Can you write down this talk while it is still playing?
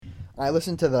I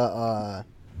listened to the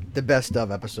best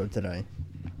of episode today.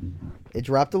 It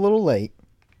dropped a little late.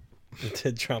 It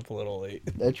did drop a little late.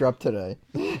 It dropped today.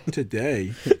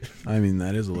 Today? I mean,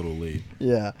 that is a little late.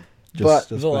 Yeah. But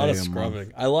there's a lot of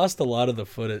scrubbing. I lost a lot of the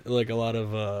footage, like a lot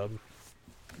of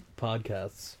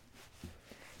podcasts.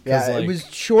 Yeah, like, it was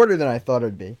shorter than I thought it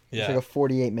would be. Yeah. It's like a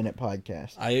 48-minute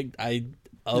podcast. I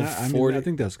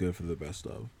think that's good for the best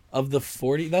of. Of the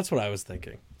 40, that's what I was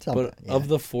thinking. Of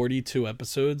the 42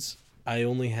 episodes, I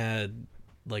only had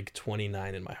like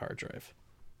 29 in my hard drive.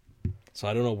 So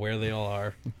I don't know where they all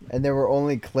are. And there were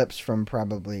only clips from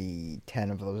probably 10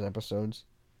 of those episodes.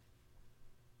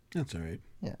 That's all right.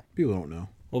 Yeah. People don't know.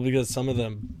 Well, because some of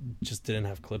them just didn't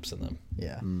have clips in them.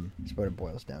 Yeah. That's what it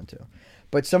boils down to.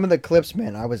 But some of the clips,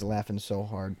 man, I was laughing so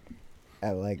hard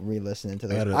at like re-listening to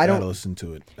those. I don't listen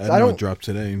to it. I don't drop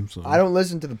today. So. I don't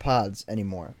listen to the pods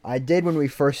anymore. I did when we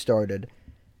first started.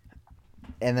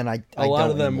 And then a lot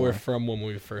of them were from when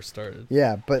we first started.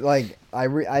 Yeah, but like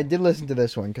I did listen to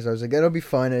this one because I was like, it'll be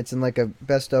fun. It's in like a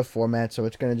best of format, so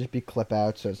it's gonna just be clip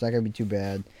out, so it's not gonna be too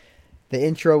bad. The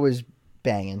intro was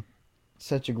banging,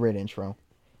 such a great intro.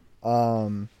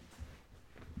 I'd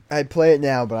play it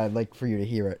now, but I'd like for you to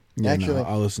hear it. Yeah, actually, no,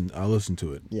 I'll listen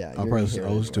to it. Yeah, I'll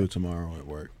listen to it tomorrow at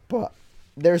work. But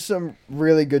there's some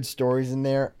really good stories in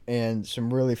there and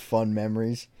some really fun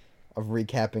memories of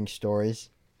recapping stories.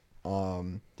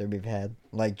 That we've had,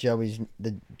 like Joey's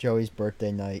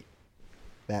birthday night.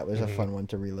 That was a fun one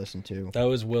to re-listen to. That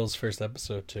was Will's first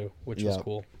episode too, which was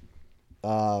cool.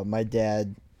 My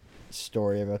dad's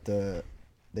story about the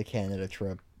Canada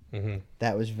trip.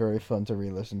 That was very fun to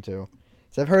re-listen to.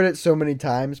 So I've heard it so many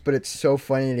times, but it's so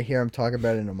funny to hear him talk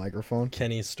about it in a microphone.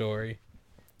 Kenny's story.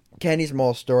 Kenny's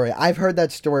Mall story. I've heard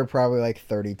that story probably like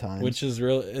 30 times. Which is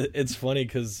real. It's funny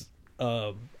because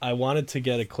I wanted to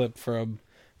get a clip from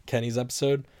Kenny's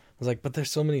episode. I was like, but there's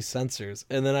so many censors.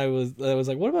 And then I was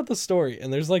like, what about the story?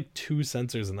 And there's like 2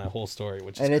 censors in that whole story,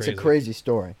 which is crazy. And it's a crazy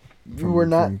story. You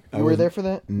were there for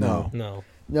that? No.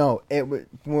 No, it was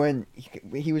when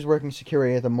he was working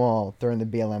security at the mall during the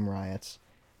BLM riots.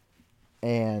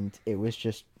 And it was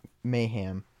just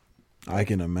mayhem. I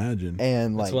can imagine.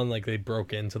 And like, it's when like they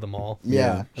broke into the mall.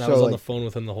 Yeah. And I was on the phone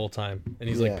with him the whole time, and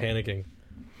he's like panicking.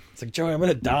 It's like, Joey, I'm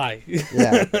gonna die.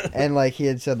 Yeah. And like he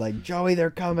had said like, Joey,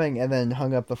 they're coming, and then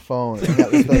hung up the phone. And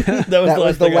that was the that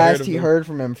was the last he heard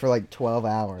from him for like 12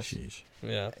 hours. Sheesh.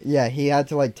 Yeah. Yeah, he had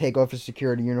to like take off his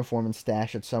security uniform and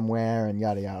stash it somewhere and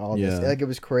yada yada. All this, like it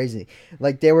was crazy.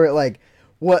 Like they were like,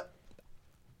 what?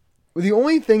 The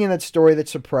only thing in that story that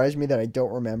surprised me that I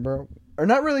don't remember, or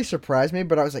not really surprised me,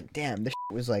 but I was like, damn, this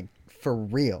was like for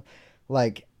real.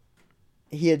 Like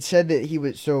he had said that he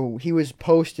was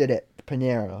posted at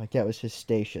Panera, like that was his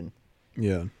station.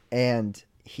 Yeah. And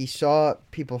he saw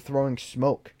people throwing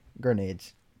smoke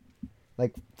grenades,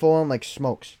 like full on like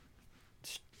smokes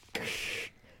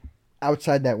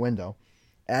outside that window.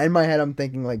 And in my head, I'm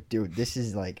thinking like, dude, this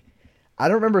is like, I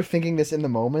don't remember thinking this in the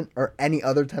moment or any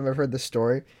other time I've heard this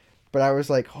story, but I was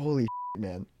like, holy shit,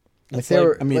 man. Like they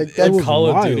were, that's a Call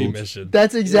of Duty mission.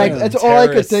 That's exactly, that's all I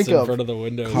could think of. In front of the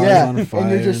windows. Yeah, and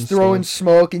you're just throwing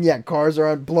smoke, and cars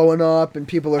are blowing up, and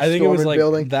people are storming buildings. I think it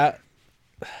was like that,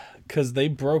 because they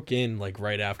broke in like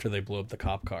right after they blew up the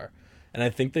cop car. And I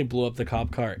think they blew up the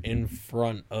cop car in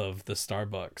front of the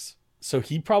Starbucks. So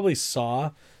he probably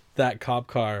saw that cop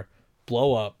car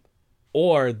blow up,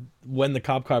 or when the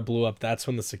cop car blew up, that's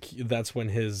when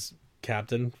his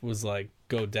captain was like,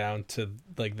 go down to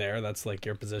like there, that's like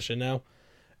your position now.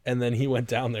 And then he went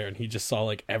down there and he just saw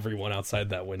like everyone outside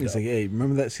that window. He's like, hey,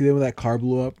 remember that? See when that car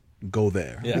blew up? Go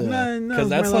there. Yeah. No, because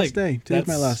that's my last day. Today's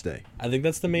my last day. I think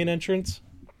that's the main entrance.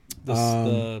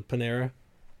 The Panera.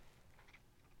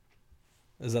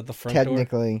 Is that the front door?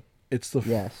 Technically. It's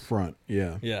the front.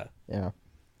 Yeah. Yeah. Yeah.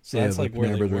 So that's like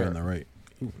where they were on the right.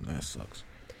 Ooh, that sucks.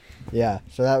 Yeah.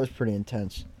 So that was pretty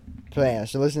intense. So yeah,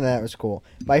 so listening to that was cool.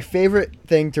 My favorite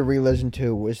thing to re-listen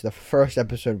to was the first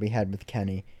episode we had with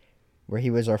Kenny, where he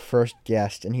was our first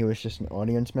guest and he was just an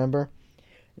audience member,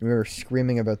 and we were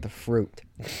screaming about the fruit.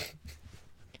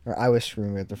 Or I was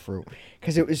screaming about the fruit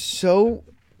because it was so.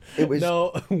 It was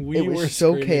so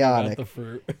chaotic. About the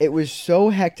fruit. It was so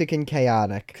hectic and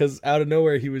chaotic. Because out of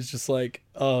nowhere he was just like,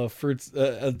 fruits.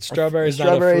 A strawberry's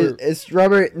not a fruit. A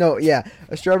strawberry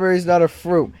is not a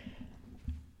fruit.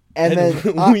 And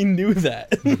then we knew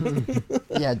that.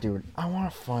 Yeah, dude, I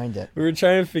want to find it. We were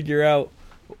trying to figure out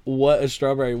what a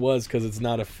strawberry was because it's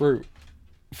not a fruit.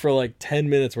 For like 10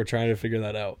 minutes, we're trying to figure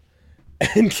that out.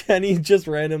 And Kenny just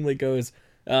randomly goes,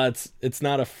 "It's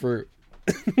not a fruit."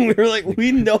 We were like,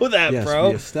 "We know that, yes, bro."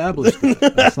 We established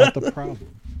that. That's not the problem.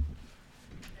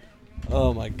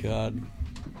 Oh my god.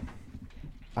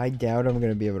 I doubt I'm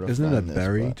gonna be able to. Isn't find it a this,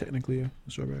 berry but... technically? A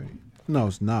strawberry? No,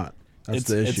 it's not. That's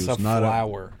the issue. It's not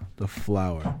flower. The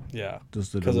flower. Yeah.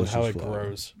 Just the because of how it flower.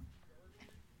 grows.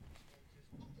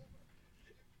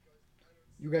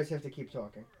 You guys have to keep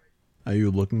talking. Are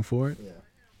you looking for it? Yeah.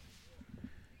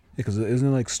 Because isn't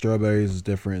it like strawberries is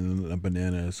different and a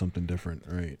banana is something different,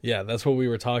 right? Yeah, that's what we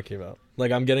were talking about.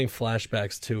 Like, I'm getting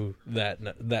flashbacks to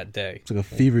that day. It's like a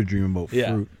fever dream about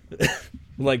fruit.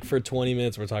 Like, for 20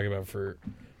 minutes, we're talking about fruit.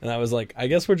 And I was like, I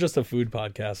guess we're just a food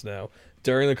podcast now.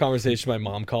 During the conversation, my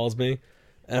mom calls me.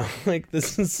 And I'm like,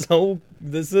 this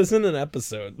isn't an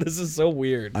episode. This is so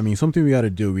weird. I mean, something we got to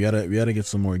do. We got to get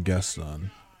some more guests on.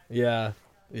 Yeah.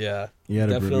 We got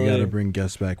to bring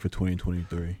guests back for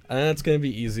 2023. And that's going to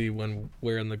be easy when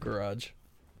we're in the garage.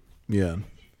 Yeah.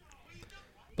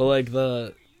 But like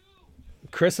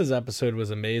Chris's episode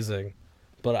was amazing,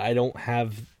 but I didn't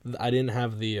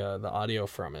have the audio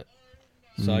from it.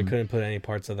 So I couldn't put any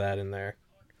parts of that in there.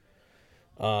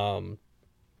 I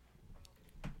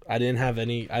didn't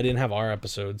have our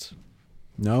episodes.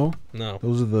 No? No.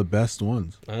 Those are the best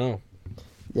ones. I know.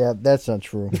 Yeah, that's not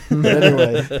true. But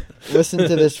anyway, listen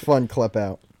to this fun clip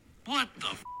out. What the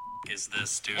f*** is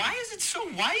this, dude? Why is it so...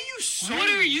 Why are you so... What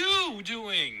are you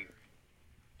doing?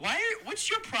 What's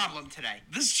your problem today?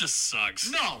 This just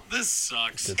sucks. No. This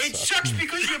sucks. It sucks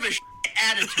because you have a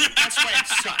attitude. That's why it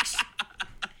sucks.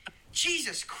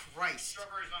 Jesus Christ.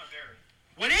 Strawberry's not a berry.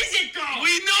 What is it, though?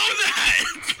 We know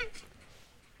that!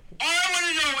 All I want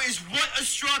to know is what a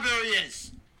strawberry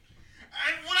is.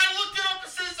 And when I looked it up, it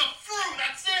says a fruit.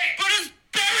 That's it. But a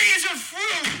berry is a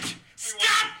fruit.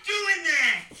 Stop doing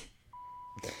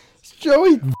that.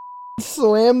 Joey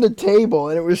slammed the table,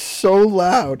 and it was so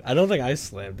loud. I don't think I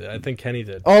slammed it. I think Kenny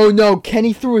did. Oh, no.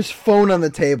 Kenny threw his phone on the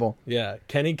table. Yeah.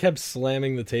 Kenny kept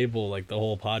slamming the table like the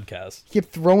whole podcast. He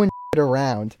kept throwing it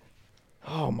around.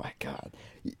 Oh, my God.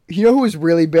 You know who was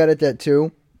really bad at that,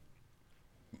 too?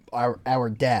 Our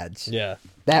dads. Yeah.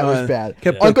 That was bad.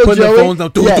 Kept Uncle putting Joey, the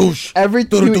phones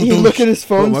down. he'd look at his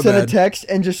phone, my send a bad. text,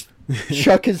 and just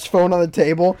chuck his phone on the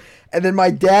table. And then my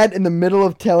dad, in the middle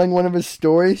of telling one of his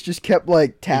stories, just kept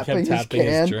like tapping his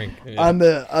can drink. on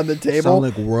the table. Sound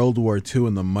like World War II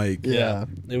in the mic. Yeah.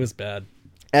 It was bad.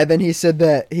 And then he said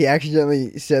that he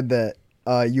accidentally said that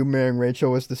you marrying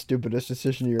Rachel was the stupidest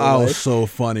decision of your life. Oh, so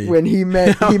funny. When he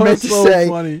meant to so say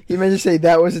funny. he meant to say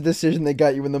that was a decision that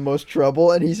got you in the most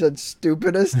trouble, and he said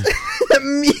stupidest.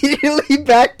 Immediately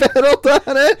backpedaled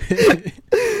on it.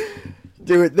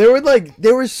 Dude,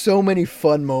 there were so many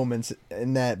fun moments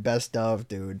in that best of,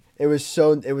 dude. It was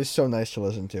so nice to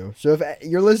listen to. So if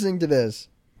you're listening to this,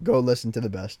 go listen to the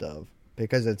best of,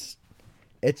 because it's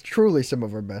truly some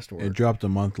of our best work. It dropped a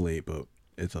month late, but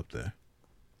it's up there.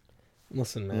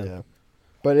 Listen, man. Yeah.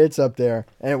 But it's up there,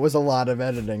 and it was a lot of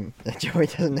editing that Joey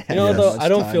doesn't have. You know, though, much I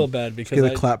don't time. feel bad because Let's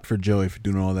get a clap for Joey for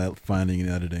doing all that finding and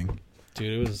editing.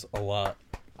 Dude, it was a lot.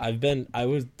 I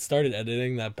started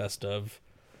editing that best of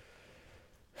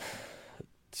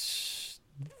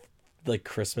like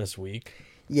Christmas week.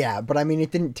 Yeah, but I mean,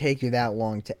 it didn't take you that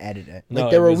long to edit it. Like, No,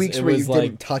 there it were was- weeks it where you was like-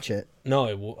 didn't touch it.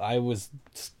 No, I was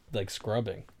like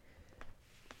scrubbing.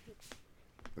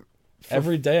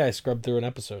 Every day I scrubbed through an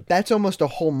episode. That's almost a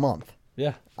whole month.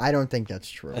 Yeah. I don't think that's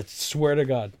true. I swear to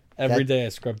God. Every day I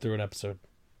scrubbed through an episode.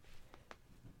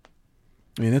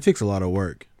 I mean, that takes a lot of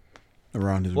work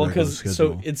around his regular schedule.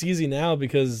 So it's easy now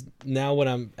because now when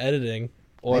I'm editing,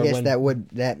 or I guess when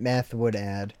that math would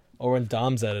add. or when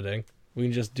Dom's editing, we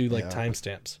can just do like Yeah.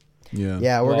 timestamps. Yeah.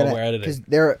 Yeah, we're While gonna we're editing.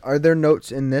 because are there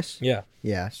notes in this? Yeah.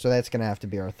 Yeah, so that's gonna have to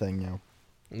be our thing now.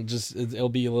 It'll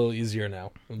be a little easier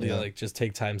now. It'll be Yeah. like just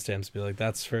take timestamps. Be like,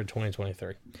 that's for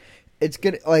 2023. It's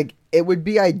good. Like, it would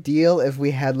be ideal if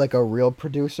we had like a real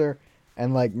producer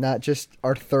and like not just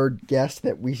our third guest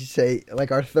that we say,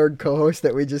 like our third co-host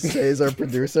that we just say is our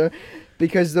producer,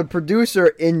 because the producer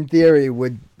in theory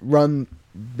would run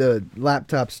the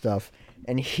laptop stuff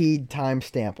and he'd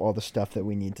timestamp all the stuff that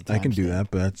we need to timestamp. I can do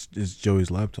that, but it's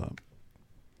Joey's laptop.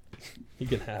 You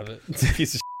can have it. It's a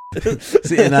piece of shit.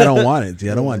 See, and I don't want it. See,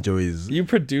 I don't want Joey's. You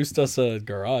produced us a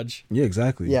garage. Yeah,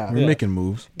 exactly. Yeah. We're Yeah. making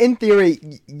moves. In theory,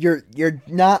 you're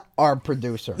not our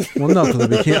producer. Well, no,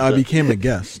 because I became a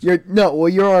guest You're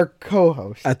our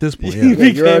co-host. at this point. You Yeah.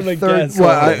 you're our became a third guest.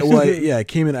 I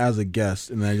came in as a guest,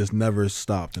 and I just never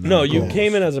stopped. And No, I'm a you co-host.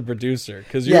 came in as a producer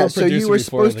because you Yeah, were a so producer you were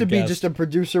before supposed the to be guest. just a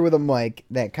producer with a mic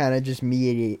that kind of just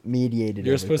mediated.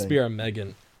 You're supposed to be everything. our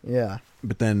Megan. Yeah.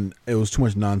 But then it was too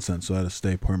much nonsense, so I had to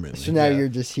stay permanently. So now Yeah. you're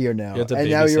just here now, You have to and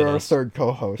now you're babysit our us. third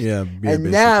co-host. Yeah,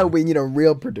 and now we need a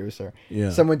real producer. Yeah.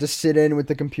 Someone to sit in with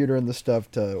the computer and the stuff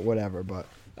to whatever. But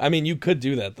I mean, you could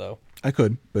do that though. I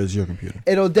could, but it's your computer.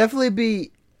 it'll definitely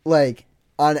be like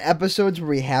on episodes where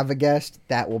we have a guest,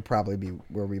 that will probably be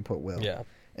where we put Will. Yeah.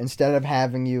 Instead of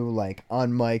having you like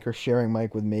on mic or sharing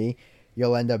mic with me,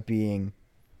 you'll end up being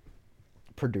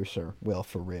producer Will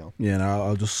for real. Yeah, and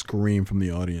I'll just scream from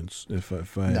the audience if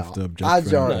I have to object. Odds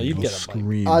for are- anything, No, you'd I'll get a mic.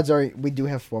 scream. Odds are we do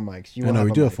have 4 mics. You I will know, have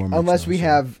we a do have mic. 4 mics unless now, we so-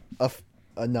 have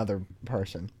another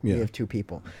person. Yeah. We have 2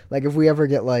 people. Like if we ever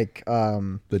get like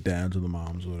The dads or the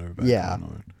moms or whatever. Yeah.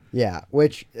 background or- yeah,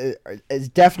 which is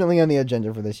definitely on the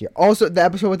agenda for this year. Also, the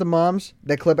episode with the moms,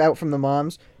 the clip out from the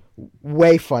moms,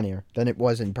 way funnier than it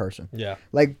was in person. Yeah.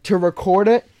 Like to record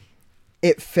it,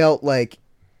 it felt like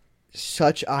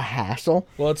such a hassle.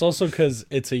 Well, it's also because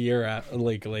it's a year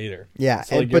later. Yeah,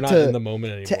 So like and- you're but not to- in the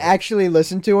moment anymore. To actually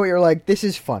listen to it, you're like, this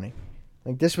is funny.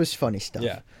 Like this was funny stuff.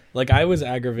 Yeah. Like I was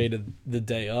aggravated the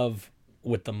day of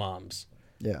with the moms.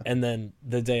 Yeah. And then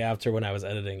the day after when I was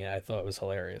editing it, I thought it was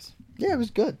hilarious. Yeah, it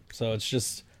was good. So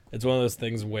it's one of those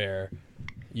things where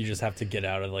you just have to get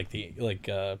out of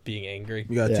being angry.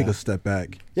 You gotta Yeah. take a step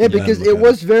back. Yeah, and then because look it at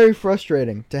was very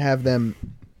frustrating to have them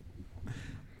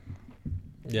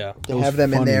Yeah. It was have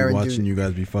them in funny there and watching do, you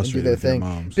guys be and do frustrated their with your thing.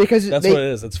 moms. Because That's they, what it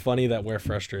is. It's funny that we're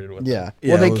frustrated with them. yeah.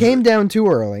 Yeah, Well, it they was- came down too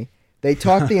early. They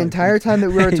talked the entire time that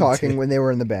we were They talking did. when they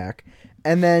were in the back,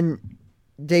 and then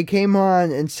they came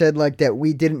on and said like that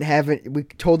we didn't have it. We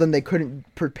told them they couldn't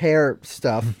prepare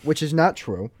stuff, which is not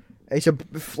true. It's a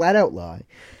flat out lie,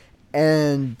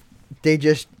 and they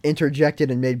just interjected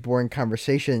and made boring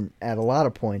conversation at a lot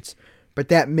of points. But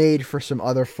that made for some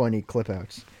other funny clip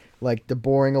outs, like the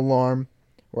boring alarm,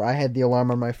 where I had the alarm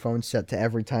on my phone set to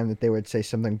every time that they would say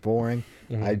something boring,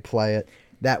 I'd play it.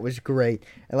 That was great,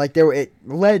 and like it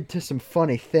led to some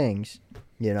funny things,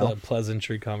 you know. The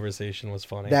pleasantry conversation was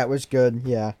funny. That was good,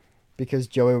 yeah, because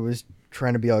Joey was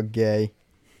trying to be all gay.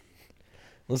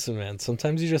 Listen, man,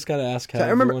 sometimes you just got to ask how So I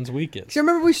remember- everyone's week is. See, I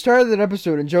remember we started that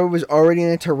episode, and Joey was already in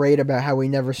a tirade about how we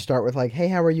never start with like, "Hey,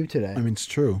 how are you today?" I mean, it's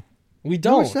true. We no,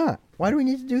 don't. it's not. Why do we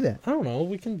need to do that? I don't know.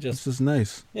 We can This just, is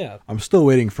nice. yeah. I'm still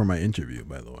waiting for my interview,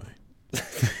 by the way.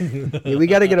 Yeah, we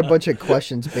got to get a bunch of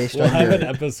questions based We'll on have your. an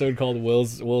episode called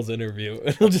Will's interview.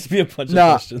 It'll just be a bunch of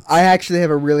No, questions. I actually have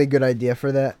a really good idea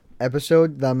for that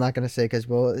episode that I'm not going to say because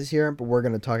Will is here, but we're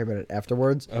going to talk about it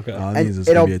afterwards. Okay. That And means it's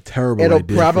gonna be a terrible idea.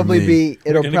 It'll probably for me. be.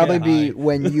 It'll gonna probably get be high.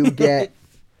 when you get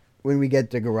when we get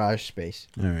the garage space,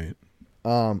 All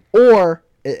right. or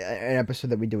an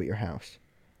episode that we do at your house.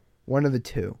 One of the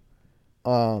two,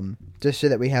 just so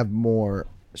that we have more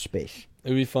space.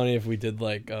 It'd be funny if we did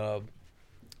like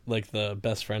the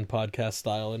best friend podcast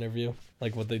style interview,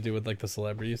 like what they do with like the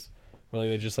celebrities, where like,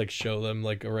 they just like show them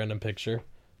like a random picture,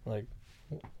 like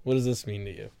what does this mean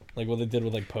to you? Like what they did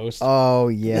with like Post. Oh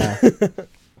yeah,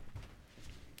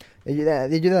 they do that.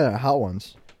 They do that at Hot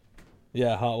Ones.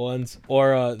 Yeah, hot ones,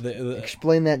 or the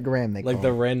Explain that, Graham. They like call the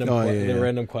it. random Oh, yeah, the yeah.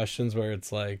 random questions where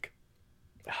it's like,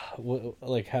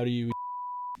 like how do you?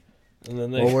 And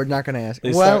then they Well, we're not going to ask.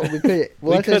 they Well, start- we could.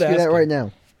 Well, we let's could ask you ask that him. right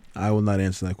now. I will not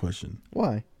answer that question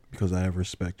Why? because I have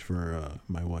respect for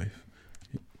my wife.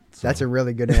 So, That's a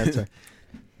really good answer.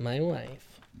 my wife.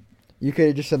 You could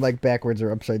have just said like backwards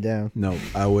or upside down. no.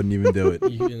 I wouldn't even do it.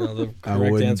 You know the I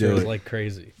correct wouldn't answer do is it. like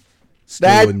crazy. Still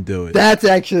That- wouldn't do it. That's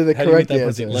actually the How do you correct make that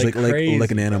pussy? answer. Like It's like crazy, an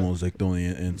bro. animal is like the only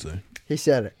answer. He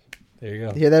said it. There you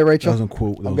go. You hear that, That Rachel? wasn't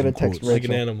quote. That I'm was gonna in text quotes. Like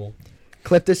an Rachel. animal.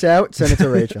 Clip this out. Send it to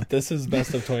Rachel. This is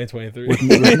best of 2023. with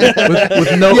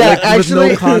no Yeah, with actually-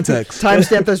 no context.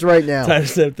 Timestamp this right now.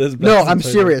 Timestamp this. No, best of I'm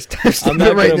 2023. serious. Timestamp I'm not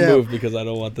it right gonna now. move because I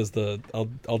don't want this to.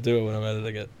 I'll do it when I'm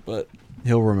editing it. But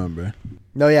He'll remember.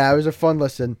 No, yeah, it was a fun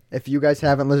listen. If you guys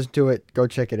haven't listened to it, go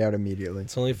check it out immediately.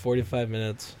 it's only 45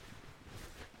 minutes.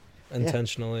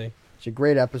 Intentionally. It's a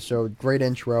great episode, great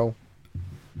intro.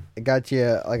 It got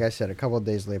you, like I said, a couple of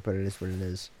days late, but it is what it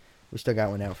is. We still got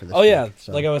one out for this. Oh yeah, week,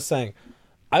 so. like I was saying,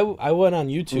 I went on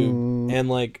YouTube Mm. and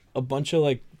like a bunch of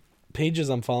like pages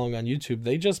I'm following on YouTube,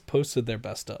 they just posted their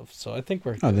best of. So I think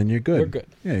we're Oh, good. then you're good. We're good.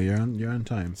 Yeah, you're on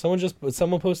time.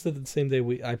 Someone posted it the same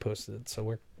day I posted it, so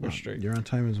we're Oh, straight. You're on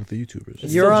time as with the YouTubers.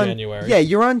 It's You're still on January. Yeah,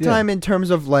 you're on Yeah. time in terms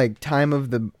of like time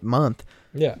of the month.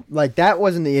 Yeah. Like that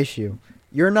wasn't the issue.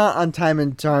 You're not on time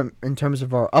in terms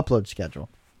of our upload schedule.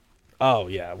 Oh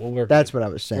yeah. Well, we're That's good. what I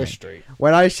was saying. We're straight.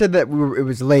 When I said that it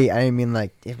was late, I didn't mean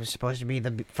like it was supposed to be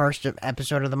the first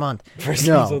episode of the month. First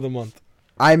No. episode of the month.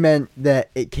 I meant that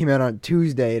it came out on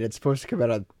Tuesday and it's supposed to come out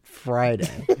on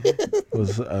Friday. It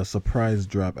was a surprise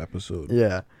drop episode.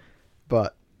 Yeah.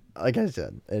 But like I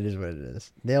said, it is what it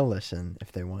is. They'll listen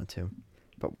if they want to.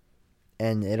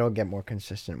 And it'll get more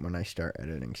consistent when I start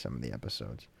editing some of the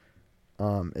episodes.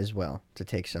 As well, to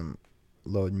take some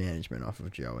load management off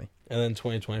of Joey. And then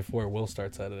 2024, Will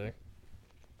starts editing.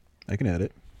 I can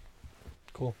edit.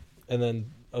 Cool. And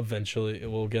then eventually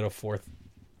we'll get a fourth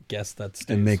guest that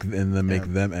stays. And then make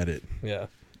them edit. Yeah.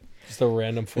 Just a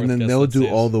random fourth And then guest they'll that do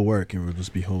stays. all the work, and we'll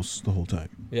just be hosts the whole time.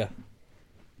 Yeah.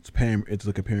 It's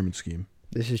like a pyramid scheme.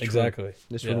 This is true. Exactly.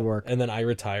 This Yeah. would work. And then I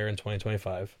retire in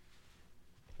 2025.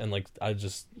 And like I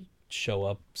just show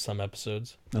up some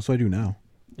episodes. That's what I do now.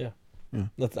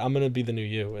 I'm gonna be the new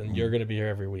you, and you're gonna be here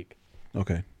every week.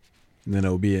 Okay. And then it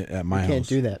will be at my We house. can't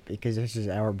do that because this is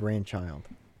our brainchild.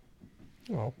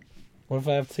 Well, what if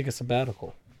I have to take a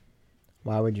sabbatical?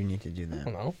 Why would you need to do I don't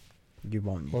that? know. You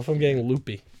won't need What if I'm getting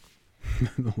loopy?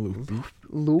 Loopy.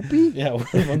 loopy. Yeah,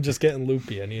 what if I'm just getting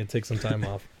loopy? I need to take some time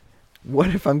off. What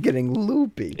if I'm getting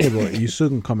loopy? Yeah, but you still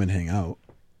can come and hang out.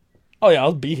 Oh yeah,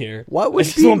 I'll be here. What I would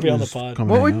just won't be being on the Just pod. come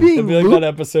what hang would out. being It'll be like loop- that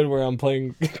episode where I'm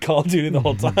playing Call of Duty the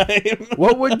whole time.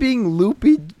 what would being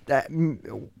loopy?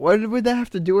 What would that have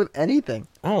to do with anything?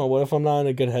 I don't know. What if I'm not in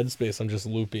a good headspace? I'm just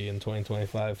loopy in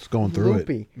 2025. Just going through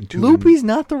Loopy. it. Loopy's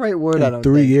not the right word. I In don't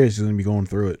 3 think. years, he's gonna be going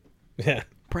through it. Yeah,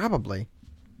 Probably.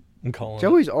 I'm calling.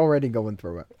 Joey's already going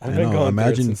through it. I've I been know, going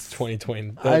imagine- through it since 2020,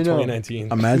 I know.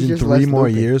 2019. Imagine just 3 less more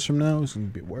loopy. years from now, it's gonna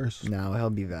be worse. No,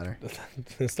 he'll be better. I'm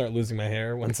gonna start losing my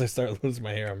hair. Once I start losing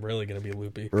my hair, I'm really gonna be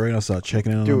loopy. We're gonna start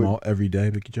checking in on Dude. him all every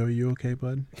day. Like, Joey, you okay,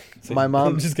 bud? So My mom-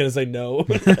 I'm just gonna say no.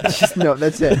 Just no,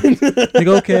 that's it. Like,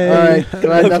 okay. All right,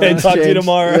 glad Okay, nothing's talk to you changed.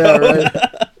 tomorrow. Yeah,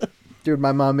 right. Dude,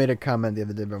 my mom made a comment the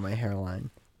other day about my hairline,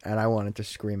 and I wanted to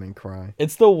scream and cry.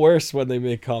 It's the worst when they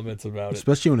make comments about it.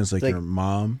 Especially when it's like, Like, your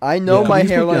mom. I know Yeah. my At least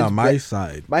look hairline's on my ba-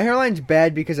 side. my hairline's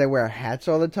bad because I wear hats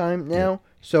all the time now,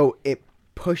 so it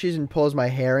pushes and pulls my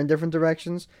hair in different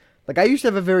directions. Like I used to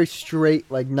have a very straight,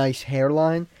 like nice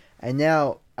hairline, and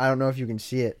now I don't know if you can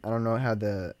see it. I don't know how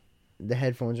the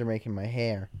headphones are making my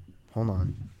hair. Hold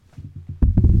on.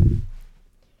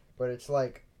 But it's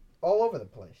like all over the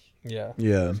place. Yeah.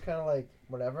 Yeah. It's kind of like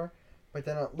whatever. But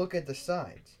then look at the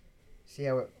sides. See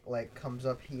how it like comes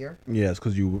up here? Yeah, it's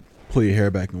because you pull your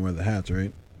hair back and wear the hats,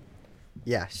 right?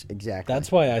 Yes, exactly.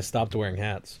 That's why I stopped wearing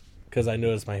hats. Because I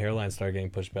noticed my hairline started getting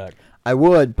pushed back. I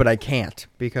would, but I can't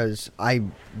because I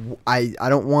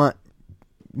don't want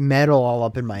metal all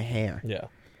up in my hair. Yeah.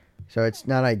 So it's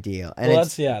not ideal. And Well,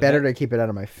 it's that's- yeah, better that- to keep it out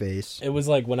of my face. It was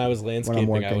like when I was landscaping, I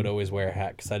working. would always wear a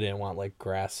hat because I didn't want like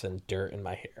grass and dirt in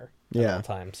my hair at Yeah. all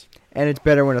times. And it's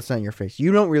better when it's not in your face.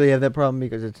 You don't really have that problem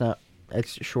because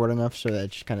it's short enough so that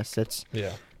it just kind of sits.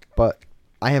 Yeah. But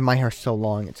I have my hair so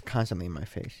long, it's constantly in my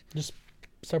face. Just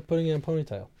start putting it in a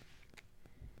ponytail.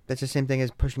 That's the same thing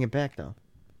as pushing it back, though.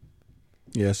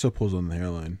 Yeah, it still pulls on the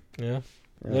hairline. Yeah.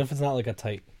 What if it's not like a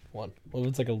tight one? What if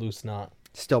it's like a loose knot?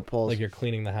 Still pulls. Like you're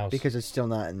cleaning the house. Because it's still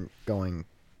not going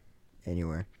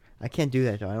anywhere. I can't do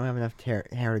that, though. I don't have enough hair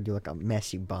to do like a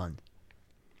messy bun.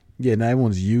 Yeah, and that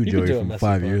one's you, could Joey, do a from messy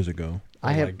 5 bun. years ago. Oh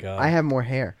I my have God. I have more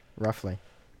hair, roughly.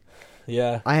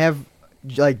 Yeah. I have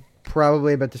like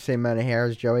probably about the same amount of hair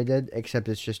as Joey did, except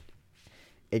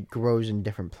it grows in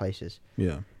different places.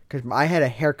 Yeah. Because I had a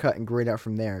haircut and grew it out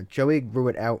from there. Joey grew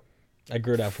it out I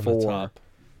grew it out from the top.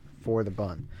 for the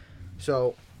bun.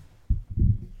 So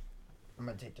I'm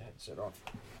gonna take the headset off.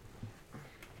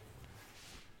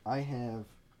 I have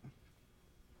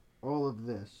all of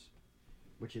this,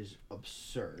 which is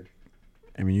absurd,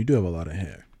 I mean, you do have a lot of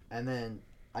hair. and then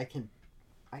I can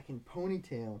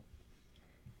ponytail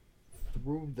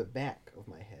through the back of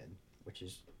my head, which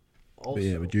is also. But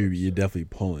yeah, but you're absurd. definitely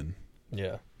pulling.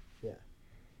 Yeah. Yeah.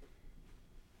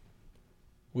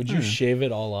 Would you shave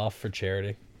it all off for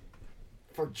charity?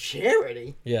 For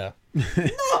charity? Yeah.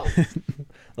 No.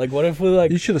 Like what if we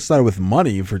like You should have started with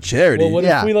money for charity. Well, what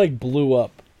Yeah. if we like blew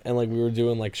up and like we were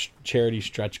doing like charity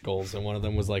stretch goals and one of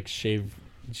them was like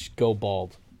go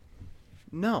bald?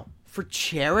 No. For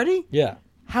charity? Yeah.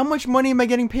 How much money am I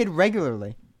getting paid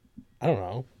regularly? I don't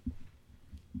know.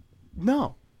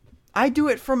 No. I do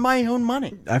it for my own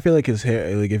money. I feel like his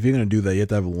hair, like if you're going to do that, you have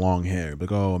to have long hair.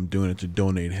 Like, oh, I'm doing it to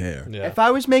donate hair. Yeah. If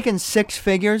I was making 6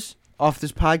 figures off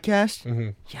this podcast,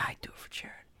 yeah, I'd do it for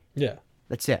charity. Yeah.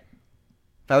 That's it.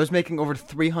 If I was making over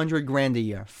 300 grand a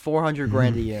year, 400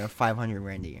 grand a year, 500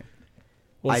 grand a year.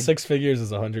 Well, I- 6 figures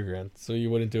is 100 grand, so you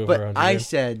wouldn't do it for But 100 I grand.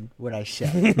 said what I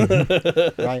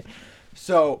said. Right?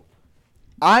 So,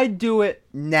 I do it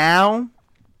now.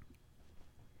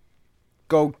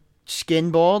 Go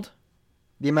skin bald.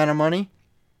 The amount of money.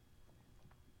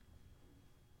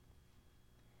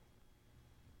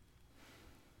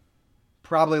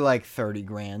 Probably like 30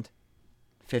 grand.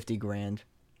 50 grand.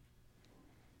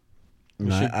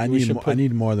 No, should- I we need should more, put- I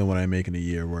need more than what I make in a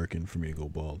year working for me to go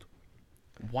bald.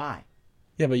 Why?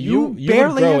 Yeah, but You you would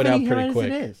barely grow have it out any hair pretty as quick.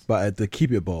 it is. But I have to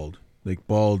keep it bald. Like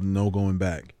bald, no going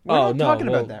back. We're not talking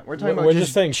about that. We're talking about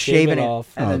just saying shaving it it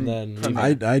off and then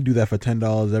I do that for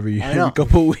 $10 every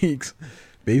couple weeks,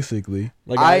 basically.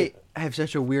 like I have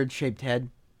such a weird shaped head.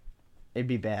 It'd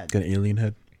be bad. Got an alien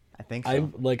head. I think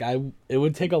so. it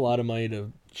would take a lot of money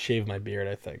to shave my beard,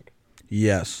 I think.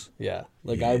 Yes. Yeah.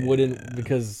 Like I wouldn't,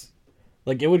 because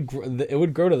like it would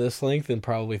grow to this length in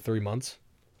probably 3 months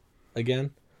again,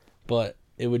 but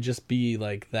it would just be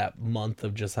like that month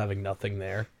of just having nothing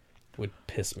there would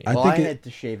piss me off. I had to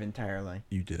shave entirely.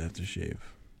 You did have to shave.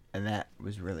 And that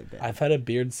was really bad. I've had a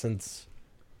beard since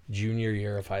junior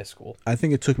year of high school. I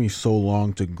think it took me so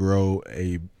long to grow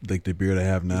the beard I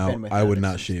have now. I would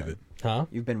not shave it. Huh?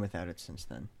 You've been without it since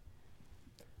then.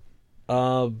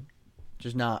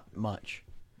 Just not much.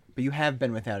 But you have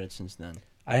been without it since then.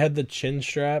 I had the chin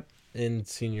strap in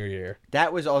senior year.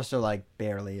 That was also like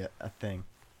barely a thing.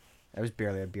 That was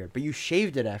barely a beard. But you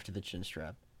shaved it after the chin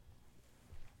strap.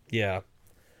 Yeah.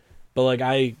 But like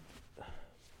I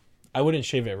wouldn't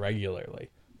shave it regularly.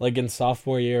 Like in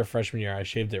sophomore year, freshman year, I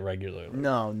shaved it regularly.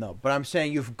 No. But I'm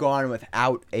saying you've gone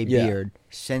without a beard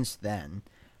since then.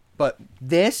 But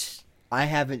this, I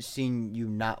haven't seen you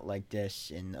not like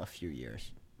this in a few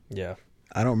years. Yeah.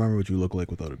 I don't remember what you look like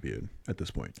without a beard at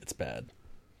this point. It's bad.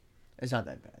 It's not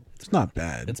that bad. It's not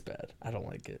bad. It's bad. I don't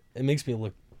like it. It makes me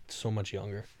look so much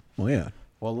younger. Well, yeah.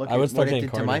 Well, look I at was what it talking did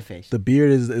to Cardi. my face. The beard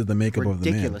is the makeup of the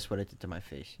man. Ridiculous what it did to my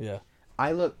face. Yeah.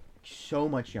 I look so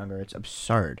much younger. It's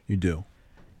absurd. You do.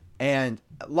 And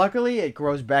luckily, it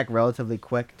grows back relatively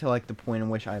quick to like the point in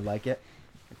which I like it.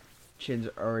 Chin's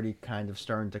already kind of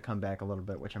starting to come back a little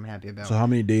bit, which I'm happy about. So how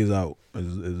many days out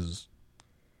is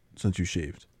since you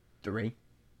shaved? 3.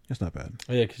 That's not bad.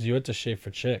 Oh, yeah, because you had to shave for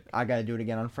chick. I got to do it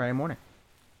again on Friday morning.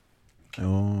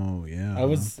 Oh yeah. I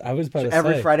was about So to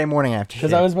every say. Friday morning I have to shave.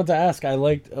 Because I was about to ask, I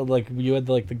liked, like, you had,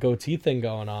 like, the goatee thing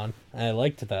going on, and I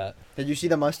liked that. Did you see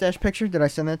the mustache picture? Did I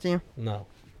send that to you? No.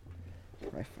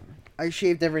 I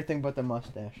shaved everything but the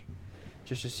mustache.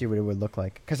 Just to see what it would look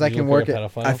like. Because Did I you can look work like it. a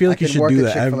pedophile? I feel like I you can should work do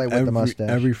at that Chick-fil-A with the mustache.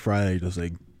 every Friday. Just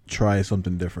like try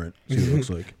something different. See what it looks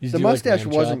like. You The do, like, mustache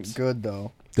lamb wasn't chops? good,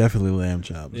 though. Definitely lamb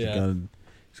chops. Yeah. You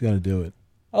gotta do it.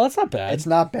 Oh, that's not bad. It's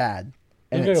not bad.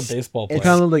 You And look like it's- a baseball It player.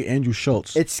 kind of looked like Andrew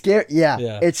Schultz. It scares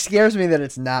me that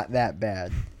it's not that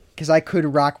bad. Because I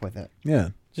could rock with it. Yeah.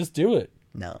 Just do it.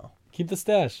 No. Keep the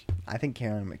stash. I think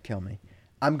Karen would kill me.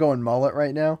 I'm going mullet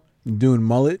right now. Doing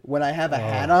mullet. When I have a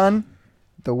hat on,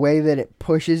 the way that it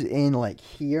pushes in like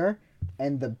here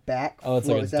and the back Oh, it's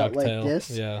like a flows out like ducktail. this.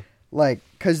 Yeah. Like,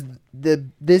 because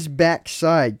this back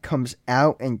side comes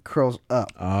out and curls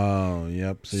up. Oh,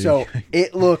 yep. So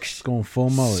it looks it's going full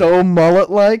mullet. so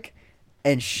mullet-like,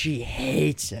 and she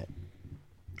hates it.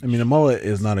 I mean, a mullet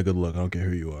is not a good look. I don't care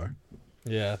who you are.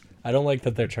 Yeah. I don't like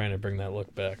that they're trying to bring that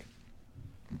look back.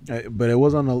 But it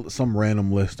was on some random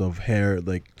list of hair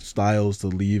like styles to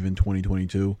leave in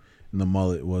 2022, and the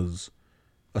mullet was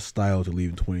a style to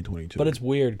leave in 2022. But it's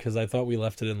weird because I thought we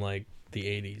left it in like the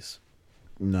 80s.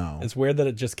 No, It's weird that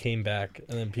it just came back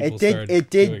and then people did- started it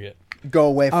did- doing it. Go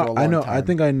away for a long I know. time. I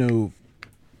think I know.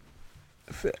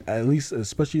 At least,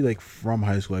 especially like from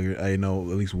high school, I know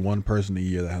at least one person a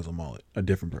year that has a mullet, a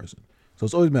different person. So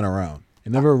it's always been around.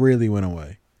 It never really went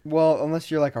away. Well, unless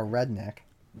you're like a redneck.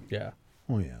 Yeah.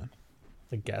 Oh yeah.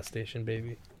 Like gas station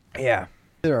baby. Yeah.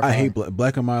 I hate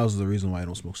Black and Miles is the reason why I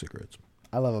don't smoke cigarettes.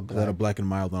 I love a 'Cause I had a black. Black and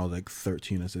Mild when I was like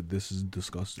 13. I said, "This is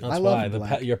disgusting." That's I love why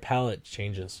black. your palate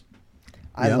changes.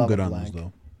 I Yeah, I'm love good a on black. those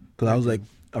though. Because I was like,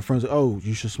 a friend's like, "Oh,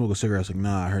 you should smoke a cigarette." I was like,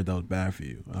 "Nah, I heard that was bad for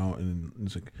you." And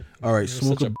it's like, "All right, You're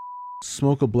smoke such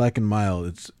smoke a Black and Mild.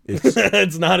 It's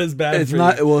It's not as bad. it's for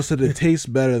not. You. Well, it said it tastes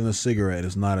better than a cigarette.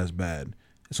 It's not as bad."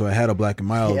 So I had a Black and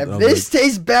Mild. Yeah, and I this was like,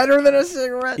 tastes better than a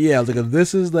cigarette. yeah, I was like, if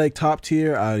this is like top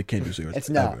tier, I can't do cigarettes. It's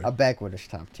not. ever. A backwood is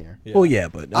top tier. Yeah. Well, yeah,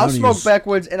 but I I'll don't smoke use-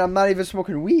 backwoods, and I'm not even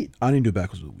smoking weed. I didn't do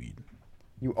backwards with weed.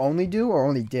 You only do or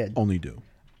only did? Only do,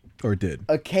 or did.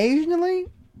 Occasionally,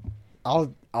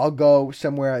 I'll go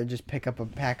somewhere and just pick up a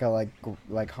pack of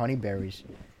like honeyberries.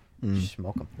 Just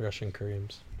smoke them. Russian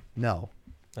creams. No,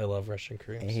 I love Russian I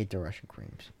creams. hate the Russian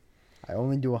creams. I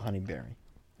only do a honeyberry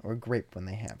or a grape when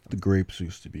they have The them. grapes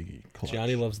used to be clutch.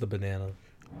 Gianni loves the banana.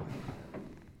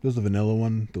 There's the vanilla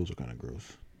one. Those are kind of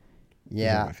gross.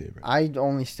 Yeah, my favorite. I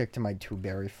only stick to my 2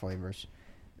 berry flavors.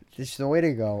 This is the way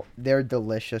to go. They're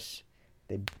delicious.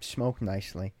 They smoke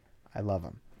nicely. I love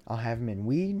them. I'll have them in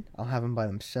weed. I'll have them by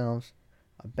themselves.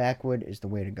 A backwood is the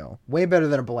way to go. Way better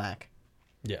than a black.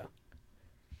 Yeah.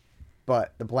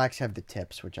 But the blacks have the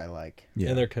tips, which I like. Yeah,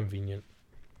 And they're convenient.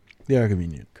 they are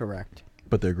convenient, Correct.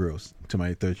 but they're gross to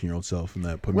my 13-year-old self, and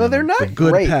that put me Well, on they're not the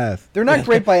good great. path. They're not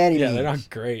great by any Yeah, means. they're not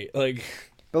great. Like,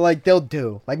 But like they'll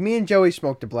do. Like me and Joey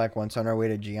smoked a black once on our way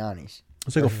to Gianni's.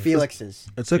 It's like Or a Felix's.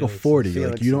 It's like a 40. Like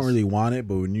you don't Felix's. really want it,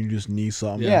 but when you just need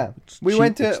something, Yeah, it's we cheap,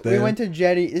 went it's to there.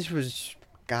 Jetty. This was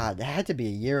it had to be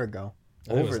a year ago.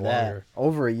 I think it was longer.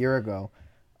 Over a year ago.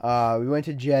 We went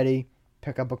to Jetty,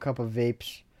 pick up a couple of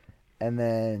vapes, and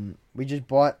then we just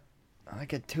bought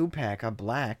like a 2-pack of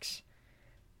blacks,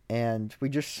 and we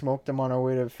just smoked them on our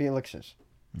way to Felix's.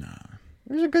 Nah,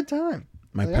 It was a good time.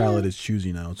 my Like, palate is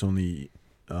choosy now. It's only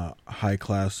high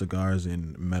class cigars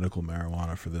and medical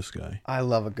marijuana for this guy. I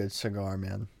love a good cigar,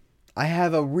 man. I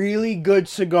have a really good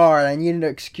cigar, and I need an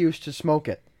excuse to smoke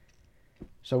it.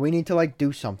 So we need to like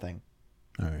do something.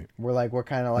 All right, We're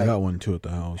kind of I like got one too at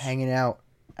the house. hanging out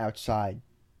outside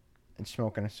and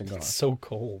smoking a cigar. It's so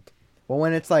cold. Well,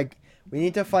 when it's like, we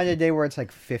need to find a day where it's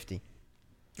like 50.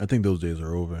 I think those days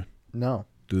are over. No,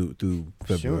 Through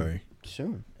February.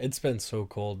 soon. It's been so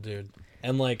cold, dude.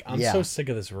 And like, I'm Yeah. so sick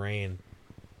of this rain.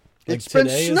 Like, It's been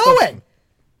today is snowing.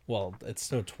 Well, it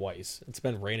snowed twice. It's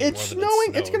been raining It's more than snowing.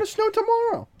 It's It's gonna snow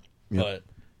tomorrow. Yep. But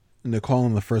And they're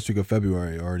calling the first week of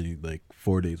February already like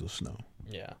 4 days of snow.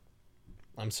 yeah,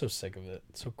 I'm so sick of it.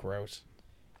 It's so gross.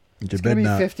 It It's gonna better be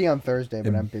not- 50 on Thursday,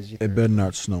 but it- I'm busy. It Thursday. better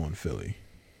not snow in Philly,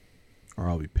 or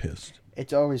I'll be pissed.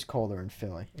 It's always colder in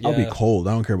Philly. I'll be Yeah. cold.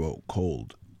 I don't care about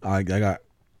cold. I got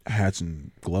hats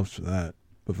and gloves for that.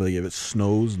 But if it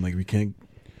snows and like we can't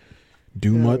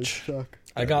do much,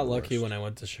 I got the lucky worst. when I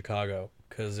went to Chicago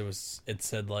because it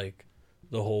said like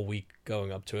the whole week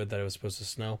going up to it that it was supposed to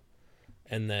snow,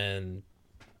 and then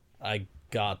I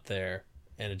got there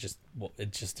and it just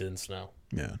didn't snow.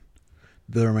 yeah.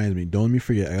 That reminds me. Don't let me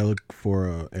forget. I gotta look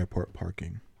for airport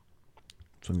parking.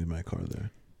 So I'm gonna get my car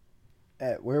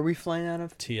there. Where are we flying out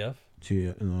of? TF.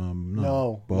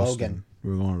 No, Boston. Logan.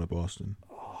 We're going to Boston.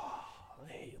 I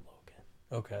hate Logan.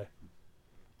 Okay.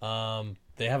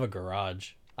 They have a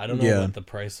garage. I don't know Yeah. what the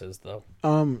price is though.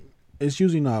 It's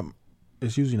usually not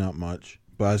much,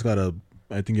 but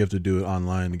I think you have to do it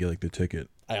online to get like the ticket.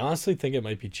 I honestly think it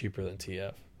might be cheaper than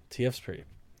TF. TF's pretty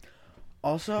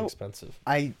Also, expensive.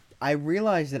 I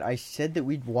realized that I said that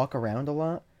we'd walk around a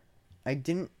lot. I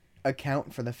didn't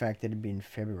account for the fact that it'd be in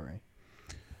February.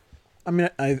 I mean,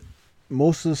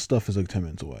 most of the stuff is like 10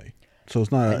 minutes away, so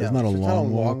it's not I know, it's not a so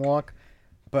long walk. walk,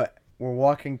 but we're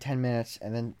walking 10 minutes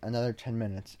and then another 10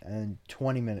 minutes and then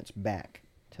 20 minutes back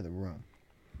to the room.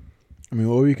 I mean,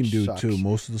 what we can do Sucks. too.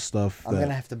 Most of the stuff I'm that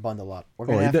gonna have to bundle up. We're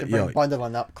Oh, gonna have to bring yeah.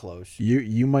 bundling up clothes.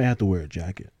 you might have to wear a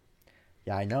jacket.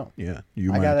 Yeah, I know. Yeah,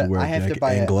 you might have to wear a jacket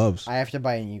and gloves. I have to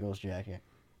buy an Eagles jacket.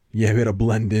 Yeah, we gotta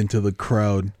blend into the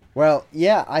crowd. Well,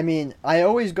 yeah, I mean, I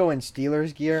always go in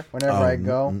Steelers gear whenever I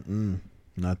go.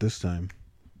 Not this time.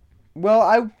 Well,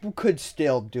 I could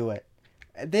still do it.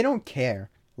 They don't care.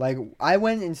 Like, I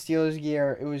went in Steelers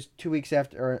gear. It was 2 weeks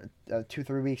after, or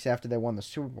 2-3 weeks after they won the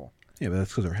Super Bowl. Yeah, but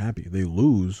that's because they're happy. They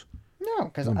lose. No,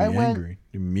 because They'll be I went. angry.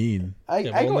 You're mean. Yeah,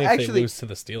 but I go only if they actually lose to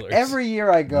the Steelers. every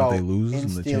year. I go Don't they lose in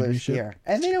in the Steelers championship? gear,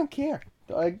 and they don't care.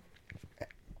 Like,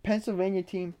 Pennsylvania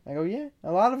team. I go, yeah.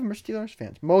 A lot of them are Steelers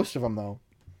fans. Most of them, though.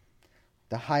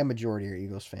 The high majority are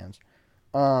Eagles fans.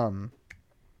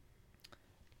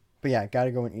 But yeah,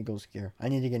 gotta go in Eagles gear. I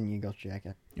need to get an Eagles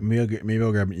jacket. Maybe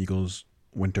I'll grab an Eagles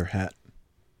winter hat.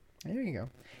 There you go.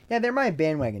 Yeah, they're my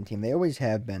bandwagon team. They always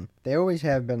have been. They always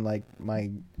have been like my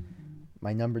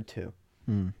number 2.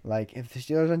 Like, if the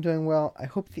Steelers aren't doing well, I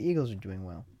hope the Eagles are doing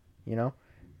well. You know,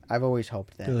 I've always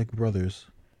hoped that. They're like brothers.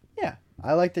 Yeah,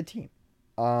 I like the team.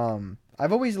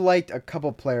 I've always liked a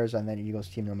couple players on that Eagles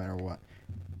team, no matter what.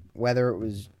 Whether it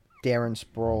was Darren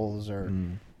Sproles or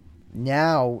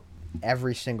now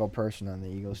every single person on the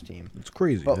Eagles team. It's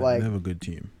crazy. But, like, they have a good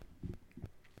team.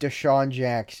 Deshaun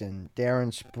Jackson,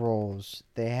 Darren Sproles.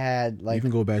 They had like. You can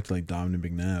go back to like Dominic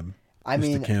McNabb. I Mr.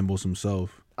 mean, Campbell's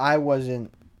himself. I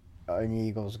wasn't an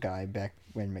Eagles guy back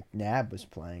when McNabb was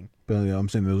playing. But yeah, I'm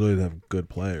saying they always have good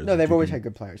players. No, Like, they've you always can- had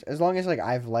good players. As long as like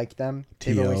I've liked them,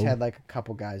 they've always T.O. had like a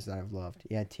couple guys that I've loved.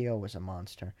 Yeah, T.O. was a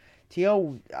monster.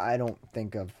 T.O. I don't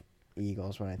think of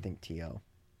Eagles when I think T.O.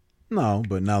 No,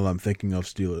 but now that I'm thinking of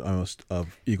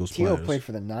of Eagles T.O. players. played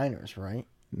for the Niners, right?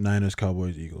 Niners,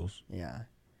 Cowboys, Eagles. Yeah.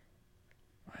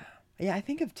 Wow. Yeah, I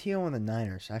think of T.O. on the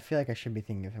Niners. I feel like I should be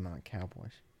thinking of him on the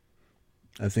Cowboys.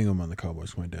 I think I'm on the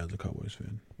Cowboys. My dad's a Cowboys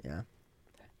fan. Yeah.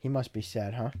 He must be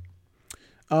sad, huh?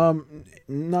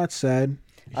 Not sad.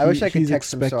 I wish I could He's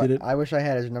text him. expected it. I wish I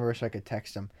had his number so I could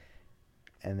text him,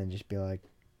 and then just be like,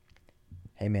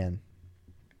 "Hey, man,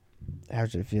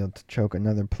 how's it feel to choke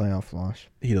another playoff loss?"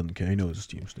 He doesn't care. He knows his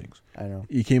team stinks. I know.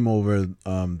 He came over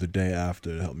the day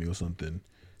after to help me with something,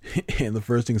 and the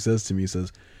first thing he says to me, he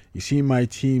says, "You see my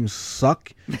team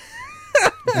suck?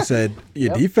 I said,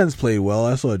 your defense played well.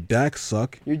 I saw Dak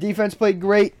suck. Your defense played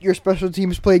great. Your special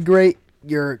teams played great.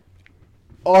 Your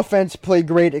offense played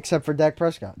great, except for Dak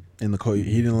Prescott. And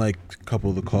he didn't like a couple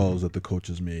of the calls that the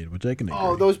coaches made, which I can agree.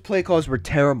 Oh, those play calls were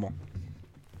terrible.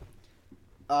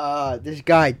 This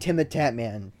guy, Tim the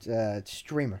Tatman,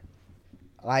 streamer.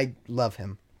 I love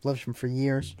him. Loved him for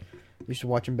years. Used to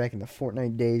watch him back in the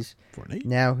Fortnite days. Fortnite?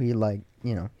 Now he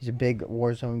he's a big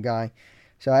Warzone guy.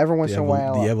 So every once in a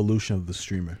while, the evolution of the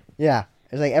streamer. Yeah,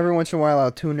 it's like every once in a while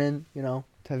I'll tune in, to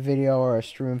a video or a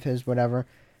stream of his, whatever.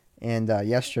 And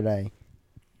yesterday,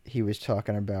 he was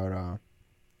talking about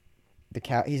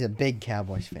he's a big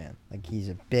Cowboys fan. Like he's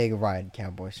a big Riot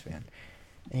Cowboys fan.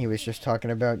 And he was just talking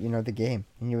about, the game.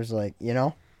 And he was like,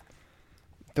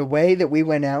 the way that we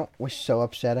went out was so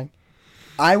upsetting.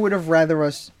 I would have rather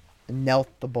us knelt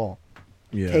the ball,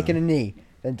 taken a knee,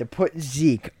 than to put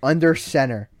Zeke under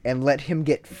center and let him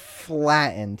get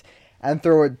flattened and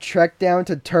throw a check down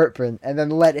to Turpin and then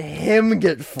let him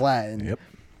get flattened. Yep.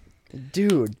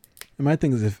 Dude. And my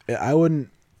thing is, if I wouldn't...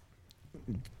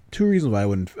 Two reasons why I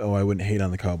wouldn't hate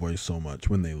on the Cowboys so much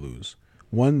when they lose.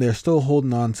 One, they're still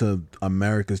holding on to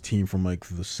America's team from like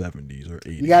the 70s or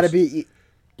 80s.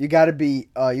 You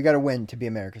gotta win to be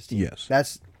America's team.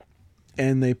 Yes.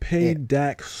 And they paid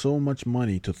Dak so much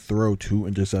money to throw 2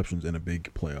 interceptions in a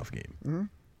big playoff game. Mm-hmm.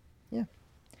 Yeah.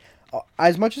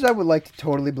 As much as I would like to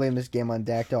totally blame this game on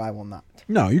Dak, though, I will not.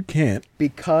 No, you can't.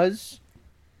 Because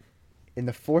in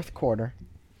the fourth quarter,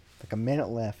 like a minute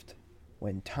left,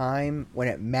 when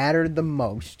it mattered the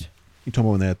most. You talking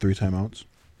about when they had 3 timeouts?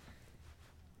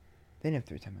 They didn't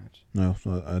have 3 timeouts. No,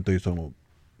 so I thought you were talking about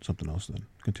something else then.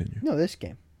 Continue. No, this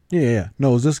game. Yeah.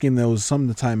 No, it was this game that was some of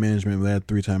the time management where they had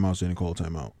 3 timeouts, they didn't call a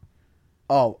timeout.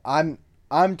 Oh, I'm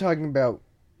talking about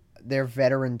their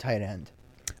veteran tight end.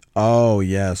 Oh,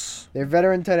 yes. Their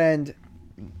veteran tight end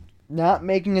not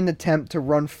making an attempt to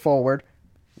run forward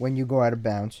when you go out of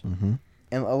bounds and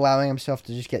allowing himself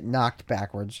to just get knocked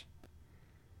backwards.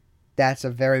 That's a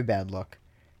very bad look.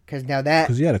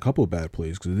 Because he had a couple of bad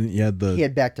plays. He had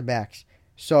back-to-backs.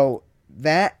 So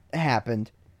that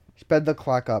happened, sped the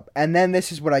clock up, and then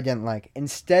this is what I didn't like.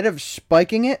 Instead of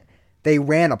spiking it, they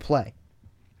ran a play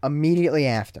immediately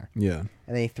after. Yeah.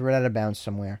 And they threw it out of bounds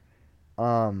somewhere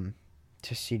to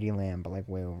CeeDee Lamb, but like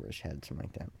way over his head, something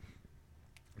like that.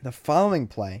 The following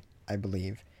play, I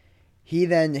believe, he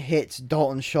then hits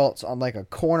Dalton Schultz on like a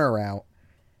corner route,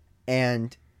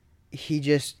 and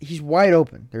he's wide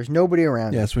open. There's nobody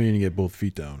around. Yeah, that's when you need to get both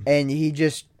feet down. And he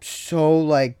just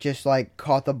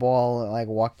caught the ball and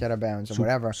walked out of bounds and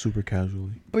whatever. Super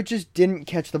casually. But just didn't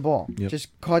catch the ball. Yep.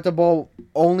 Just caught the ball,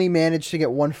 only managed to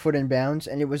get 1 foot in bounds,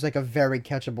 and it was like a very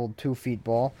catchable 2 feet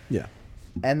ball. Yeah.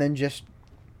 And then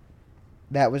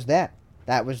that was that.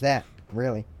 That was that,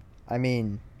 really. I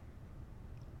mean,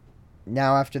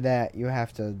 now after that, you're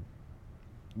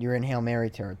in Hail Mary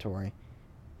territory.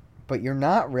 But you're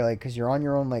not really, because you're on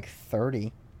your own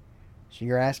 30. So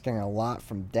you're asking a lot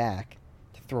from Dak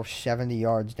to throw 70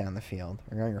 yards down the field.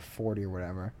 Or you're on your 40 or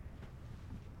whatever.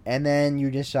 And then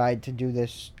you decide to do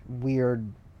this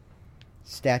weird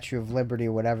Statue of Liberty,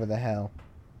 whatever the hell,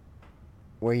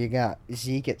 where you got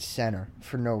Zeke at center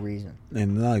for no reason.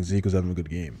 And not like Zeke was having a good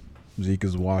game. Zeke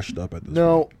is washed up at this point.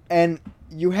 No, and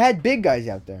you had big guys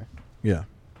out there. Yeah.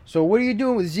 So what are you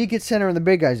doing with Zeke at center and the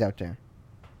big guys out there?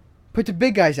 Put the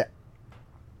big guys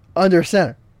under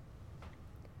center.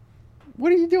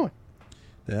 What are you doing?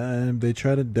 Yeah, and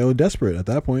they were desperate at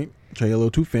that point. Try a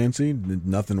little too fancy.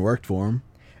 Nothing worked for them.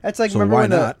 That's like, so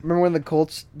remember when the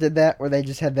Colts did that, where they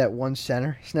just had that one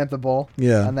center snap the ball?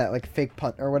 Yeah. On that fake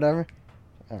punt or whatever?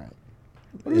 All right.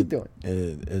 What are you doing?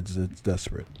 It's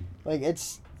desperate. What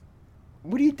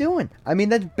are you doing? I mean,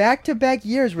 that's back-to-back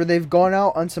years where they've gone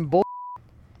out on some bull.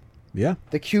 Yeah.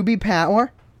 The QB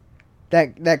power.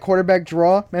 That quarterback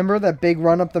draw, remember that big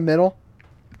run up the middle?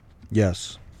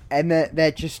 Yes. And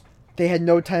that just, they had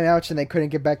no timeouts and they couldn't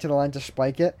get back to the line to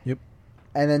spike it. Yep.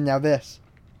 And then now this.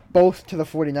 Both to the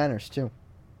 49ers, too.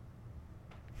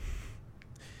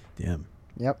 Damn.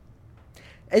 Yep.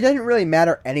 It doesn't really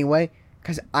matter anyway,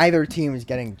 because either team is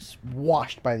getting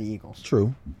washed by the Eagles.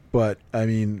 True. But, I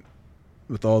mean,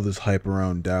 with all this hype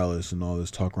around Dallas and all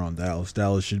this talk around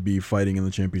Dallas should be fighting in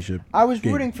the championship. I was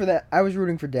rooting for that. I was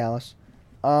rooting for Dallas.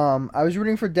 I was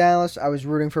rooting for Dallas. I was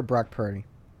rooting for Brock Purdy.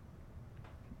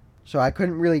 So I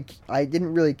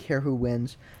didn't really care who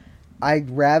wins.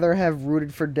 I'd rather have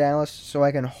rooted for Dallas so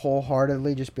I can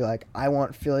wholeheartedly just be like, I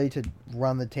want Philly to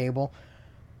run the table.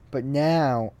 But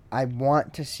now I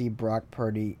want to see Brock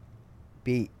Purdy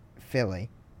beat Philly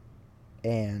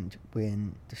and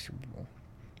win the Super Bowl.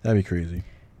 That'd be crazy.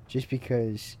 Just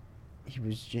because he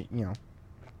was just,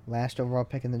 last overall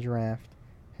pick in the draft,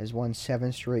 has won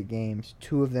 7 straight games,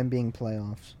 2 of them being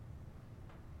playoffs.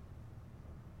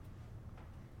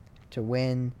 To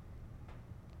win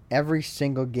every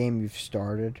single game you've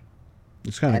started,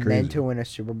 It's kind of and crazy. then to win a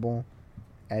Super Bowl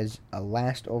as a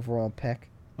last overall pick.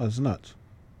 Oh, it's nuts.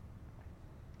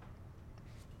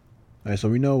 All right, so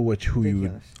we know who you would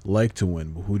Ridiculous. like to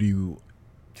win, but who do you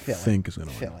Philly. think is going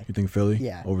to win? Philly. You think Philly?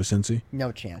 Yeah. Over Cincy?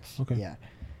 No chance. Okay.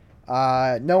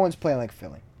 Yeah. No one's playing like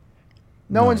Philly.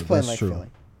 No one's playing that's like true. Philly.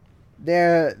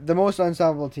 They're the most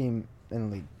unstoppable team in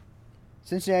the league.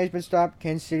 Cincinnati's been stopped.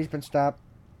 Kansas City's been stopped.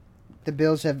 The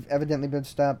Bills have evidently been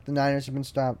stopped. The Niners have been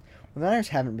stopped. Well, the Niners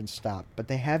haven't been stopped, but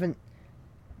they haven't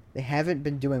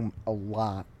been doing a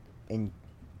lot in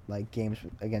like games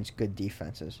against good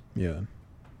defenses. Yeah.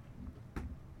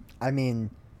 I mean,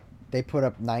 they put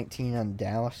up 19 on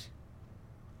Dallas.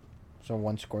 So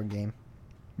 1-score game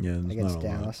Yeah, it's against not a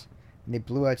lot. Dallas. And they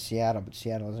blew out Seattle, but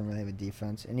Seattle doesn't really have a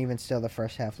defense. And even still, the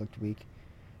first half looked weak.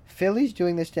 Philly's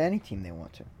doing this to any team they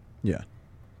want to. Yeah.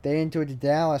 They didn't do it to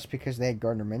Dallas because they had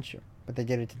Gardner Minshew, but they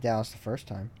did it to Dallas the first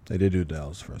time. They did do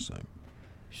Dallas the first time.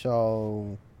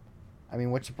 So, I mean,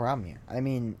 what's the problem here? I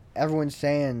mean, everyone's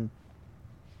saying,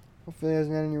 well, Philly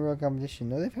hasn't had any real competition.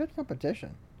 No, they've had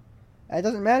competition. It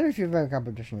doesn't matter if you've had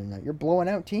competition or not. You're blowing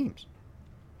out teams.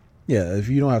 Yeah, if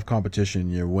you don't have competition,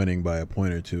 you're winning by a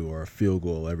point or two or a field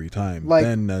goal every time. Like-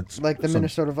 then that's Like the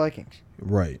Minnesota Vikings,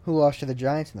 Right. who lost to the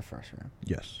Giants in the first round.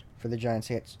 Yes. For the Giants,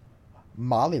 gets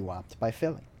mollywopped by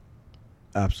Philly.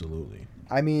 Absolutely.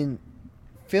 I mean,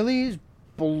 Philly's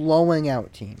blowing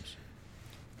out teams.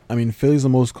 I mean, Philly's the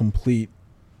most complete.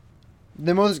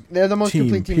 They're the most Team,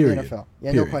 complete team period. in the NFL.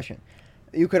 Yeah, Period. no question.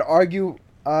 You could argue.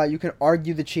 You can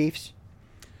argue the Chiefs.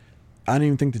 I don't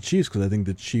even think the Chiefs, because I think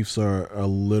the Chiefs are a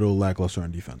little lackluster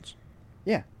on defense.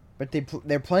 Yeah, but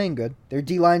they're playing good. Their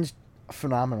D line's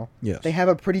phenomenal. Yes. They have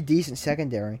a pretty decent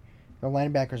secondary. Their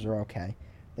linebackers are okay.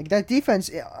 Like that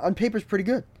defense on paper is pretty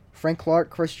good. Frank Clark,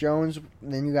 Chris Jones.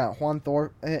 Then you got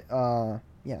Thornhill.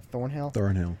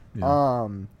 Thornhill. Yeah.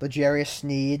 L'Jarius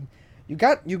Sneed. You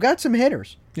got some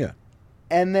hitters. Yeah.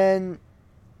 And then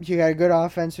you got a good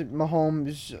offense with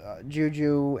Mahomes,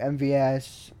 Juju,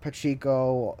 MVS,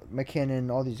 Pacheco, McKinnon,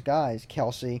 all these guys,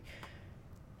 Kelsey.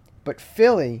 But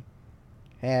Philly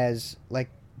has like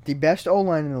the best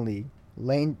O-line in the league.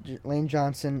 Lane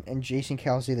Johnson and Jason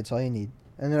Kelsey, that's all you need.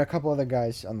 And then a couple other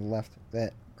guys on the left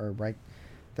that are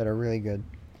really good.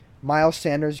 Miles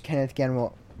Sanders, Kenneth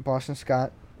Gainwell, Boston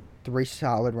Scott, 3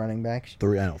 solid running backs.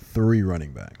 3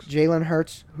 running backs. Jalen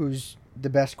Hurts, who's the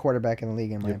best quarterback in the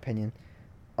league in my opinion.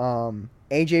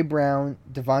 A.J. Brown,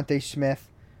 Devontae Smith,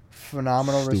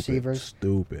 phenomenal receivers.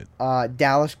 Stupid.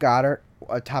 Dallas Goedert,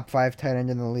 a top 5 tight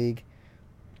end in the league.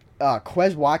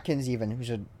 Quez Watkins, even, who's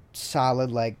a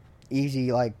solid, like,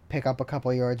 easy, like, pick up a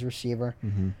couple yards receiver.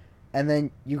 Mm-hmm. And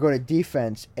then you go to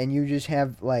defense, and you just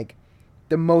have, like,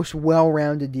 the most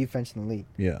well-rounded defense in the league.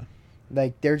 Yeah.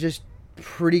 Like, they're just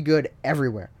pretty good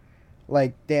everywhere.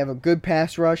 Like, they have a good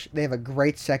pass rush. They have a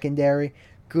great secondary.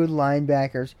 Good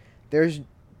linebackers. There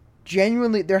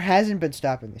hasn't been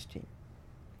stopping this team.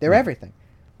 They're everything.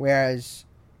 Whereas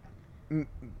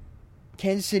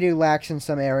Kansas City lacks in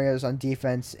some areas on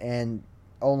defense and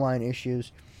O-line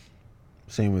issues.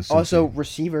 Same with Cincy. Also,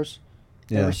 receivers.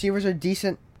 Yeah. The receivers are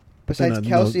decent. But they're Besides not-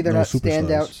 Kelsey, they're no not superstars.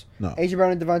 standouts. No. A.J.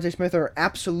 Brown and Devontae Smith are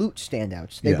absolute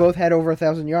standouts. They Yeah. both had over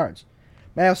 1,000 yards.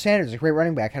 Miles Sanders, a great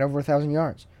running back, had over 1,000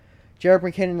 yards. Jarek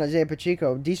McKinnon and Isaiah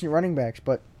Pacheco, decent running backs,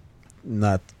 but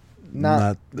Not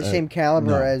the same caliber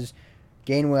no. as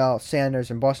Gainwell,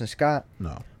 Sanders, and Boston Scott.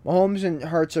 No. Mahomes and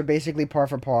Hurts are basically par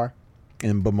for par.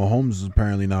 But Mahomes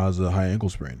apparently now has a high ankle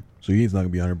sprain, so he's not gonna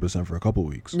be 100% for a couple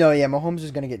weeks. No, yeah, Mahomes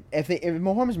is going to get... If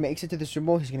Mahomes makes it to the Super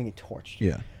Bowl, he's going to get torched.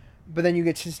 Yeah. But then you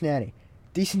get Cincinnati.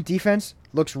 Decent defense,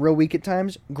 looks real weak at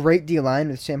times. Great D-line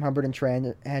with Sam Hubbard and Trey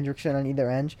Hendrickson on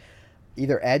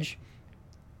either edge.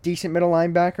 Decent middle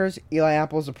linebackers. Eli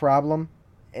Apple's a problem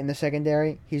in the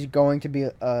secondary. He's going to be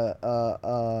an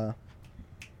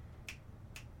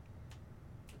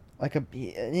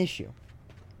issue.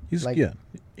 He's Like-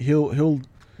 He'll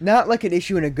Not like an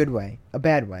issue in a good way, a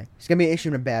bad way. It's going to be an issue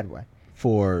in a bad way.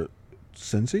 for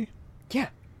Cincy. Yeah.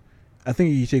 I think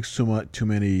he takes too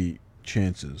many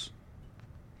chances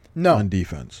No. on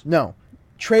defense. No.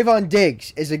 Trayvon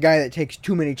Diggs is a guy that takes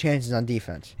too many chances on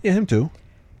defense. Yeah, him too.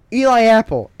 Eli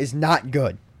Apple is not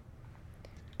good.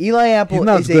 Eli Apple He's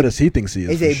not is as good as he thinks he is,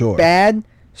 is for a sure. bad,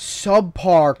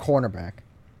 subpar cornerback.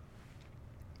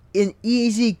 An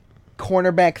easy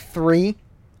cornerback 3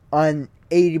 on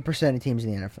 80% of teams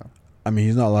in the NFL. I mean,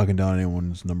 he's not locking down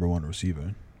anyone's number 1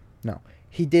 receiver. No.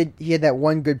 He had that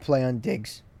one good play on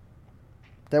Diggs.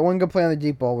 That one good play on the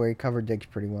deep ball where he covered Diggs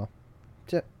pretty well.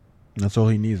 That's it. That's all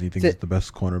he needs. He thinks he's the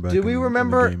best cornerback. Do we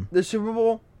remember in the game. the Super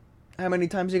Bowl? How many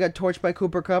times he got torched by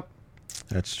Cooper Kupp?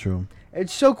 That's true.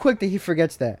 It's so quick that he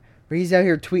forgets that. But he's out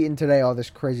here tweeting today all this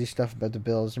crazy stuff about the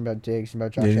Bills and about Diggs and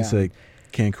about Josh Allen. Didn't he say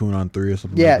Cancun on 3 or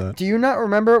something Yeah, like that? do you not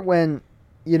remember when,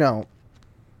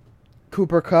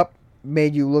 Cooper Kupp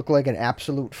made you look like an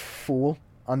absolute fool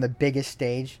on the biggest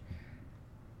stage?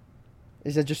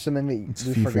 Is that just something that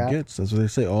you He forgot? forgets. That's what they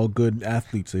say. All good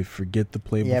athletes, they forget to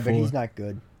play before. Yeah, but he's not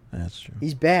good. That's true.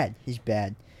 He's bad. He's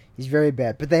bad. He's very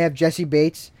bad. But they have Jesse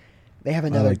Bates. They have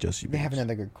another. like Jesse They have Bates.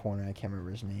 another good corner. I can't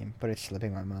remember his name, but it's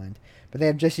slipping my mind. But they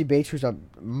have Jesse Bates, who's a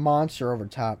monster over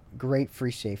top. Great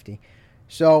free safety.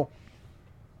 So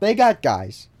they got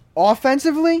guys.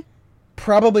 Offensively,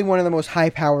 probably one of the most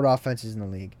high-powered offenses in the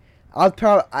league.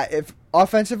 If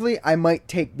offensively, I might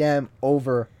take them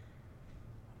over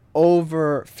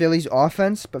Philly's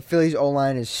offense, but Philly's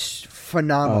O-line is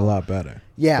phenomenal. A lot better.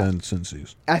 Yeah. Than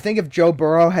Cincy's. I think if Joe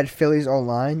Burrow had Philly's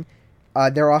O-line,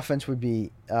 their offense would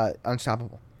be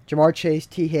unstoppable. Jamar Chase,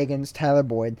 T. Higgins, Tyler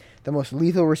Boyd, the most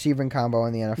lethal receiving combo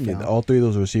in the NFL. Yeah, all 3 of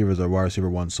those receivers are wide receiver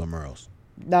 1 somewhere else.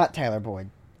 Not Tyler Boyd,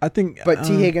 I think, but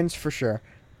T. Higgins for sure.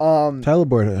 Tyler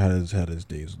Boyd had his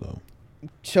days though.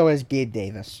 So has Gabe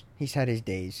Davis. He's had his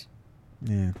days.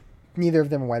 Yeah. Neither of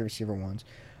them are wide receiver 1s.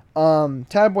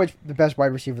 Tyler Boyd's the best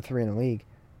wide receiver 3 in the league.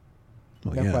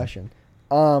 Well, No yeah. question.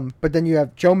 But then you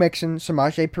have Joe Mixon,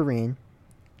 Samaje Perine,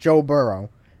 Joe Burrow,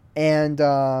 and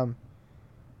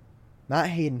not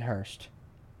Hayden Hurst.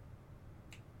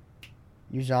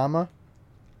 Uzama,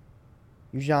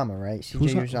 right?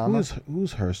 CJ Uzama.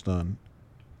 Who's Hurst on?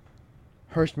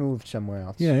 Hurst moved somewhere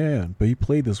else. Yeah. But he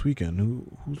played this weekend.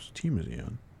 Whose team is he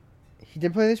on? He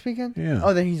did play this weekend? Yeah.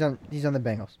 Oh, then he's on the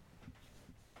Bengals.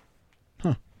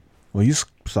 Well, he's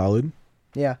solid.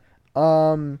 Yeah.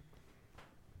 And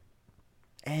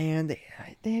they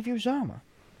have Uzama.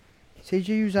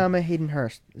 CJ Uzama, Hayden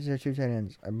Hurst. These are 2 tight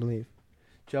ends, I believe.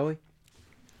 Joey?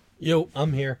 Yo,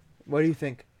 I'm here. What do you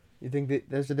think? You think that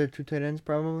those are their 2 tight ends,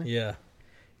 probably? Yeah.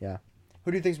 Yeah.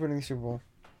 Who do you think's winning the Super Bowl?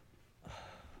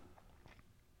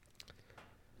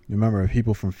 Remember,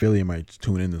 people from Philly might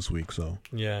tune in this week, so.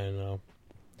 Yeah, I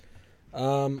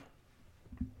know.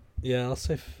 Yeah,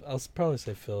 I'll probably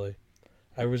say Philly.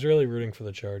 I was really rooting for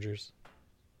the Chargers.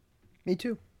 Me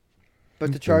too.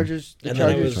 But the Chargers,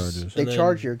 Chargers. they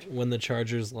charged. When the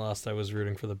Chargers lost, I was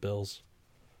rooting for the Bills.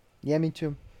 Yeah, me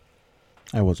too.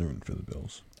 I wasn't rooting for the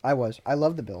Bills. I was. I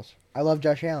love the Bills. I love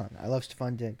Josh Allen. I love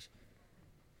Stephon Diggs.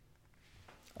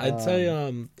 I'd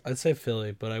say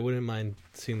Philly, but I wouldn't mind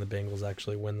seeing the Bengals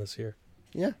actually win this year.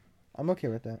 Yeah, I'm okay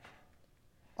with that.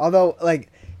 Although,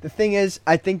 the thing is,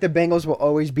 I think the Bengals will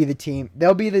always be the team.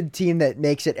 They'll be the team that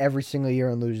makes it every single year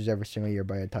and loses every single year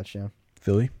by a touchdown.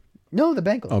 Philly? No, the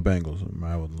Bengals. Oh, Bengals.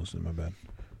 I wasn't listening. My bad.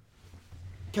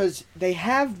 Because they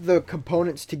have the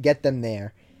components to get them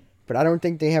there, but I don't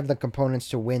think they have the components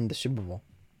to win the Super Bowl.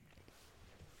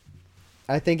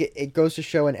 I think it goes to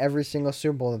show in every single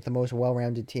Super Bowl that the most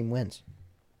well-rounded team wins.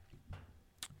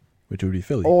 Which would be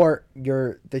Philly. Or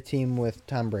you're the team with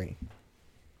Tom Brady.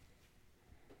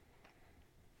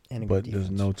 And a But good there's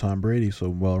defense. no Tom Brady, so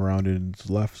well-rounded is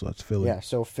left, so that's Philly. Yeah,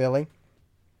 so Philly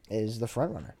is the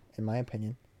front runner, in my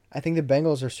opinion. I think the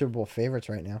Bengals are Super Bowl favorites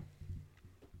right now.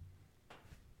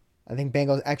 I think the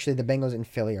Bengals and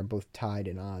Philly are both tied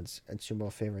in odds at Super Bowl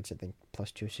favorites, I think,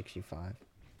 plus 265.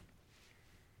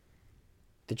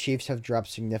 The Chiefs have dropped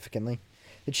significantly.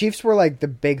 The Chiefs were the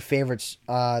big favorites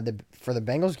for the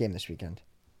Bengals game this weekend.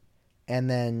 And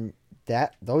then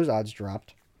those odds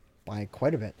dropped by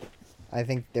quite a bit. I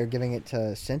think they're giving it to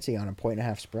Cincy on a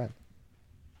 1.5 spread.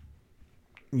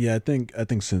 Yeah, I think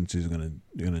Cincy's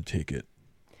gonna take it.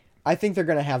 I think they're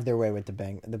gonna have their way with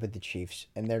the Chiefs,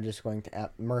 and they're just going to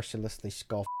mercilessly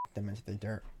skull them into the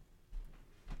dirt.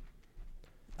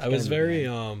 I was very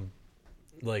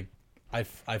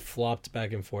I flopped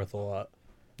back and forth a lot.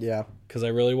 Yeah, because I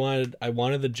really wanted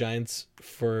the Giants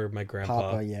for my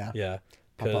grandpa. Papa, yeah, yeah,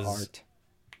 Papa Art.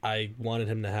 I wanted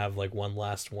him to have one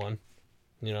last one,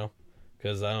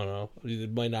 because I don't know,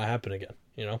 it might not happen again,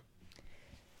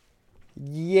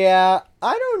 Yeah,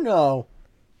 I don't know.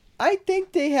 I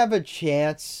think they have a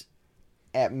chance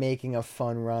at making a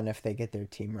fun run if they get their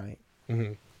team right. Mm-hmm.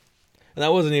 And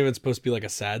that wasn't even supposed to be a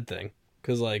sad thing,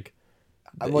 because it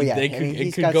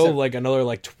could go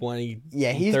another 20,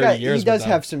 yeah, 30 years. He does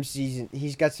have some season.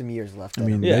 He's got some years left. I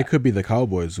mean, yeah. They could be the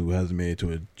Cowboys who hasn't made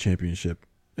it to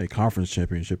a conference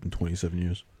championship in 27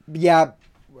 years. Yeah,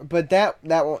 But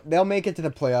they'll make it to the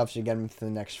playoffs again for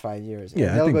the next 5 years.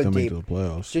 Yeah, they'll I think go they'll make deep. it to the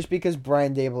playoffs. Just because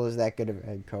Brian Dable is that good of a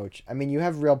head coach. I mean, you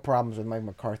have real problems with Mike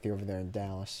McCarthy over there in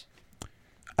Dallas.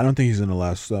 I don't think he's going to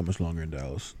last that much longer in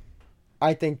Dallas.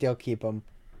 I think they'll keep him.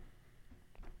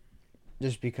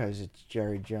 Just because it's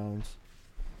Jerry Jones.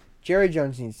 Jerry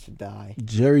Jones needs to die.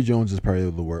 Jerry Jones is probably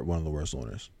one of the worst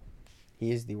owners.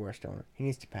 He is the worst owner. He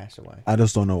needs to pass away. I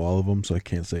just don't know all of them, so I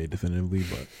can't say definitively.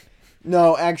 But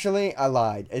No, actually, I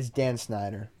lied. It's Dan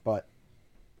Snyder, but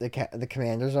the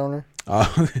Commanders owner.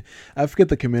 I forget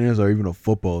the Commanders are even a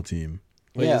football team.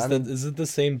 Wait, Yeah, is it the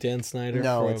same Dan Snyder?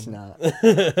 No, from... it's not.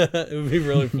 It would be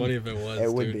really funny if it was.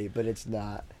 It would dude. be, but it's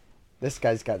not. This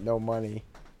guy's got no money,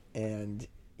 and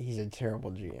he's a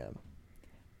terrible GM.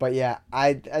 But yeah,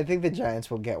 I think the Giants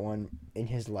will get one in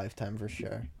his lifetime for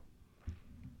sure.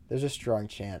 There's a strong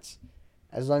chance.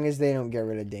 As long as they don't get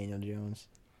rid of Daniel Jones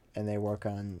and they work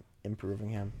on improving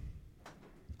him.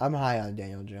 I'm high on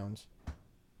Daniel Jones.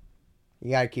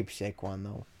 You got to keep Saquon,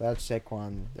 though. Without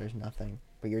Saquon, there's nothing.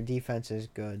 But your defense is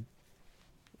good.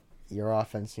 Your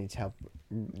offense needs help.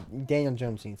 Daniel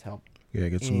Jones needs help. Yeah,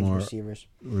 get He some needs more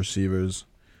receivers.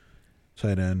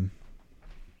 tight end.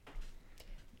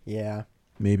 Yeah.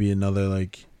 Maybe another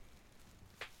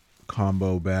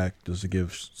combo back just to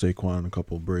give Saquon a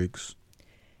couple breaks.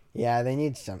 Yeah, they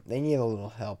need a little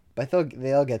help. But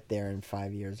they'll get there in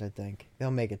 5 years, I think. They'll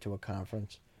make it to a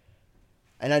conference.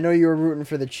 And I know you were rooting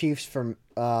for the Chiefs for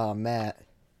Matt.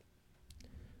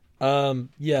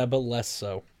 Yeah, but less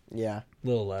so. Yeah. A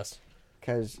little less.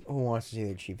 Because who wants to see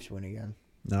the Chiefs win again?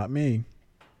 Not me.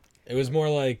 It was more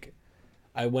like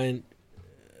I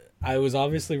was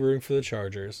obviously rooting for the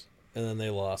Chargers, and then they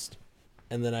lost.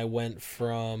 And then I went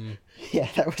from... Yeah,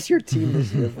 that was your team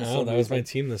this year. No, that was my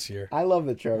team this year. I love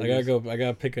the Chargers. I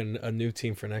gotta pick a new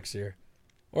team for next year.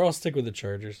 Or I'll stick with the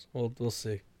Chargers. We'll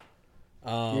see.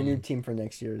 Your new team for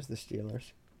next year is the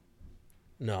Steelers.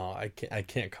 No, I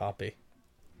can't copy.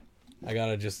 I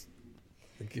gotta just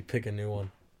pick a new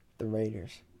one. The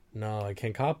Raiders. No, I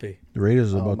can't copy. The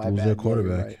Raiders are about my to lose bad. their Yeah, you're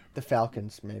quarterback. right. The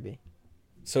Falcons, maybe.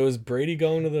 So is Brady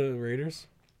going to the Raiders?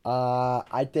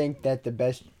 I think that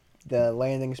the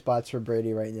landing spots for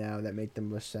Brady right now that make the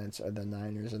most sense are the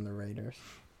Niners and the Raiders.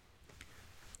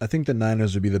 I think the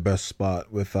Niners would be the best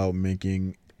spot without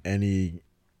making any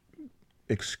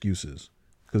excuses.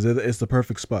 Because it's the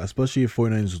perfect spot, especially if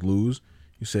 49ers lose.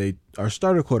 You say, our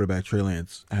starter quarterback, Trey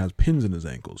Lance, has pins in his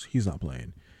ankles. He's not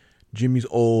playing. Jimmy's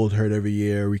old, hurt every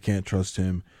year. We can't trust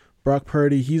him. Brock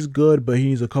Purdy, he's good, but he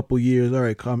needs a couple years. All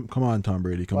right, come on, Tom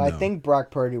Brady, come down. I think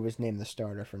Brock Purdy was named the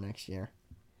starter for next year.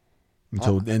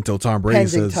 Until Tom Brady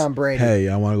says, Tom Brady. hey,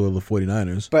 I want to go to the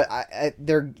 49ers. But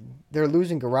they're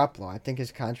losing Garoppolo. I think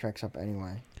his contract's up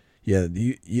anyway. Yeah,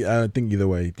 I think either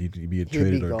way, he'd be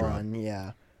traded or dropped. Gone,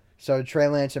 yeah. So Trey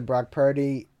Lance and Brock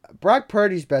Purdy. Brock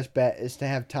Purdy's best bet is to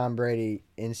have Tom Brady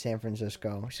in San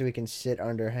Francisco so he can sit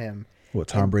under him. What,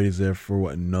 Tom Brady's there for,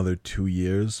 another 2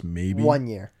 years, maybe? 1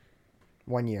 year.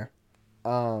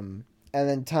 And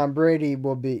then Tom Brady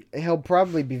he'll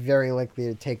probably be very likely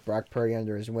to take Brock Purdy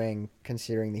under his wing,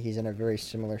 considering that he's in a very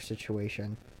similar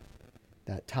situation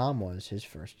that Tom was his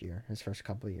first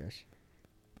couple of years.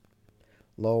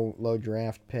 Low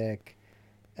draft pick.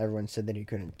 Everyone said that he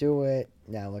couldn't do it.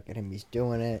 Now look at him, he's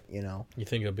doing it, You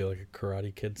think it'll be like a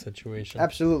Karate Kid situation?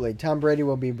 Absolutely. Tom Brady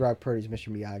will be Brock Purdy's Mr.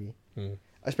 Miyagi.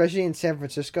 Especially in San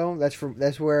Francisco.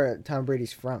 That's where Tom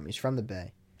Brady's from. He's from the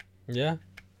Bay. Yeah.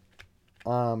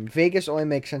 Vegas only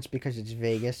makes sense because it's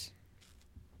Vegas.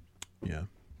 Yeah.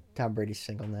 Tom Brady's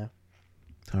single now.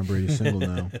 Tom Brady's single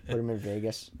now. Put him in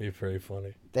Vegas. Be pretty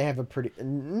funny. They have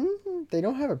they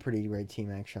don't have a pretty great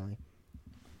team, actually.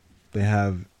 They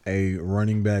have a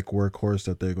running back workhorse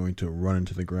that they're going to run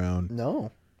into the ground.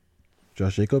 No.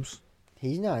 Josh Jacobs?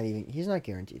 He's not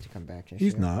guaranteed to come back this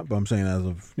He's year. not, but I'm saying as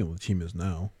of the team is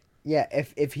now. Yeah,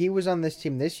 if he was on this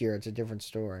team this year, it's a different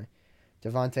story.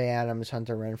 Devontae Adams,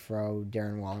 Hunter Renfrow,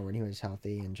 Darren Waller when he was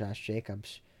healthy, and Josh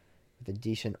Jacobs with a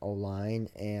decent O-line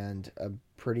and a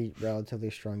pretty relatively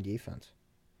strong defense.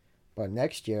 But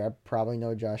next year, I probably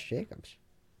know Josh Jacobs.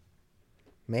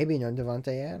 Maybe no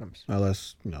Devontae Adams.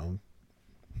 Unless,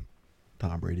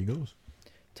 Tom Brady goes.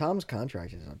 Tom's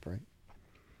contract is up, right?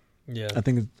 Yeah. I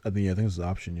think it's an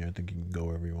option here. I think he can go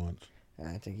wherever he wants.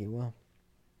 I think he will.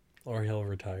 Or he'll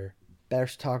retire.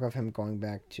 There's talk of him going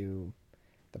back to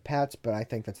the Pats, but I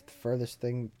think that's the furthest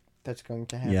thing that's going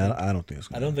to happen. Yeah, I don't think it's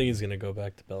I don't think he's gonna go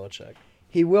back to Belichick.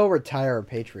 He will retire a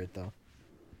Patriot, though.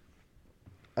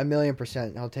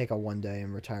 1,000,000%. He'll take a 1 day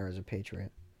and retire as a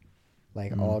Patriot.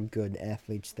 Like all good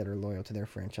athletes that are loyal to their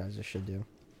franchises should do.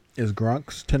 Is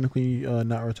Gronk's technically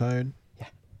not retired?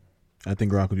 I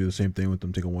think Gronk would do the same thing with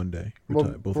them taking one day. Well,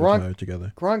 Both Gronk- retire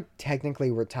together. Gronk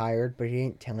technically retired, but he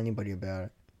didn't tell anybody about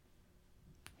it.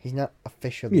 He's not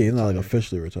officially Yeah, he's not retired. like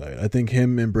officially retired. I think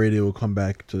him and Brady will come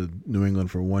back to New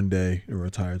England for one day and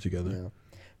retire together. Yeah.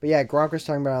 But yeah, Gronk was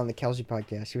talking about it on the Kelsey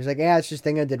podcast. He was like, yeah, it's this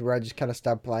thing I did where I just kind of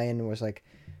stopped playing and was like,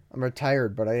 I'm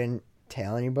retired, but I didn't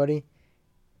tell anybody.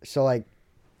 So, like,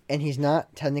 and he's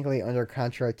not technically under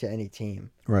contract to any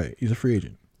team. Right. He's a free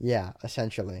agent. Yeah,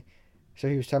 essentially. So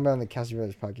he was talking about on the Kelsey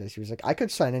Brothers podcast. He was like, I could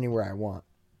sign anywhere I want.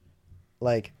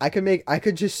 Like, I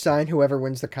could just sign whoever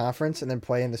wins the conference and then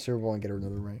play in the Super Bowl and get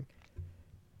another ring.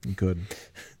 He could.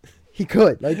 He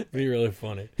could. Like, It'd be really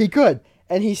funny. he could.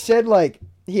 And he said, like,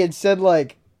 he was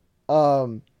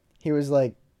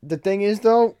like, the thing is,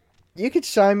 though, you could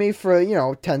sign me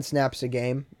for, 10 snaps a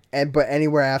game, but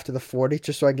anywhere after the 40,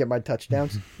 just so I get my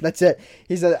touchdowns. That's it.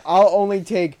 He said, I'll only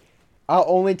take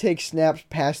snaps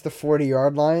past the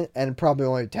 40-yard line and probably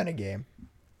only 10 a game.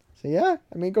 So, yeah,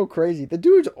 I mean, go crazy. The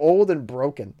dude's old and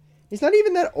broken. He's not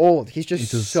even that old. He's just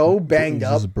so banged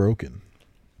up. He's just broken.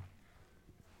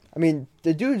 I mean,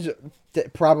 the dude's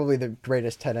probably the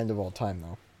greatest tight end of all time,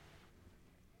 though.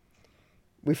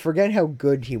 We forget how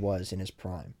good he was in his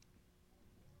prime.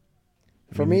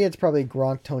 For me, it's probably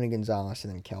Gronk, Tony Gonzalez,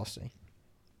 and then Kelsey.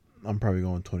 I'm probably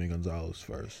going Tony Gonzalez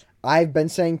first. I've been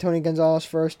saying Tony Gonzalez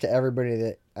first to everybody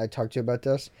that I talked to about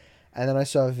this. And then I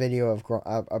saw a video of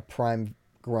a prime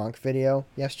Gronk video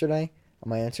yesterday on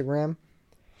my Instagram.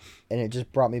 And it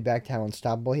just brought me back to how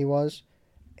unstoppable he was.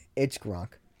 It's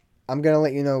Gronk. I'm going to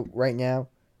let you know right now.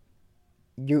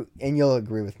 You'll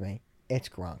agree with me. It's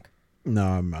Gronk. No,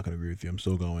 I'm not going to agree with you. I'm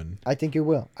still going. I think you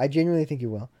will. I genuinely think you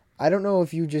will. I don't know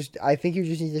if I think you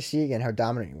just need to see again how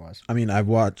dominant he was. I mean, I've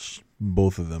watched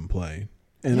both of them play.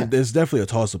 And it's definitely a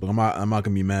toss-up. I'm not going to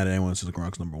be mad at anyone that says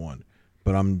Gronk's number one.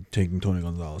 But I'm taking Tony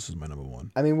Gonzalez as my number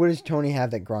one. I mean, what does Tony have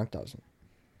that Gronk doesn't?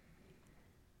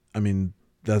 I mean,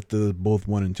 they're both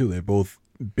 1 and 2. They're both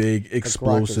big,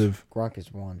 explosive. Gronk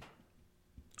is one.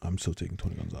 I'm still taking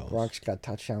Tony Gonzalez. Gronk's got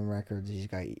touchdown records. He's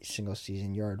got single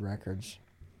season yard records.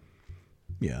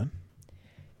 Yeah.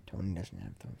 Tony doesn't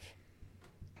have those.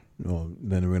 Well,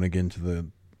 then we're going to get into the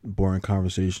boring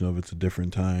conversation of it's a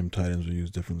different time, tight ends were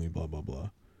used differently, blah, blah, blah.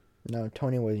 No,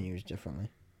 Tony wasn't used differently.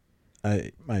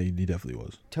 He definitely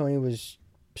was. Tony was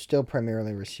still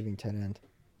primarily receiving tight end.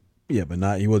 Yeah,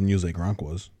 but he wasn't used like Gronk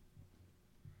was.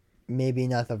 Maybe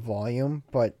not the volume,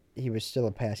 but he was still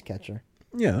a pass catcher.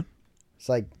 Yeah. It's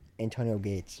like Antonio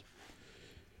Gates.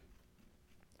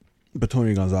 But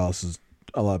Tony Gonzalez is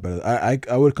a lot better.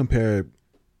 I would compare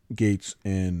Gates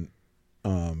and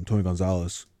Tony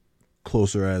Gonzalez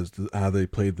closer as to how they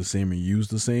played the same and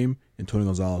used the same. And Tony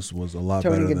Gonzalez was a lot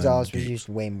better than Tony Gonzalez was Gates. used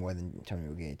way more than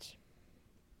Antonio Gates.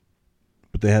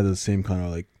 But they had the same kind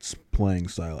of like playing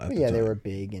style at the time. They were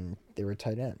big and they were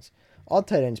tight ends. All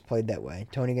tight ends played that way.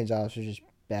 Tony Gonzalez was just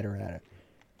better at it.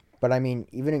 But I mean,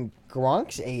 even in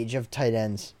Gronk's age of tight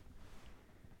ends,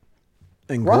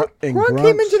 And Gronk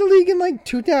came into the league in like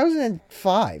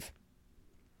 2005.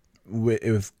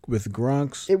 with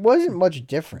Gronk's It wasn't much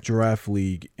different. Giraffe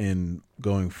League and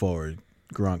going forward,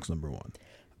 Gronk's number one.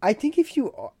 I think if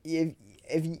you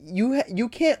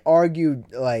can't argue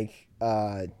like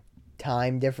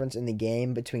time difference in the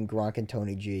game between Gronk and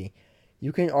Tony G.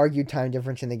 You can argue time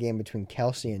difference in the game between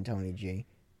Kelsey and Tony G.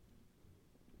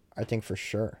 I think for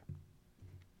sure.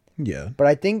 Yeah. But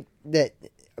I think that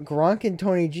Gronk and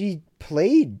Tony G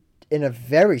played in a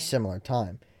very similar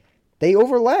time. They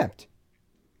overlapped.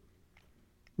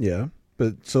 Yeah.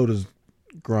 But so does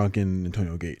Gronk and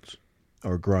Antonio Gates.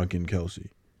 Or Gronk and Kelsey.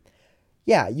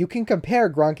 Yeah, you can compare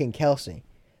Gronk and Kelsey.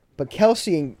 But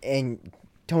Kelsey and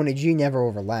Tony G never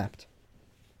overlapped.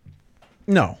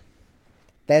 No.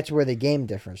 That's where the game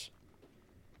differs.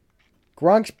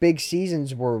 Gronk's big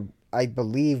seasons were, I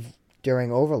believe, during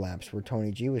overlaps where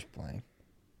Tony G was playing.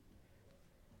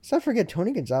 Let's not forget,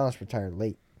 Tony Gonzalez retired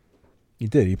late. He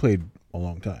did. He played a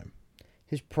long time.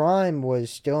 His prime was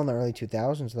still in the early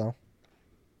 2000s, though.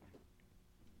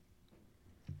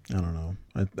 I don't know.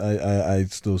 I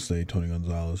still say Tony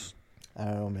Gonzalez. I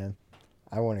don't know, man.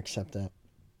 I won't accept that.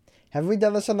 Have we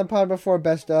done this on the pod before,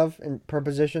 best of, and per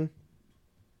position?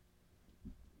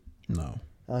 No.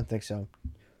 I don't think so.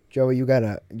 Joey, you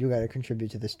gotta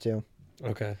contribute to this, too.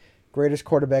 Okay. Greatest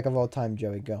quarterback of all time,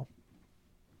 Joey, go.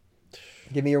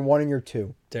 Give me your 1 and your 2.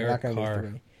 You're Derek not gonna Carr. do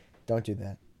 3. Don't do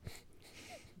that.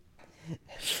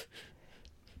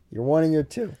 Your 1 and your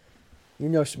 2. You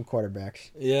know some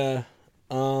quarterbacks. Yeah.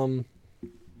 I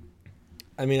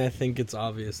mean, I think it's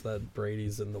obvious that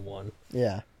Brady's in the 1.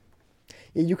 Yeah.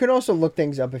 You can also look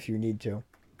things up if you need to.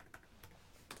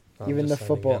 I'm Even the just signing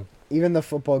football, in. even the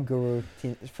football guru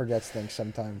forgets things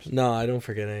sometimes. No, I don't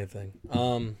forget anything.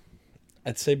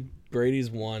 I'd say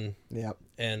Brady's 1 Yep.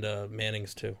 and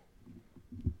Manning's 2.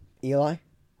 Eli,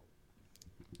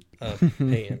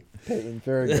 Peyton. Peyton,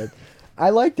 very good. I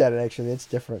like that actually. It's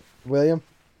different. William,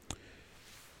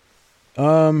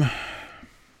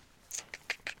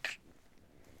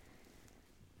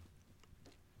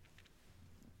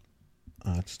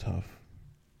 That's tough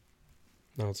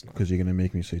No, it's not. because you're gonna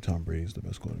make me say Tom Brady's the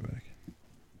best quarterback.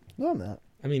 no, I'm not.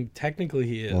 I mean, technically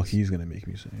he is. Well, he's gonna make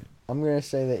me say it. I'm gonna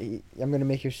say that I'm gonna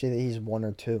make you say that he's 1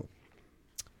 or 2.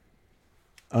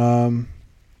 I'm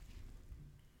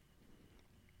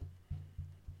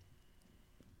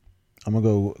gonna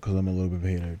go because I'm a little bit of a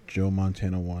hater. Joe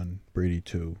Montana 1, Brady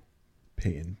 2,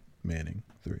 Peyton Manning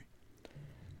 3.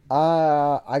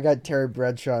 I got Terry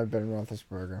Bradshaw and Ben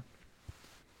Roethlisberger.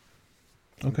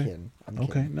 I'm Okay. kidding. I'm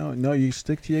Okay, kidding. no, you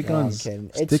stick to your No, guns. I'm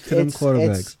kidding. Stick to them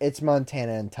quarterbacks. It's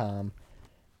Montana and Tom.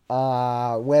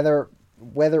 Whether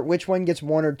which one gets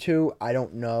 1 or 2, I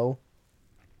don't know.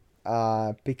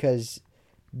 Because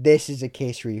this is a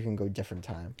case where you can go different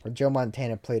time. Where Joe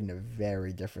Montana played in a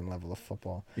very different level of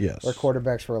football. Yes. Where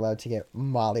quarterbacks were allowed to get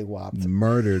mollywopped.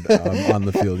 Murdered on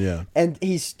the field, yeah. And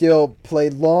he still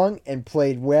played long and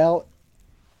played well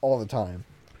all the time.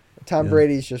 Tom Yeah.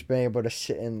 Brady's just been able to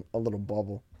sit in a little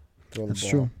bubble. Throw the That's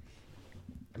ball. true.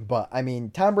 But, I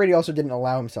mean, Tom Brady also didn't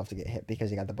allow himself to get hit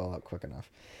because he got the ball out quick enough.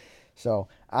 So,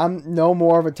 I'm no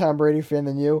more of a Tom Brady fan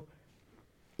than you.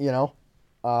 You know?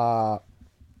 But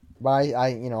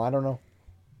I don't know.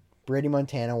 Brady,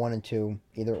 Montana, 1 and 2.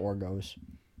 Either or goes.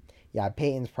 Yeah,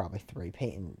 Peyton's probably 3.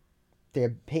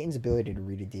 Peyton's ability to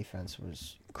read a defense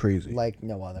was Crazy. like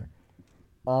no other.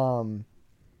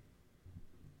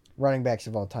 Running backs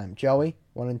of all time. Joey,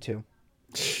 1 and 2.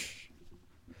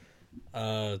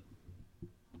 I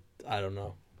don't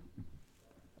know.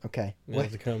 Okay. You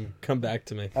have to come back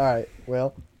to me. All right.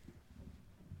 Will.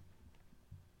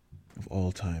 Of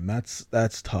all time.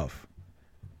 That's tough.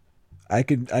 I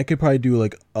could probably do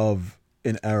like of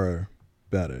an era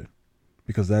better.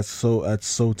 Because that's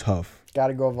so tough. Got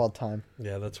to go of all time.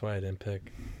 Yeah, that's why I didn't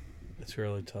pick. It's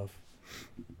really tough.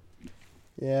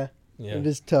 Yeah. Yeah. It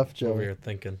is tough, Over Joey. here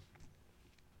thinking.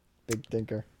 Big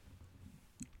thinker.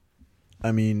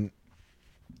 I mean,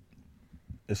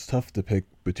 it's tough to pick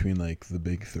between like the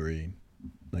big 3,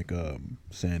 like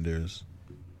Sanders.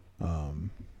 I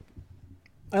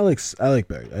like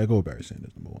Barry. I go with Barry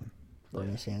Sanders number 1.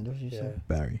 Bernie Sanders, you Yeah, said?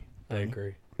 Barry. I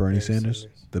agree. Bernie Barry Sanders,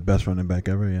 the best running back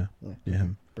ever. Yeah, Yeah.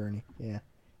 him. Bernie. Yeah.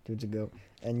 Dude's a goat.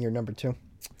 And you're number 2.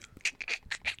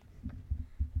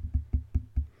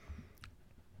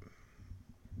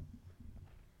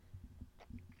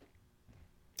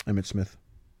 Emmitt Smith,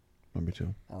 number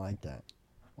 2. I like that.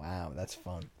 Wow, that's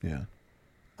fun. Yeah.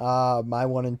 My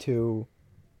 1 and 2,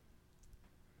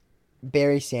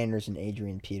 Barry Sanders and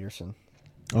Adrian Peterson.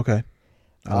 Okay.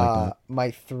 I like that.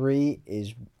 My 3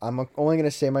 is, I'm only going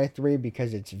to say my 3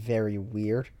 because it's very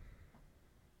weird.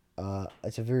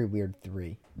 It's a very weird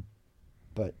 3.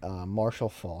 But Marshall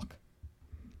Falk.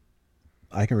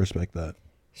 I can respect that.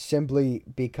 Simply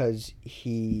because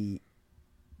he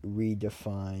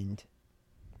redefined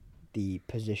the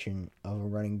position of a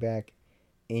running back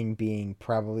in being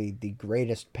probably the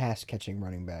greatest pass-catching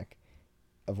running back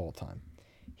of all time.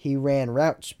 He ran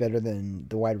routes better than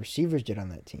the wide receivers did on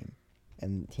that team.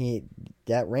 And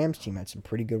that Rams team had some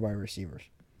pretty good wide receivers.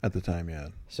 At the time, yeah.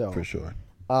 So For sure.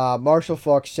 Marshall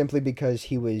Falk simply because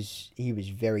he was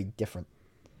very different.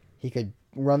 He could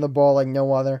run the ball like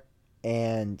no other,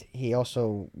 and he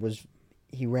also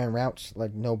ran routes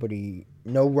like no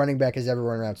running back has ever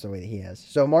run routes the way that he has.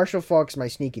 So Marshall Falk's my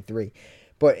sneaky 3.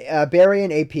 But Barry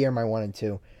and AP are my 1 and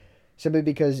 2. Simply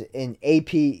because in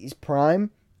AP's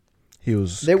prime, There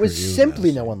was simply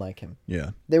nasty. no one like him.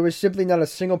 Yeah. There was simply not a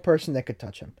single person that could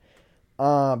touch him.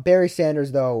 Barry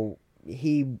Sanders, though,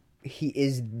 he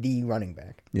is the running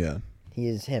back. Yeah. He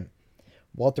is him.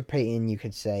 Walter Payton, you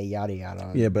could say, yada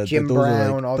yada. Yeah, but Jim those Brown,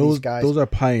 are like, all those, these guys. Those are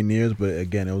pioneers, but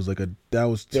again, it was like that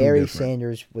was too Barry different.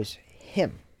 Sanders was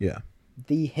him. Yeah.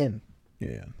 The him.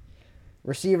 Yeah.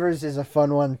 Receivers is a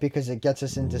fun one because it gets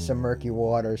us into some murky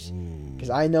waters. Because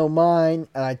I know mine,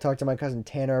 and I talked to my cousin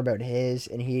Tanner about his,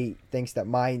 and he thinks that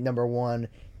my number 1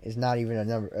 is not even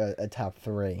a top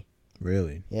 3.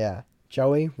 Really? Yeah.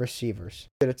 Joey, receivers.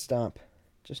 Good at Stomp.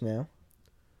 Just now.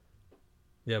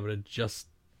 Yeah, but it just...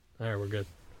 All right, we're good.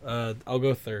 I'll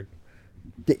go 3rd.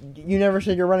 You never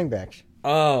said your running backs.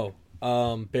 Oh,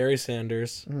 Barry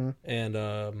Sanders. Mhm.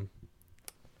 And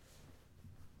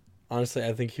honestly,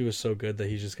 I think he was so good that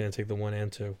he's just going to take the 1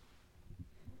 and 2.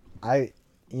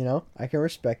 You know, I can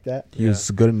respect that. He was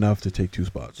good enough to take 2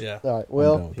 spots. Yeah. All right, I'm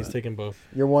Will, down with He's that. taking both.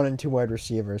 you're 1 and 2 wide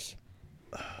receivers.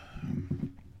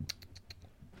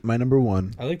 My number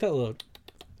 1. I like that look.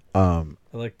 I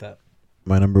like that.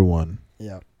 My number 1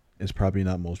 Yeah. is probably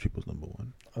not most people's number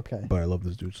 1, Okay. but I love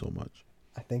this dude so much.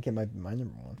 I think it might be my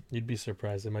number 1. You'd be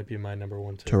surprised. It might be my number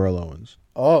 1 too. Terrell Owens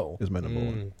Oh, is my number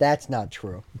 1. that's not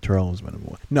true. Terrell Owens is my number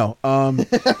 1. No,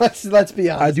 let's be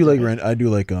honest. I do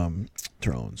like Terrell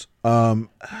Owens.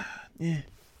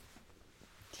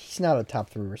 He's not a top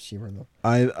 3 receiver though.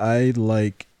 I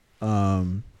like I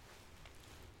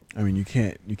mean you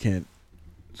can't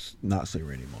not say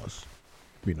Randy Moss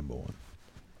be number 1.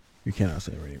 You cannot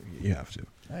say Randy. You have to.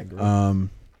 I agree.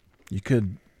 You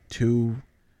could 2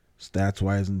 stats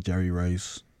wise, and Jerry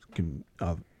Rice can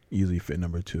easily fit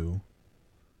number 2.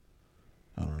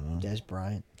 I don't know. Des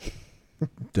Bryant.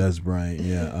 Des Bryant,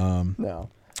 yeah. No.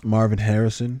 Marvin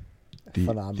Harrison, the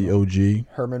Phenomenal. OG.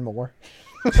 Herman Moore.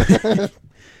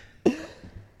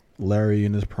 Larry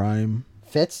in his prime.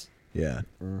 Fitz. Yeah,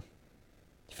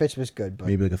 Fitz was good, but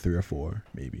maybe like a 3 or 4,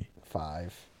 maybe.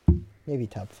 5, maybe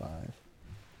top 5.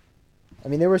 I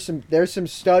mean, there's some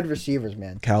stud receivers,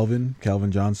 man. Calvin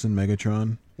Johnson,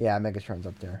 Megatron. Yeah, Megatron's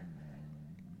up there.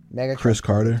 Megatron's Chris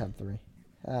probably Carter. top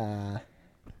 3.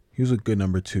 He was a good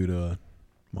number 2 to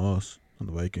Moss on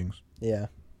the Vikings, Yeah,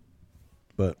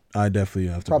 but I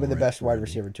definitely have to probably go the best wide Randy.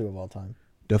 receiver too of all time.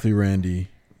 Definitely Randy,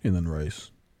 and then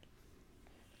Rice.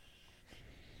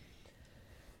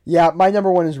 Yeah, my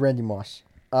number 1 is Randy Moss.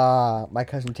 My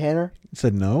cousin Tanner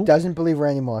Said no. doesn't believe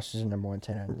Randy Moss is a number 1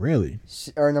 tight end. Really?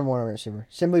 Or number 1 receiver,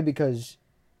 simply because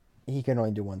he can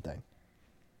only do one thing: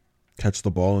 Catch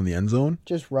the ball in the end zone?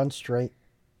 just run straight.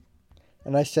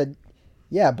 And I said,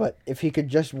 yeah, but if he could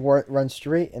just run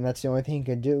straight and that's the only thing he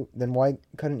could do, then why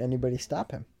couldn't anybody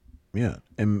stop him? Yeah.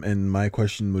 And my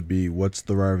question would be, what's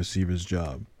the wide receiver's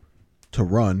job? To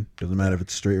run. Doesn't matter if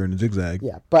it's straight or in a zigzag.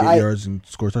 Yeah, but Get yards and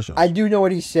score touchdowns. I do know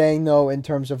what he's saying though, in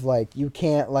terms of like you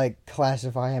can't like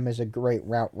classify him as a great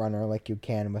route runner like you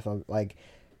can with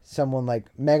someone like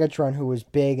Megatron, who was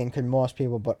big and could moss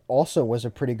people, but also was a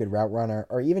pretty good route runner,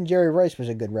 or even Jerry Rice was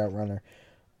a good route runner.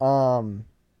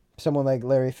 Someone like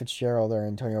Larry Fitzgerald or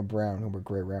Antonio Brown, who were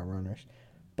great route runners.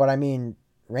 But I mean,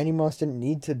 Randy Moss didn't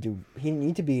need to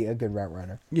be a good route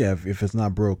runner. Yeah, if it's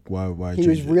not broke, why He change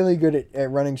was it? really good at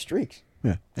running streaks.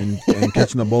 Yeah, and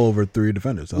catching the ball over 3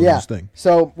 defenders. That was his thing.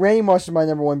 So Randy Moss is my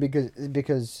number 1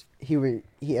 because he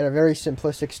had a very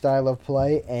simplistic style of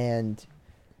play, and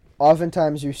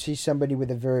oftentimes you see somebody with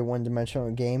a very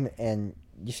one-dimensional game and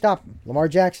you stop him. Lamar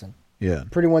Jackson, Yeah.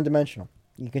 pretty one-dimensional.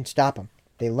 You can stop him.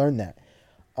 They learned that.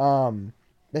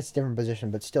 That's a different position,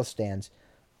 but still stands.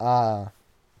 No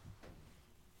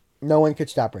one could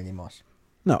stop Randy Moss.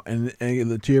 No, and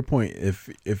to your point,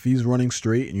 if he's running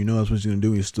straight and you know that's what he's going to do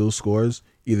and he still scores,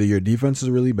 either your defense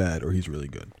is really bad or he's really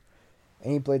good.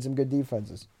 And he played some good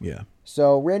defenses. Yeah.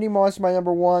 So Randy Moss is my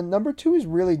number 1. Number 2 is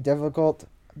really difficult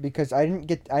because I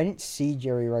didn't see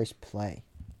Jerry Rice play.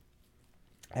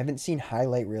 I haven't seen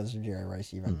highlight reels of Jerry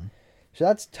Rice even. So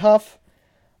that's tough.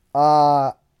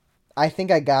 I think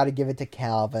I got to give it to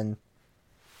Calvin.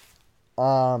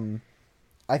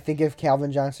 I think if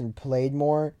Calvin Johnson played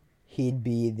more, he'd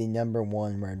be the number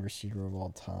 1 wide receiver of all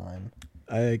time.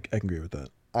 I can agree with that.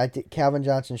 I think Calvin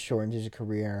Johnson shortened his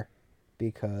career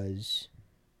because,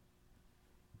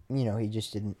 he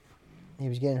just didn't. He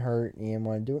was getting hurt. He didn't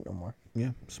want to do it no more.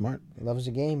 Yeah, smart. He loves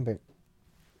the game, but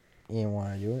he didn't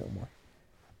want to do it no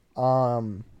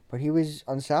more. But he was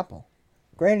unstoppable.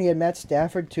 Granted, he had Matt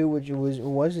Stafford too, which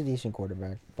was a decent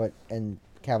quarterback, and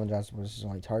Calvin Johnson was his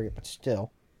only target. But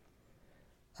still,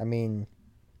 I mean,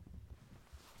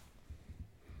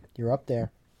 you're up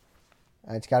there.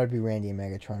 It's got to be Randy and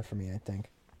Megatron for me, I think.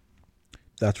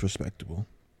 That's respectable.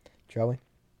 Joey?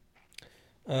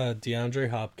 DeAndre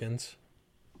Hopkins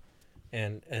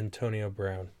and Antonio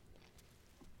Brown.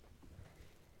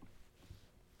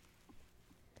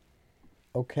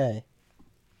 Okay.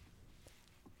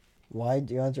 Why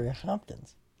DeAndre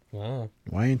Hopkins? Wow.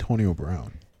 Why Antonio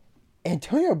Brown?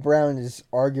 Antonio Brown is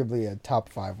arguably a top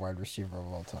 5 wide receiver of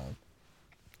all time.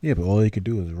 Yeah, but all he could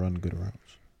do is run good routes.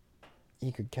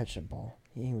 He could catch the ball.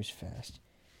 He was fast.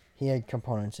 He had the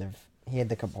components of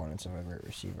a great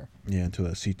receiver. Yeah, until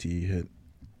that CTE hit.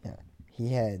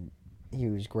 Yeah. He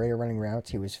was great at running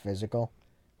routes. He was physical.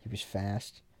 He was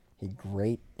fast. He had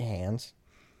great hands.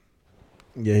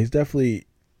 Yeah, he's definitely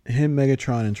him,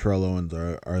 Megatron, and Terrell Owens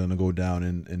are gonna go down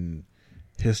in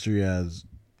history as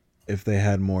if they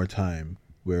had more time,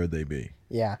 where would they be?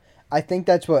 Yeah. I think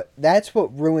that's what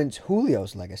ruins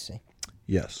Julio's legacy.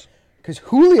 Yes. Because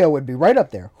Julio would be right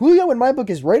up there. Julio in my book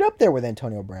is right up there with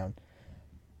Antonio Brown.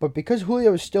 But because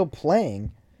Julio is still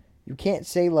playing, you can't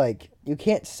say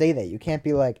that. You can't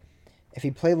be like, if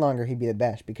he played longer, he'd be the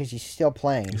best because he's still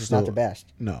playing. He's not the best.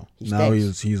 No. He Now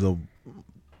stinks. he's a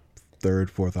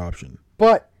third, fourth option.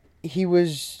 But he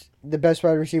was the best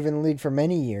wide receiver in the league for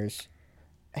many years,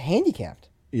 handicapped.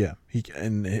 Yeah,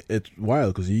 it's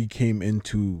wild because he came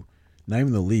into not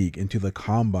even the league, into the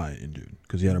combine injured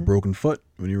because he had a broken foot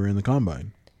when he were in the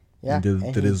combine. Yeah,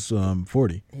 and did his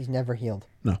 40. He's never healed.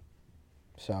 No.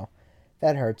 So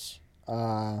that hurts.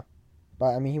 But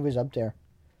I mean, he was up there.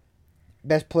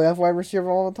 Best playoff wide receiver of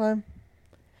all the time?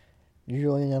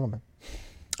 Julian Edelman.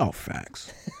 Oh,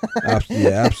 facts.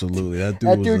 Yeah, absolutely. That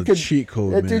dude was a cheat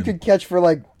code, man. That dude could catch for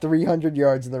like 300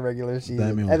 yards in the regular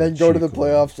season, and then go to the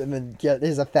playoffs and then get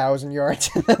his 1,000 yards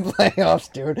in the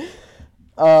playoffs, dude.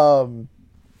 But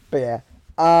yeah,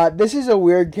 this is a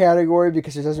weird category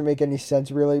because it doesn't make any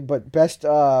sense really. But best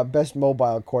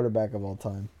mobile quarterback of all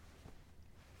time.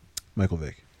 Michael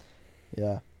Vick.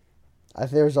 Yeah,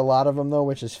 there's a lot of them though,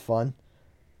 which is fun,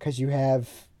 because you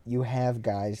have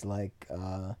guys like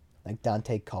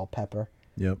Dante Culpepper.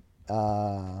 Yep.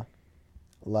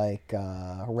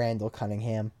 Randall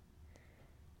Cunningham.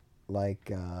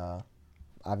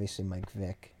 Obviously Mike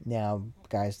Vick. Now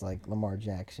guys like Lamar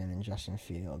Jackson and Justin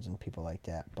Fields and people like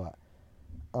that. But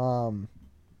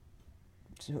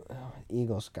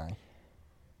Eagles guy.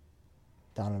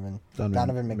 Donovan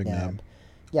McNabb.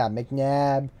 Yeah,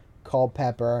 McNabb,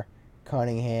 Culpepper,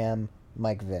 Cunningham,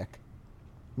 Mike Vick.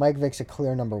 Mike Vick's a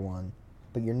clear number one,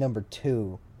 but your number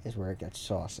two is where it gets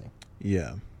saucy.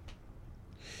 Yeah.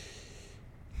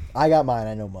 I got mine.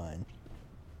 I know mine.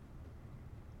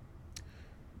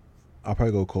 I'll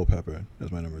probably go Culpepper as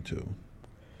my number two.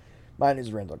 Mine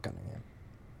is Randall Cunningham.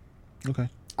 Okay.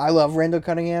 I love Randall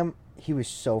Cunningham. He was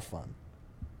so fun.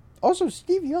 Also,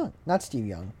 Steve Young. Not Steve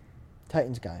Young.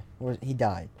 Titans guy. He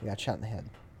died. He got shot in the head.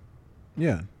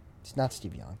 Yeah. It's not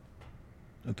Steve Young.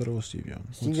 I thought it was Steve Young.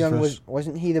 Steve Young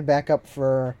wasn't he the backup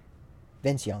for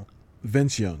Vince Young?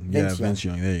 Vince Young. Vince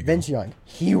Young. There you go. Vince Young.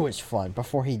 He was fun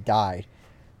before he died.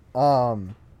 But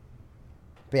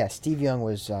yeah, Steve Young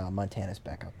was Montana's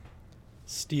backup.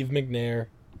 Steve McNair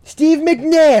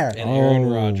And Aaron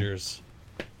Rodgers.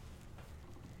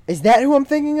 Is that who I'm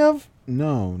thinking of?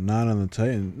 No, not on the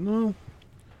Titans. No.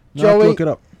 Joey, look it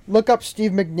up. Look up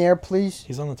Steve McNair, please.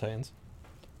 He's on the Titans.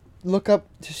 Look up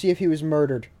to see if he was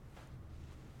murdered.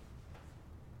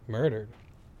 Murdered?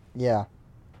 Yeah.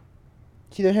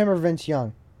 It's either him or Vince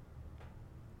Young.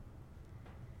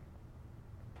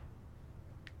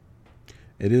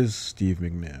 It is Steve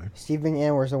McNair. Steve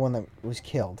McNair was the one that was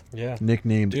killed. Yeah.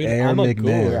 Nicknamed Dude, Air I'm a McNair.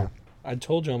 guru. Yeah. I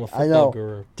told you I'm a I know. football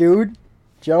guru. Dude,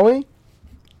 Joey,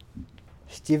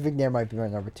 Steve McNair might be my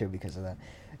number two because of that.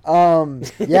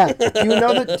 Yeah.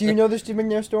 Do you know the Steve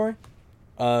McNair story?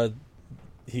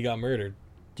 He got murdered.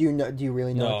 Do you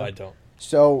really know? No, it? I don't.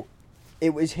 So,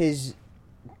 it was his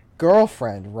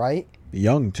girlfriend, right?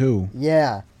 Young, too.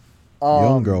 Yeah.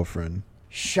 Young girlfriend.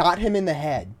 Shot him in the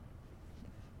head.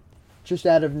 Just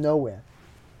out of nowhere.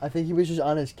 I think he was just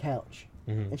on his couch.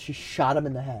 Mm-hmm. And she shot him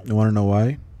in the head. You want to know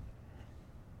why?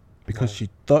 Because she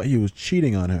thought he was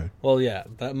cheating on her. Well, yeah,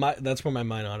 that's where my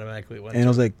mind automatically went. And it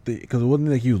was like, because it wasn't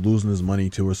like he was losing his money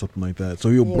too or something like that. So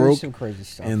he broke, some crazy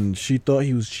stuff. and she thought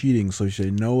he was cheating. So she said,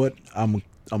 "You know what? I'm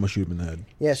gonna shoot him in the head."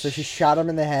 Yeah, so she shot him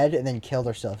in the head and then killed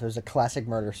herself. It was a classic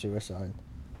murder-suicide.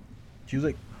 She was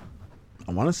like,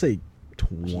 I want to say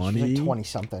 20. She was like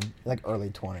 20-something, like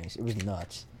early 20s. It was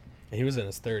nuts. He was in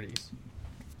his 30s.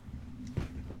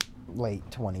 Late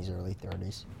 20s, early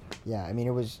 30s. Yeah, I mean,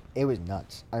 it was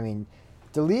nuts. I mean,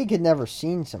 the league had never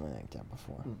seen something like that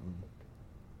before. Mm-mm.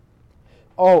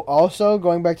 Oh, also,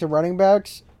 going back to running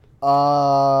backs,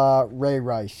 Ray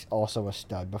Rice, also a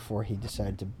stud before he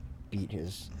decided to beat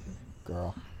his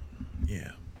girl.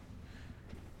 Yeah.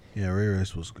 Yeah, Ray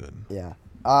Rice was good. Yeah.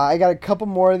 I got a couple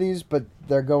more of these, but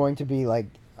they're going to be, like,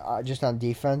 just on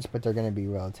defense, but they're going to be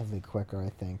relatively quicker, I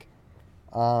think.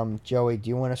 Joey, do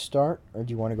you want to start, or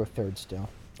do you want to go third still?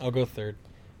 I'll go third.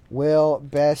 Will,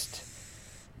 best...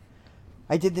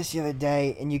 I did this the other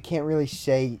day, and you can't really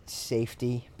say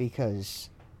safety because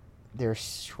they're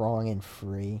strong and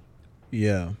free.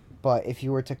 Yeah. But if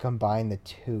you were to combine the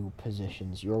two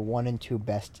positions, your 1 and 2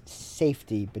 best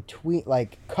safety between,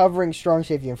 like, covering strong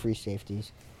safety and free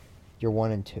safeties, you're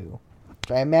 1 and 2.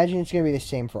 So I imagine it's going to be the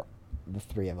same for the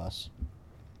three of us.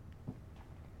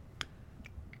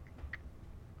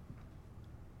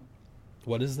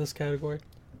 What is this category?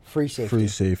 Free safety. Free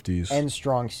safeties. And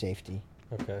strong safety.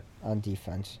 Okay. On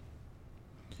defense.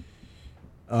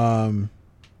 Brian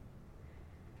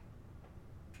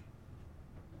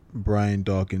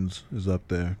Dawkins is up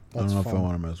there. I don't know if I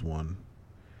want him as one.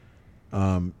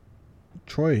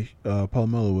 Troy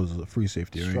Polamalu was a free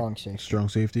safety, right? Strong safety. Strong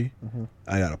safety. Mm-hmm.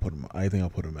 I gotta put him. I think I'll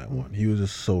put him at 1. He was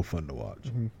just so fun to watch.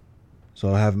 Mm-hmm. So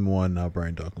I'll have him 1. Now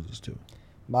Brian Dawkins is 2.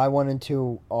 My 1 and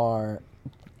 2 are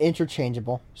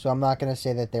interchangeable, so I'm not going to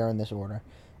say that they're in this order.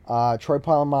 Troy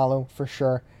Polamalu, for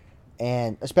sure,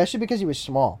 and especially because he was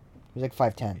small. He was like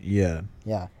 5'10". Yeah.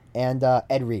 Yeah. And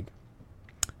Ed Reed.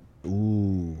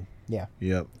 Ooh. Yeah.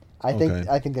 Yep. I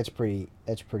think that's pretty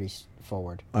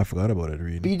forward. I forgot about Ed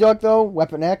Reed. B-Dog, though,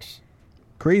 Weapon X,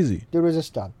 Crazy. dude was a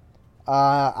stud.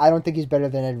 I don't think he's better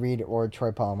than Ed Reed or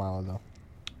Troy Polamalu, though.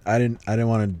 I didn't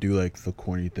want to do like the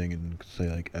corny thing and say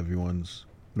like everyone's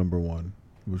number 1,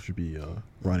 which would be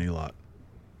Ronnie Lott.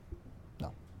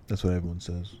 No. That's what everyone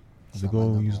says. It's It's like, not my oh,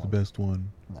 number he's the 1. best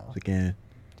one. No. It's like, eh.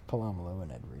 Polamalu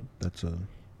and Ed Reed. That's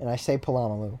And I say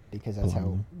Polamalu because that's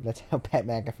how Pat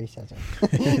McAfee says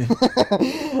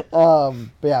it.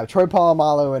 But yeah, Troy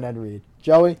Polamalu and Ed Reed.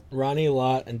 Joey? Ronnie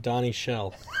Lott and Donnie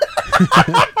Shell.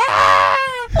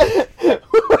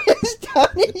 Who is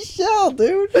Donnie Shell,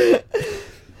 dude? Dude,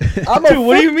 what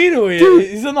do you mean? Dude.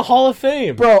 He's in the Hall of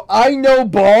Fame. Bro, I know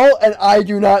ball and I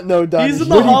do not know Donnie He's in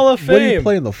Shell. the Hall of What did he Fame.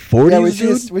 play in the 40s, Yeah,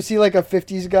 dude? was he like a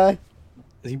 50s guy?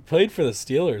 He played for the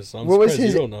Steelers, so I'm What was surprised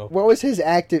his you don't know. What was his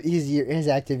active years?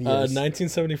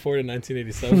 1974 to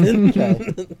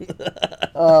 1987.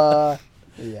 Okay.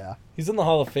 Yeah. He's in the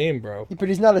Hall of Fame, bro. But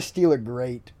he's not a Steeler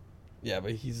great. Yeah,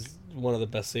 but he's one of the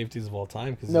best safeties of all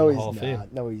time because No, he's in the Hall he's of Fame.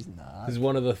 not. No, he's not. He's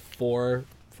one of the 4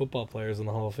 football players in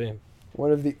the Hall of Fame.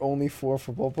 One of the only 4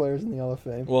 football players in the Hall of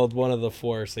Fame. Well, one of the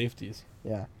 4 safeties.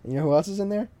 Yeah. You know who else is in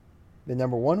there? The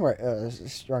number 1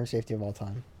 strong safety of all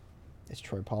time. It's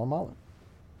Troy Polamalu.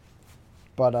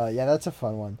 But, yeah, that's a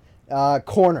fun one.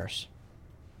 Corners.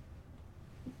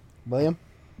 William?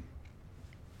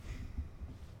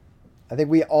 I think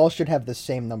we all should have the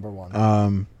same number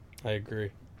 1. I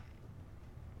agree.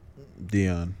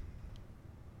 Dion.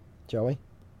 Joey?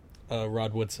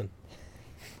 Rod Woodson.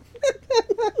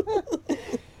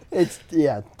 It's,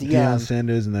 yeah, Deion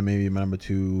Sanders, and then maybe my number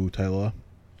 2, Ty Law.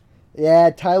 Yeah,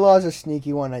 Ty Law's a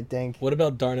sneaky one, I think. What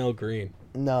about Darnell Green?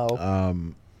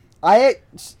 No.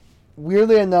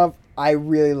 Weirdly enough, I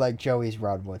really like Joey's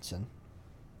Rod Woodson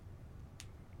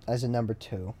as a number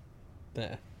 2. Nah.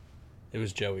 It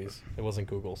was Joey's. It wasn't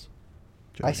Google's.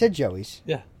 I said Joey's.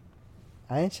 Yeah.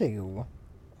 I didn't say Google.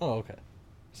 Oh, okay.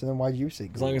 So then why'd you say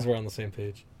Google? As long as we're on the same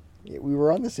page. Yeah, we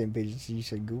were on the same page, so you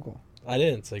said Google. I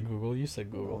didn't say Google. You said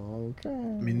Google. Okay. I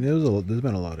mean, there's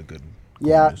been a lot of good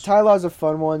Yeah, corners. Ty Law's a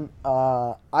fun one.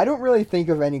 I don't really think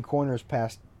of any corners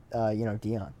past,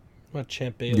 Dion. What about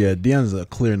Champ Bailey? Yeah, Dion's a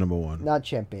clear number 1. Not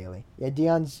Champ Bailey. Yeah,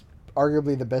 Dion's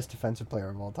arguably the best defensive player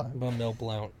of all time. What about Mel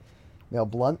Blount? Mel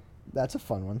Blunt, that's a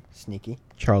fun one. Sneaky.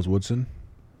 Charles Woodson.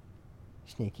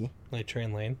 Sneaky. Night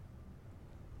Train Lane?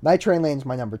 Night Train Lane's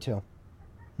my number 2.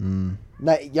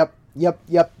 Yep.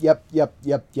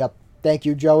 Thank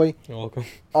you, Joey. You're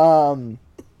welcome.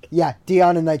 Yeah,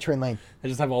 Dion and Night Train Lane. I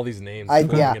just have all these names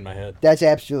Yeah, in my head. that's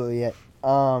absolutely it.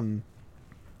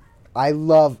 I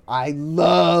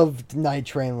loved Night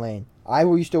Train Lane. I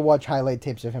used to watch highlight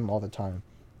tapes of him all the time.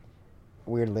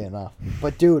 Weirdly enough,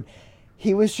 but dude,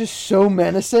 he was just so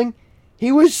menacing.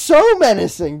 He was so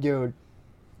menacing, dude.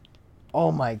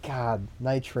 Oh my god,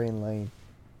 Night Train Lane.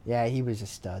 Yeah, he was a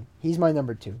stud. He's my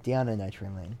number 2, Dion and Night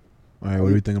Train Lane. All right, what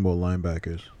do you think about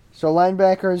linebackers? So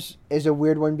linebackers is a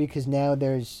weird one because now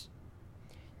you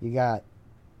got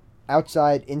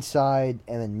outside, inside,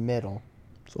 and then middle.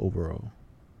 It's overall.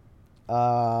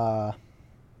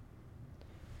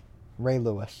 Ray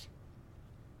Lewis.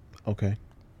 Okay.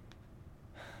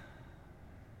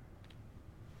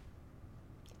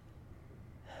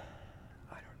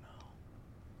 I don't know.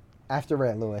 After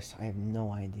Ray Lewis, I have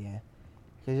no idea.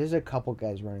 Because there's a couple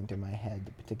guys running through my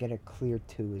head, but to get a clear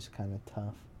 2 is kind of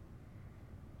tough.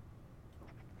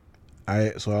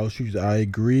 I'll shoot. I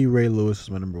agree. Ray Lewis is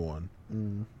my number 1.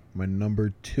 Mm. My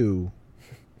number 2,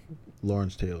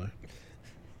 Lawrence Taylor.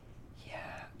 Yeah,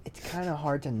 it's kind of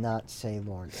hard to not say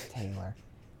Lawrence Taylor.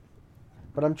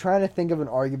 But I'm trying to think of an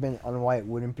argument on why it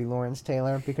wouldn't be Lawrence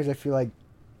Taylor, because I feel like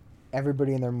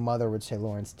everybody and their mother would say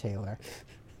Lawrence Taylor.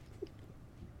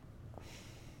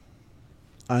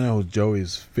 I know who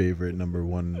Joey's favorite number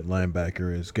 1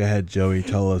 linebacker is. Go ahead, Joey.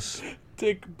 Tell us.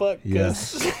 Dick Butt.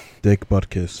 Yes, Dick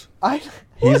Butkus.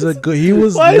 He's a good. He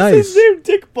was Why nice. is his name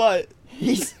Dick Butt?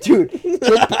 Dick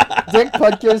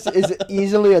Putkus is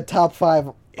easily a top 5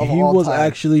 of He all was time.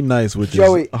 actually nice with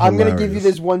Joey, his I'm going to give you hilarious.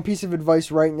 this one piece of advice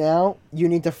right now. You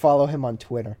need to follow him on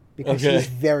Twitter because Okay. he's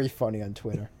very funny on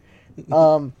Twitter.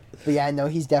 But yeah, I know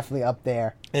he's definitely up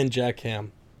there. And Jack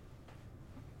Ham.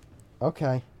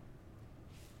 Okay.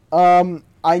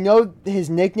 I know his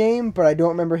nickname, but I don't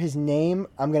remember his name.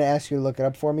 I'm gonna ask you to look it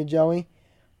up for me, Joey.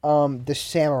 The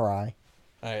Samurai.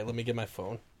 All right, let me get my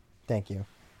phone. Thank you.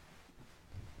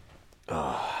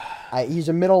 He's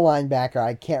a middle linebacker.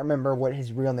 I can't remember what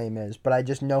his real name is, but I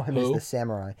just know him as Who? the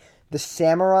Samurai. The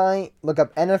Samurai. Look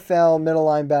up NFL middle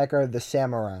linebacker, the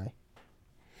Samurai.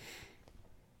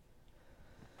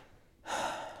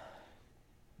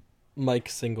 Mike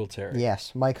Singletary.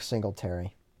 Yes, Mike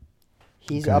Singletary.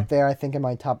 He's Okay. up there, I think, in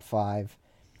my top 5.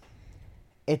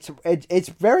 It's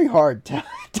very hard to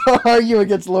argue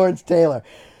against Lawrence Taylor.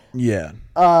 Yeah.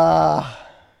 I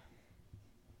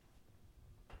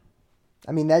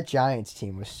mean, that Giants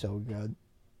team was so good.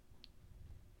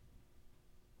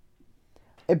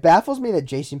 It baffles me that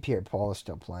Jason Pierre-Paul is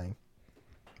still playing.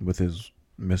 With his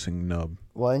missing nub.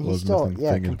 Well, and Well, he's his still missing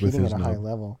fingers with competing at his a high nub.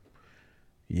 level.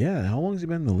 Yeah, how long has he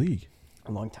been in the league?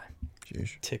 A long time.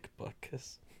 Jeez. Tick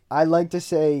Buckus. I'd like to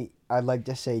say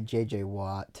J.J.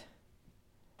 Watt,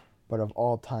 but of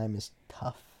all time is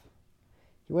tough.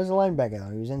 He was a linebacker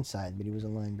though. He was inside, but he was a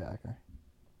linebacker.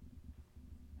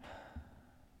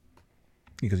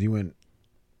 Because he went...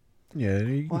 Yeah,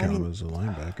 you can Well, I count mean- him as a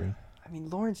linebacker. I mean,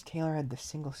 Lawrence Taylor had the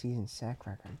single season sack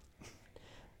record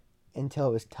until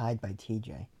it was tied by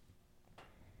TJ.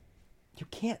 You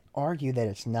can't argue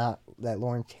that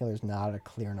Lawrence Taylor's not a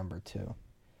clear number 2.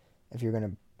 If you're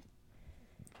gonna,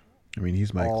 I mean,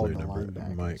 he's my all clear the number.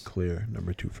 linebackers. My clear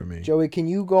number 2 for me. Joey, can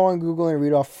you go on Google and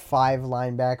read off 5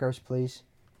 linebackers, please?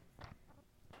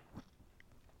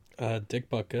 Dick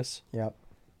Buckus. Yep.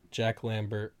 Jack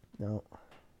Lambert. No.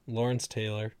 Lawrence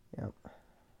Taylor. Yep.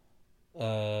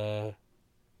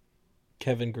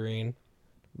 Kevin Green.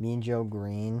 Mean Joe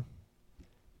Green.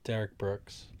 Derek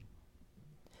Brooks.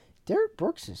 Derek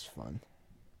Brooks is fun.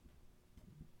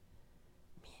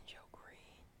 Mean Joe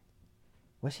Green.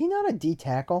 Was he not a D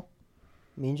tackle?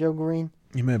 Mean Joe Green?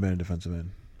 He may have been a defensive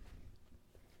end.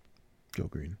 Joe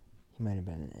Green. He might have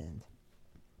been an end.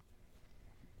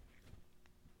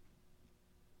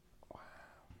 Wow.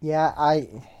 Yeah,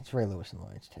 it's Ray Lewis and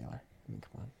Lawrence Taylor. I mean,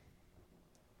 come on.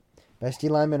 Best D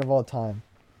lineman of all time.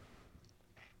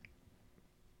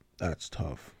 That's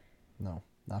tough. No,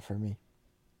 not for me.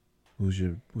 Who's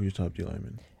your top D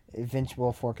lineman? Vince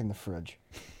Wilfork in the fridge.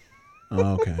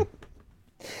 Oh, okay.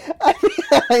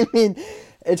 I mean,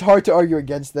 it's hard to argue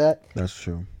against that. That's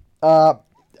true.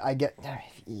 I get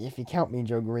if you count Mean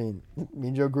Joe Green,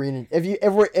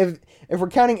 if we're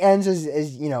counting ends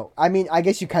as you know, I mean, I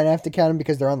guess you kind of have to count them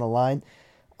because they're on the line.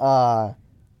 I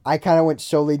kind of went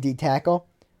solely D tackle,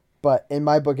 but in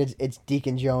my book it's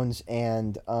Deacon Jones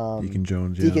and Deacon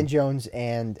Jones. Yeah. Deacon Jones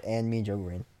and Mean Joe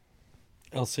Green.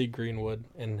 L.C. Greenwood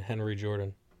and Henry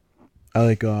Jordan. I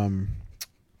like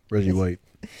Reggie White.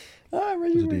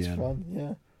 Reggie Was a White's DN. fun.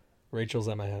 Yeah. Rachel's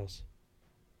at my house.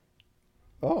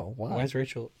 Oh wow. Why is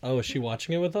Rachel? Oh, is she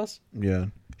watching it with us? Yeah.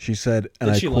 She said, and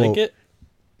Did I she quote, like it?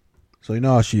 So you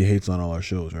know how she hates on all our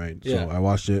shows, right? Yeah. So I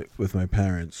watched it with my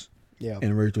parents, Yeah.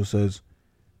 and Rachel says,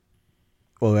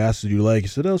 "Well, I asked, did you like it?"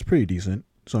 She said, "That was pretty decent."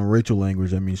 So in Rachel language,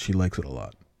 that means she likes it a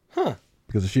lot. Huh.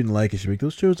 Because if she didn't like it, she'd be like,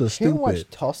 "Those shows are She didn't watch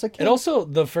stupid." Tulsa King? And also,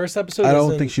 the first episode. I don't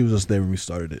isn't- think she was just there when we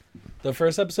started it. The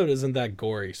first episode isn't that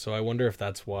gory, so I wonder if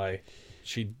that's why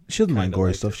she. She doesn't mind kinda gory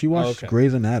liked stuff. it. She watched Oh, okay.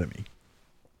 Grey's Anatomy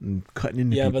and cutting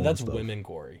into Yeah, people but and that's stuff. women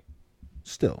gory.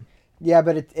 Still, Yeah,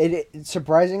 but it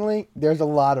surprisingly there's a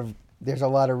lot of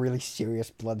really serious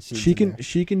blood scenes. she in can there.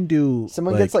 she can do.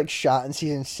 Someone gets like shot in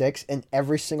season 6, and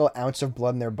every single ounce of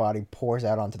blood in their body pours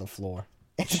out onto the floor.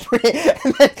 It's pretty.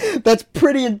 That's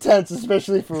pretty intense,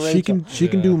 especially for Rachel. she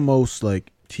can Yeah. do most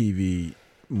like TV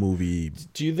movie.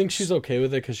 Do you think she's okay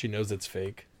with it because she knows it's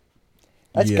fake?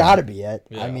 That's Yeah. got to be it.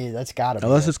 Yeah. I mean, that's got to be.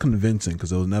 Unless it. it's convincing, because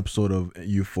there was an episode of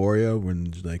Euphoria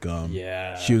when like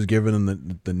Yeah. she was giving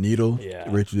him the needle. Yeah.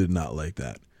 Rachel did not like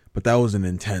that, but that was an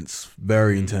intense,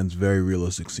 very intense, very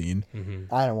realistic scene.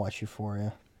 Mm-hmm. I don't watch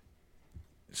Euphoria.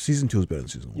 Season 2 is better than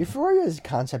season 1. Euphoria's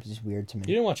concept is weird to me.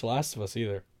 You didn't watch Last of Us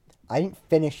either. I didn't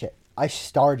finish it. I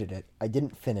started it. I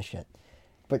didn't finish it,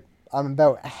 but I'm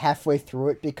about halfway through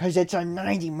it because it's a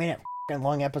 90-minute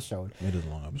long episode. It is a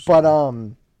long episode.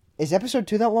 But is episode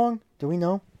 2 that long? Do we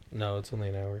know? No, it's only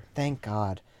an hour. Thank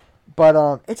God.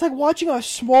 But it's like watching a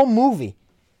small movie.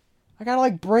 I gotta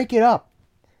like break it up.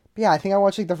 But yeah, I think I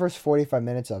watched like the first 45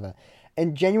 minutes of it,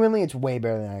 and genuinely, it's way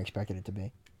better than I expected it to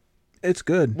be. it's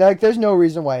good. Like, there's no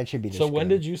reason why it should be this So when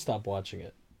good. did you stop watching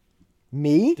it?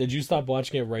 Me? Did you stop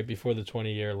watching it right before the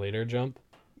 20-year later jump?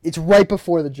 It's right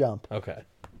before the jump. Okay.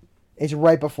 It's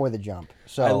right before the jump.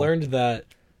 So I learned that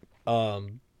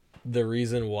the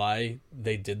reason why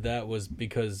they did that was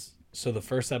because the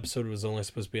first episode was only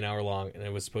supposed to be an hour long, and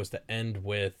it was supposed to end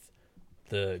with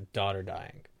the daughter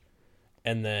dying.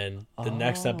 And then the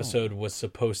next episode was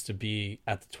supposed to be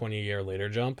at the 20-year later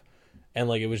jump. And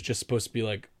like it was just supposed to be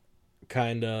like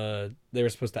kind of, they were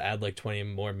supposed to add like 20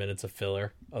 more minutes of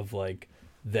filler of like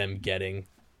them getting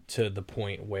to the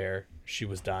point where she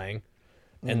was dying.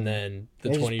 And then the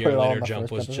They just 20-year put it all in later the jump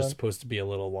first was episode? just supposed to be a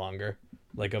little longer,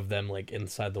 like of them like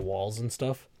inside the walls and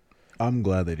stuff. I'm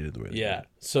glad they did it the way they Yeah. did.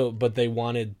 So, but they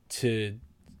wanted to,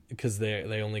 because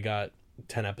they only got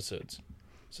 10 episodes,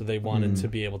 so they wanted to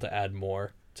be able to add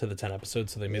more to the 10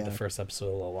 episodes. So they made the first episode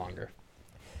a little longer.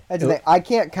 That's the thing. I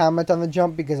can't comment on the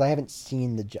jump because I haven't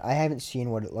seen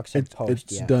what it looks like post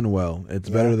It's yet. done well. It's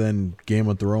better than Game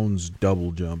of Thrones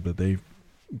double jump that they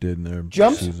did in their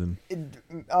Jumps? season.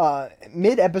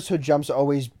 Mid-episode jumps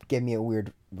always give me a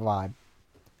weird vibe.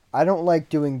 I don't like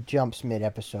doing jumps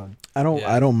mid-episode. I don't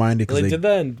Yeah. mind it because They did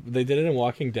that. They did it in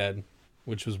Walking Dead,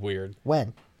 which was weird.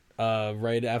 When?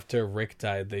 Right after Rick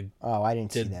died, they Oh, I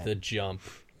didn't see did that. the jump.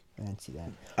 I didn't see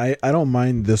that. I don't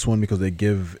mind this one because they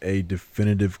give a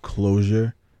definitive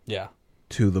closure Yeah.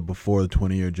 to the before the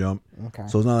 20-year jump. Okay.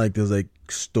 So it's not like there's like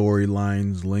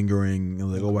storylines lingering. You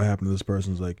know, like, oh, what happened to this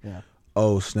person's like, Yeah.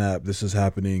 oh snap, this is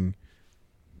happening,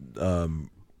 and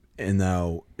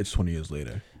now it's 20 years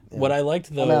later. What I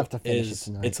liked gonna though have to finish it is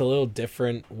tonight. it's a little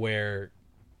different where,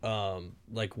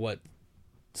 like what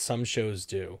some shows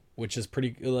do, which is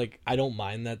pretty like I don't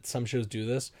mind that some shows do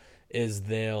this. Is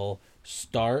they'll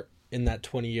start in that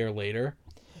 20-year later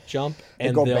jump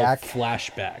and go they'll back.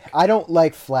 flashback. I don't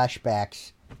like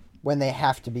flashbacks when they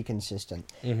have to be consistent.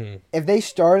 Mm-hmm. If they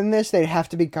start in this, they'd have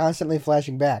to be constantly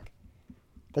flashing back.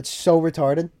 That's so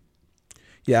retarded.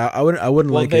 Yeah, I wouldn't Well,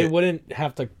 like they it. wouldn't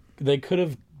have to. They could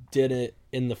have did it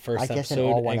in the first I guess in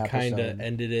episode all one and kind of episode.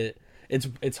 ended it.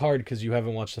 It's hard because you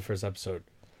haven't watched the first episode.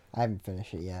 I haven't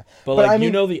finished it yet. But like I you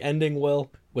mean, know the ending, Will,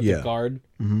 with Yeah. the guard.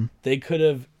 Mhm. They could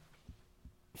have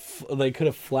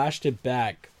flashed it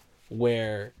back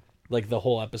where like the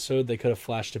whole episode they could have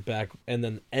flashed it back and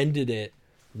then ended it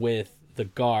with the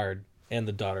guard and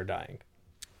the daughter dying,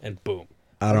 and boom.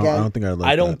 I Again, don't think I'd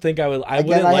like. I don't that. think I would. I Again,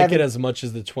 wouldn't I like it haven't- as much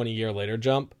as the 20-year later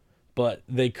jump, but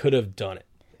they could have done it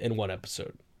in one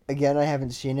episode. Again, I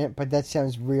haven't seen it, but that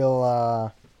sounds real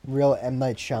M.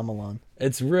 Night Shyamalan.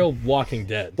 It's real Walking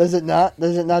Dead. Does it not?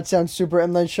 Does it not sound super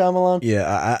M. Night Shyamalan? Yeah,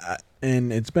 I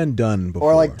and it's been done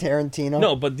before. Or like Tarantino?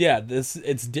 No, but yeah, this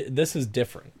is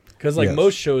different because like Yes.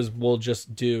 most shows will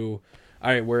just do.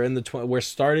 All right, we're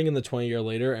starting in the 20-year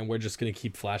later, and we're just gonna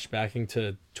keep flashbacking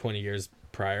to 20 years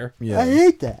prior. Yeah, I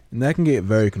hate that. and that can get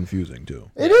very confusing too.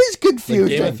 It is Like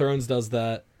confusing. Game of Thrones does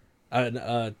that.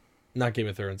 Not Game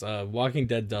of Thrones. Walking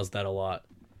Dead does that a lot.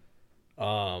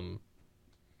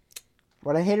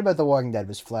 What I hate about The Walking Dead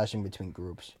was flashing between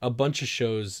groups. A bunch of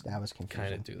shows That was confusing.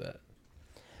 kind of do that.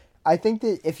 I think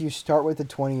that if you start with a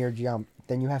 20-year jump,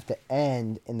 then you have to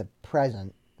end in the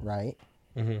present, right?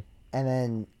 Mm-hmm. And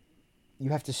then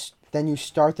you have to then you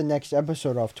start the next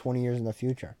episode off 20 years in the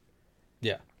future.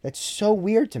 Yeah. That's so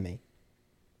weird to me.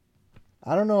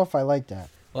 I don't know if I like that.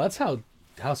 Well, that's how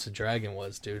House of Dragon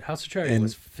was, dude. House of Dragon And-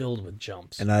 was filled with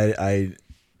jumps. And I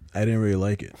didn't really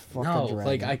like it Fuck no, the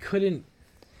like dragon. I couldn't.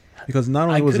 because not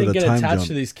I only was it couldn't a get time attached jump,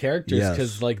 to these characters Yes.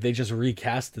 because like they just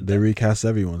recasted they them. recast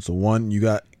everyone. So one, you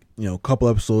got a couple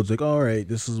episodes like, all right,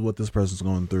 this is what this person's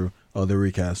going through. Oh, they're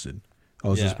recasted.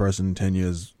 Oh, it's this Yeah. person 10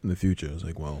 years in the future. It's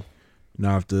like, well,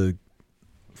 now I have to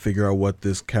figure out what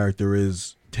this character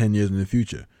is 10 years in the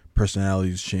future.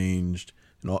 Personalities changed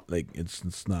and all. Like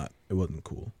it wasn't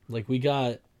cool. Like we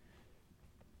got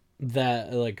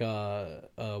that like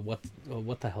what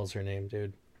the hell's her name,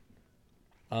 dude?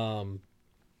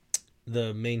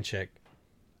 The main chick,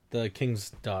 the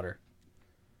king's daughter,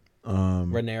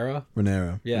 Rhaenyra.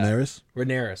 Yeah.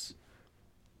 Rhaenyra.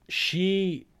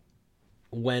 She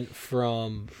went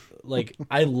from like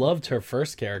I loved her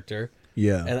first character.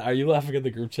 Yeah. And are you laughing at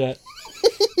the group chat?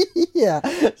 Yeah,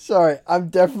 sorry. I'm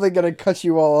definitely going to cut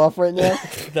you all off right now.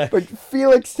 But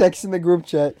Felix texts in the group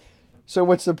chat, so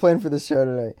what's the plan for this show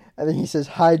today? And then he says,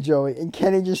 hi, Joey. And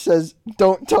Kenny just says,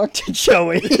 don't talk to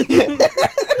Joey.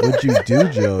 What'd you do,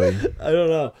 Joey? I don't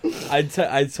know.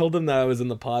 I told him that I was in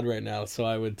the pod right now, so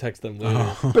I would text them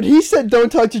later. But he said,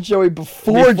 don't talk to Joey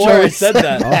before Before Joey I said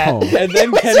that. Oh. And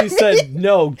then Kenny said,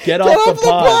 no, get off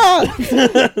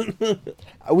the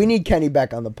pod. We need Kenny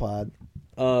back on the pod.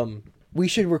 Um, We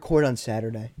should record on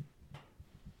Saturday.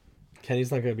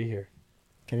 Kenny's not going to be here.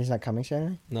 Kenny's not coming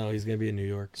Saturday? No, he's going to be in New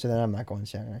York. So then I'm not going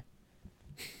Saturday.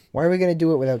 Why are we going to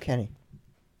do it without Kenny?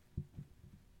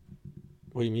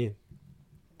 What do you mean?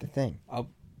 The thing.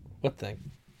 What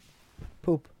thing?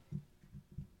 Poop.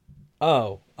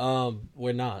 Oh,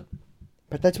 we're not.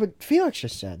 But that's what Felix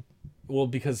just said. Well,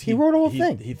 because He wrote a whole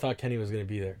thing. He thought Kenny was going to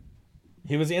be there.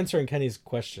 He was answering Kenny's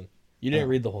question. You didn't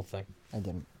read the whole thing. I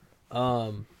didn't.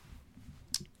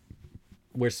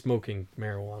 We're smoking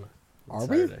marijuana. Are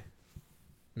Saturday. we?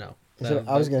 No.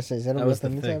 I was gonna say, is that a that real was the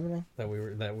thing that's thing happening?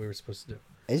 that we were supposed to do.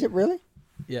 Is it really?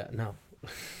 Yeah. No.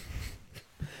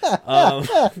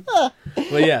 But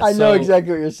yeah, I know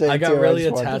exactly what you're saying. I got too. really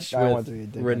just wanted attached to- I with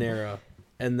wanted to be Rhaenyra,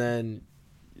 and then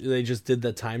they just did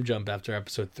the time jump after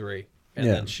episode 3, and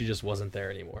Yeah. then she just wasn't there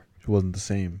anymore. It wasn't the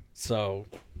same. So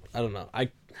I don't know.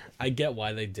 I get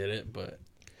why they did it, but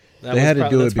They had to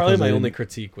do it that's probably because my they only didn't-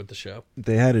 critique with the show.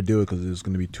 They had to do it because it was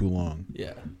going to be too long,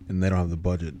 Yeah, and they don't have the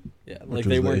budget. yeah. Which Like was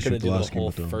they the weren't issue going to with do the the last Game whole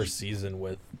of Thrones. first season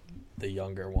with the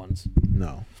younger ones.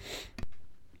 No,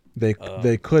 they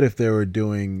could if they were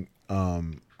doing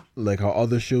like how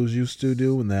other shows used to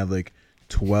do when they have like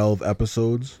 12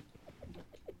 episodes.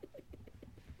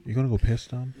 You gonna go piss,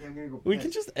 Tom? Yeah, I'm gonna go We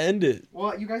can just end it.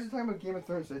 Well, you guys are talking about Game of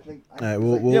Thrones, so I think. All right,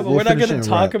 we'll Yeah, but we're not finish going it to and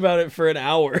talk wrap. about it for an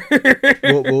hour.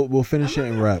 We'll finish it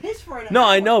and wrap. No,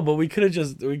 I know, but we could have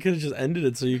just ended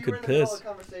it so you could piss.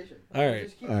 All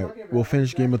right. All right, we'll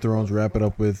finish Game of Thrones, wrap it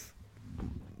up with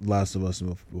Last of Us,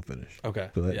 and we'll finish. Okay.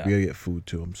 'Cause Yeah. we gotta get food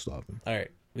too. I'm starving. All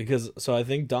right. Because so I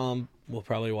think Dom will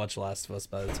probably watch Last of Us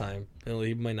by the time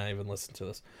he might not even listen to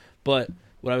this. But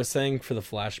what I was saying for the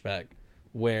flashback,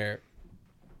 where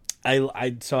I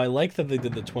like that they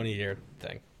did the 20-year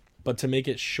thing, but to make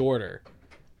it shorter,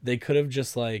 they could have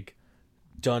just like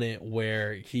done it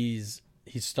where he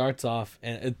starts off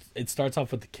and it starts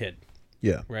off with the kid,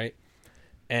 Yeah. right?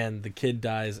 And the kid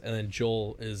dies, and then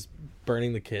Joel is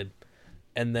burning the kid.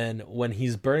 And then when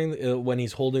he's when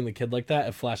he's holding the kid like that,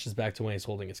 it flashes back to when he's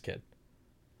holding his kid.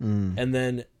 And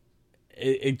then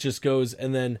it just goes,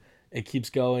 and then it keeps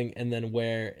going, and then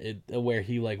where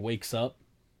he like wakes up,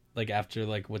 like after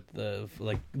like with the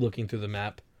like looking through the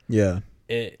map, Yeah.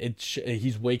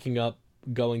 he's waking up,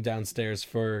 going downstairs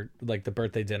for like the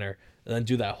birthday dinner, and then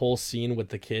do that whole scene with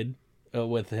the kid,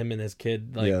 with him and his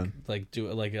kid, like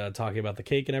Yeah. talking about the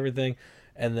cake and everything,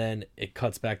 and then it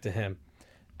cuts back to him.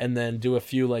 And then do a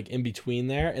few like in between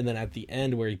there, and then at the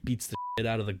end where he beats the shit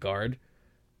out of the guard,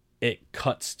 it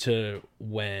cuts to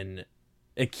when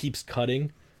it keeps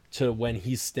cutting to when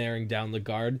he's staring down the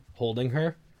guard holding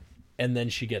her, and then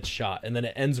she gets shot, and then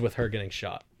it ends with her getting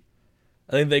shot.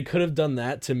 I think they could have done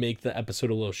that to make the episode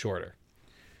a little shorter.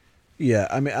 Yeah,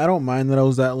 I mean, I don't mind that it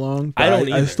was that long. But I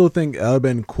don't I either. still think that would have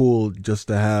been cool just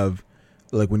to have,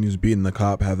 like, when he was beating the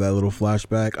cop, have that little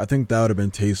flashback. I think that would have been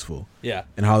tasteful. Yeah,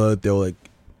 And how they were, like,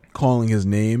 calling his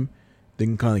name. They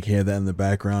can kind of like hear that in the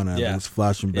background. And Yeah. it's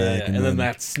flashing yeah, back. yeah. And then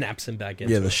that snaps him back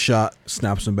into Yeah, the it. shot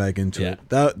snaps him back into Yeah. it.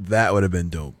 That would have been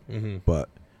dope. Mm-hmm. But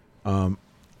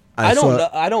I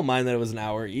don't mind that it was an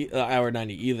hour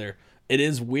 90 either. It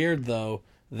is weird though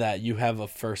that you have a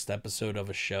first episode of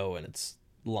a show and it's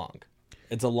long.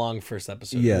 It's a long first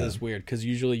episode. Yeah. It is weird because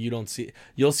usually you'll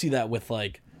see that with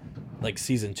like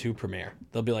season 2 premiere.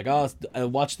 They'll be like, oh, I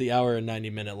watched the hour and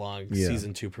 90-minute long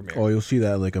season 2 premiere. Or you'll see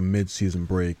that like a mid-season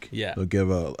break. Yeah. They'll give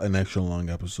an extra long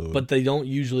episode. But they don't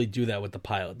usually do that with the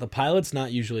pilot. The pilot's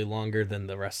not usually longer than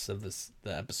the rest of the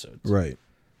episodes. Right.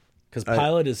 Because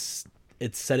pilot it's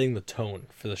setting the tone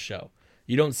for the show.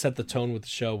 You don't set the tone with the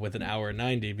show with an hour and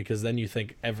 90 because then you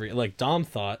think like Dom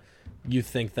thought, you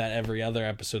think that every other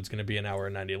episode's going to be an hour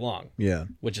and 90 long. Yeah.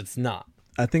 Which it's not.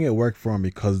 I think it worked for them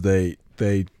because they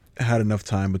had enough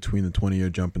time between the 20-year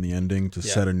jump and the ending to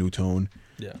set a new tone.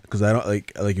 Yeah. Because I don't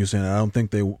like you're saying, I don't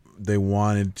think they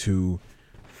wanted to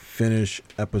finish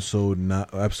episode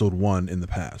 1 in the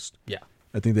past. Yeah.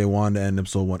 I think they wanted to end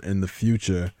episode 1 in the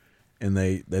future, and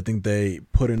I think they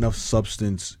put enough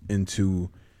substance into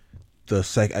the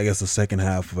second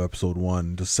half of episode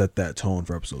 1 to set that tone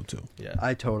for episode 2. Yeah.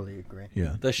 I totally agree.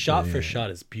 Yeah. The shot for shot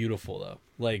is beautiful though.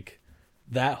 Like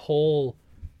that whole,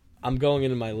 I'm going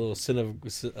into my little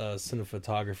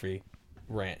cinematography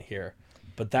rant here,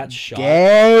 but that shot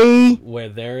Gay. where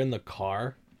they're in the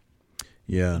car,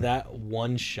 Yeah. that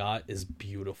one shot is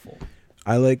beautiful.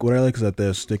 What I like is that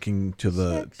they're sticking to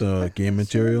the game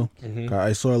material. Mm-hmm.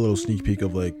 I saw a little sneak peek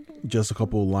of like just a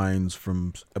couple lines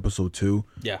from episode 2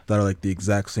 Yeah. that are like the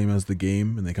exact same as the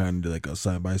game, and they kind of do like a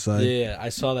side by side. Yeah, I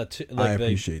saw that too. Like I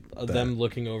appreciate them that.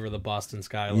 looking over the Boston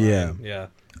skyline. Yeah. Yeah.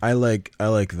 I like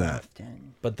that.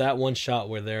 But that one shot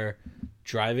where they're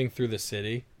driving through the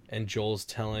city and Joel's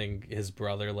telling his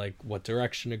brother like what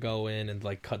direction to go in and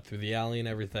like cut through the alley and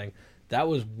everything. That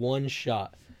was one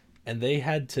shot. And they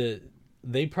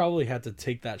probably had to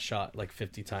take that shot like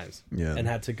 50 times. Yeah. And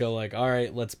had to go like, all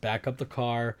right, let's back up the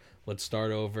car, let's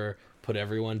start over, put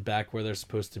everyone back where they're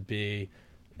supposed to be,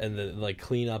 and then like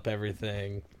clean up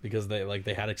everything because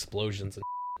they had explosions and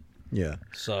Yeah,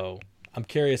 So I'm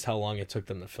curious how long it took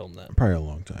them to film that. probably a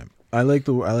long time. I like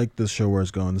the show where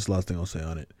it's going. This is the last thing I'll say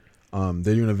on it.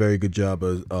 They're doing a very good job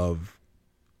of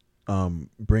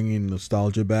bringing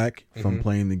nostalgia back from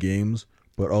playing the games,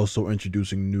 but also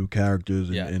introducing new characters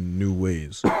in new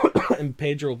ways. And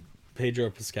Pedro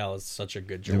Pascal is such a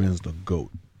good That job. man is the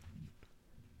GOAT.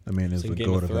 That man is the Game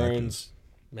GOAT of of actors.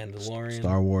 Thrones, Mandalorian.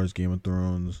 Star Wars, Game of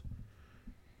Thrones.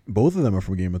 Both of them are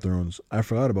from Game of Thrones. I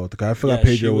forgot about the guy. I forgot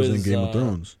Yeah, she Pedro was in was, Game of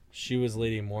Thrones. She was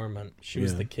Lady Mormont. She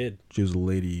was Yeah. the kid. She was a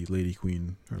lady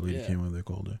queen, or lady Yeah. king, what they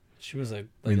called her. She was I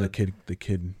mean, the kid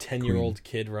 10-year-old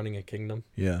kid running a kingdom.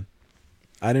 Yeah,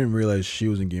 I didn't realize she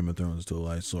was in Game of Thrones until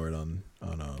I saw it on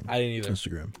I didn't either.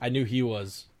 Instagram. I knew he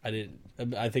was. I didn't.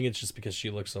 I think it's just because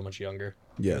she looks so much younger.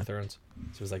 Yeah. Game of Thrones.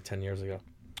 It was like 10 years ago.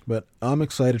 But I'm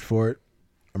excited for it.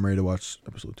 I'm ready to watch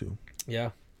episode 2. Yeah.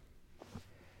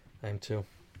 I am too.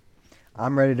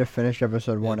 I'm ready to finish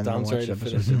episode 1 and then Dom's watch ready to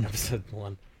episode finish 2. episode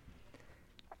 1.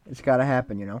 It's got to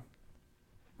happen, you know?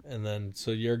 And then,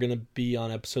 so you're going to be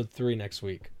on episode 3 next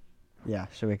week. Yeah,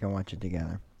 so we can watch it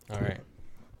together. All right.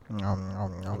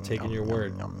 I'm taking your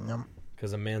word.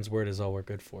 Because a man's word is all we're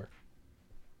good for.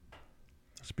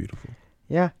 That's beautiful.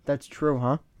 Yeah, that's true,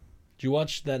 huh? Did you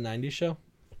watch that 90s show?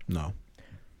 No,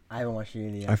 I haven't watched it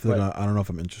yet. I feel but like I don't know if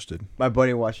I'm interested. my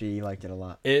buddy watched it. He liked it a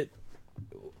lot.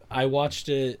 I watched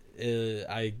it.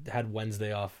 I had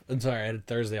Wednesday off. I'm sorry, I had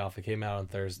Thursday off. It came out on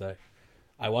Thursday.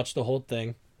 I watched the whole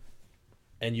thing,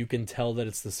 and you can tell that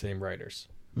it's the same writers,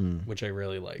 which I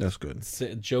really like. That's good.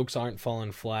 Jokes aren't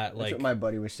falling flat. That's Like, what my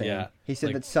buddy was saying. yeah, He said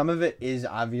like- that some of it is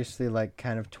obviously like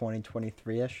kind of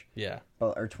 2023-ish, yeah,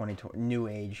 but or 2020 new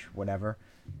age, whatever.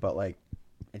 But like,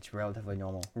 it's relatively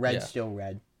normal. Red's Yeah. still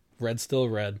red. Red's still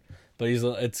red, but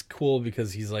it's cool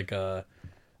because he's like a.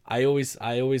 I always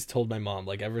told my mom,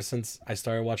 like, ever since I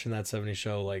started watching that 70s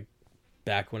show, like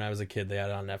back when I was a kid, they had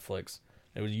it on Netflix.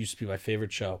 It used to be my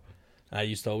favorite show. And I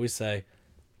used to always say,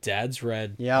 Dad's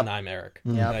Red Yep. and I'm Eric.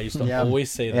 Yep. And I used to Yep.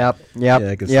 always say that. Yep. Yeah,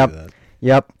 I can see that.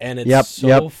 Yep. And it's Yep. so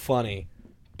Yep. funny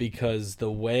because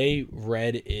the way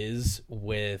Red is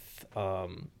with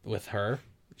her,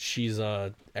 she's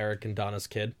Eric and Donna's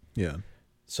kid. Yeah.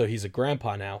 So he's a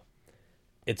grandpa now.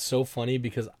 It's so funny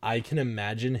because I can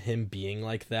imagine him being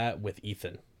like that with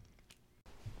Ethan.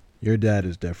 Your dad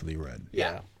is definitely red.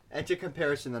 Yeah. It's a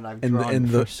comparison that I've In the- drawn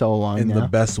in the- for so long In now. the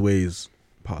best ways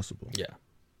possible. Yeah.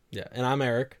 Yeah. And I'm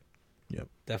Eric. Yep.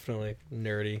 Definitely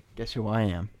nerdy. Guess who I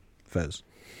am? Fez.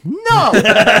 No.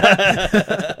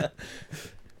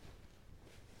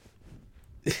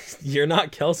 You're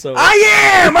not Kelso.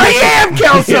 I am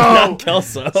Kelso. You're not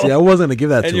Kelso. See, I wasn't gonna give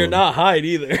that to and you're him. not Hyde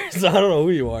either. So I don't know who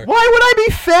you are. Why would I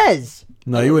be Fez?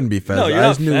 No, you wouldn't be Fez. No, you're I not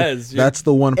just knew Fez. You're- that's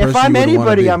the one person If I'm you would wanna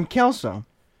anybody, be. I'm Kelso.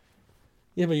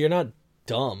 Yeah, but you're not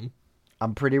dumb.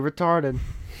 I'm pretty retarded.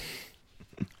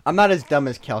 I'm not as dumb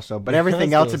as Kelso, but You're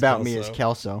everything not as else dumb as about me is Kelso.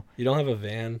 Kelso. You don't have a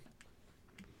van.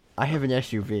 I have an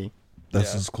SUV.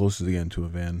 That's Yeah. as close as getting to a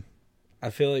van. I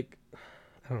feel like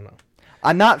I don't know.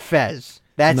 I'm not Fez.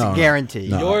 That's No, a guarantee.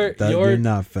 No, you're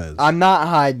not Fez. I'm not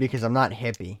Hyde because I'm not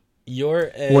hippie. You're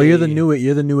a Well, you're the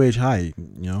new age high.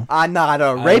 You know. I'm not a I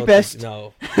don't rapist. think-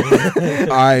 no.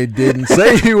 I didn't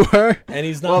say you were. And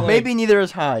he's not Well, like, maybe neither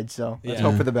is Hyde, so let's Yeah.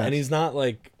 hope for the best. And he's not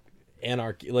like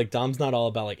anarchy. Like Dom's not all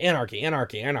about like anarchy.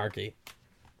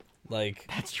 Like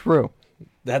That's true.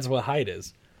 that's what Hyde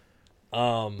is.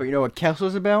 But you know what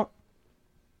Kelso's about?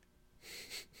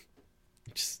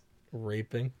 Just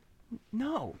raping.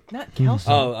 No, not Kelso.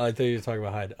 Oh, I thought you were talking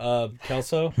about Hyde.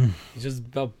 Kelso, he's just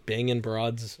about banging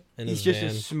broads in He's his just van.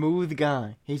 a smooth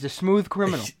guy. He's a smooth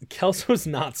criminal. Kelso's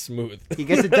not smooth. He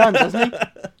gets it done, doesn't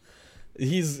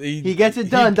he? He gets it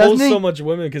done, he pulls doesn't he? so much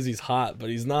women because he's hot, but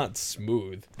he's not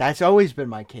smooth. That's always been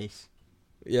my case.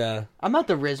 Yeah, I'm not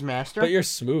the Riz Master. but you're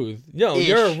smooth. No, Ish.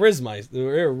 you're a Rizmeister.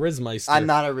 You're a Rizmeister. I'm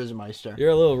not a Rizmeister. You're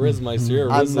a little Rizmeister. You're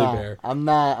a I'm Rizzly not. Bear. I'm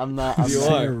not. You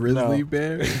not. are. A Grizzly No.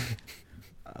 bear.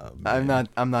 I'm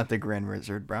not the Grand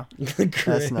Wizard, bro.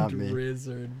 Grand not me.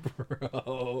 Wizard,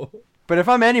 bro. But if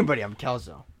I'm anybody, I'm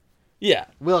Kelso. Yeah.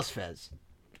 Will's Fez.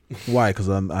 Why? Because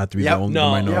I have to be Yep. the only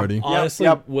No. minority. Yep. Honestly,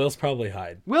 Will's probably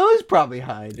Hyde. Will is probably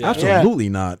Hyde. Yeah. Absolutely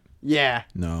not. Yeah.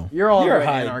 No. You're all You're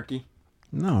about Hyde. anarchy.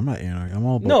 No, I'm not anarchy. I'm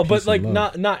all about No, peace but and like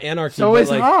love. not anarchy. So but is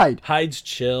like Hyde. Hyde's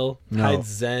chill. No. Hyde's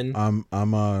zen. I'm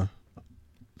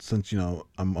since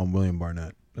I'm William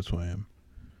Barnett. That's who I am.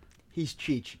 He's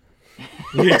Cheech.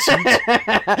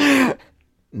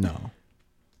 No.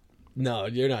 No,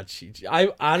 you're not Cheech.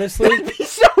 I honestly,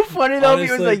 He's so funny though. If he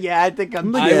was Honestly, like, "Yeah, I think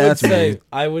I'm." Yeah, I would that's say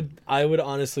me. I would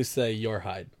honestly say you're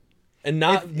Hyde, and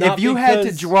not If you had to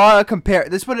because- draw a compare,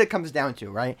 this is what it comes down to,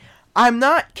 right? I'm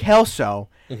not Kelso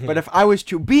But if I was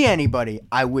to be anybody,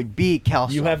 I would be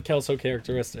Kelso. You have Kelso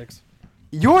characteristics.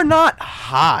 You're not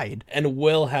Hyde. And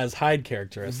Will has Hyde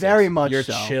characteristics. Very much you're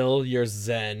so. You're chill, you're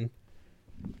zen.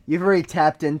 You've already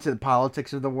tapped into the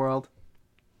politics of the world.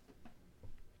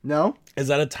 No? Is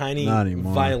that a tiny Not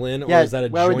anymore. violin, or Yeah, is that a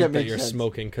why would joint that that make you're sense?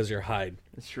 smoking because you're Hyde?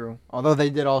 It's true. Although they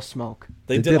did all smoke.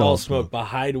 They did all smoke, but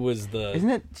Hyde was the... Isn't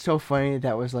it so funny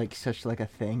that was like such like a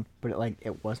thing, but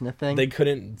it wasn't a thing? They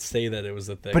couldn't say that it was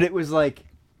a thing. But it was like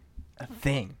a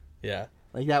thing. Yeah.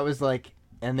 Like that was like,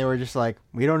 and they were just like,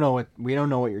 we don't know what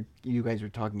you guys were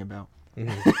talking about.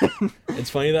 Mm-hmm. It's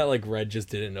funny that like Red just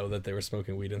didn't know that they were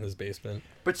smoking weed in his basement.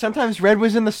 But sometimes Red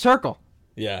was in the circle.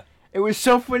 Yeah. It was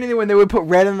so funny that when they would put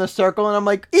Red in the circle, and I'm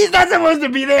like, he's not supposed to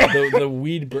be there. The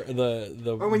weed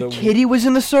or when Kitty was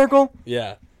in the circle.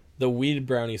 Yeah. The weed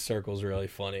brownie circle's really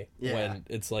funny. Yeah. When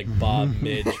it's like Bob,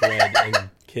 Midge, Red, and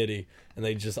Kitty, and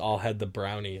they just all had the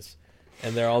brownies,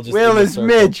 and they're all just. Will in the is circle.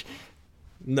 Midge.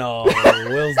 No,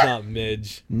 Will's not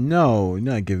Midge. No, you're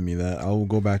not giving me that. I will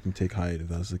go back and take Hyde if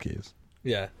that's the case.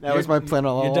 Yeah, That was my plan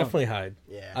all You're along. definitely Hyde.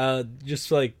 Yeah.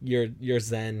 Just like you're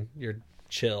zen, you're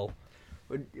chill.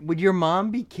 Would your mom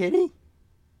be Kitty?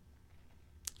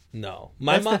 No,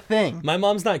 That's the thing. My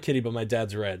mom's not Kitty, but my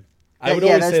dad's Red. I Yeah, would yeah,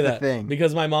 always that's say the that thing.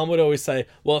 because my mom would always say,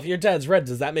 "Well, if your dad's Red,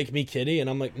 does that make me Kitty?" And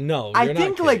I'm like, "No, I you're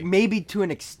think not like Kitty." maybe to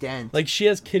an extent. Like she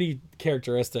has Kitty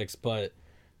characteristics, but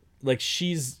like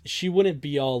she wouldn't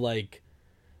be all like.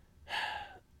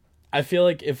 I feel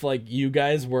like if like you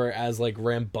guys were as like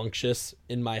rambunctious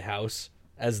in my house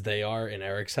as they are in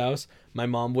Eric's house, my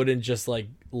mom wouldn't just like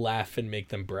laugh and make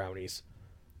them brownies.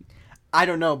 I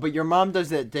don't know, but your mom does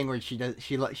that thing where she has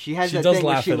She that does thing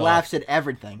where laugh she it laughs at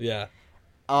everything. Yeah.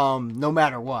 No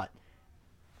matter what.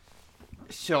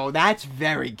 So that's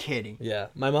very Kitty. Yeah,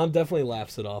 my mom definitely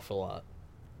laughs it off a lot.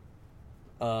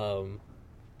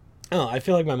 I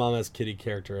feel like my mom has Kitty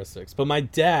characteristics, but my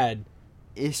dad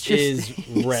It's just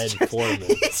is Red Foreman.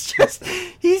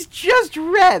 He's just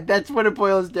Red. That's what it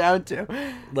boils down to.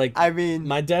 Like, I mean,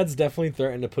 my dad's definitely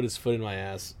threatened to put his foot in my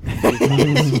ass.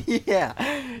 yeah,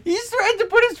 he's threatened to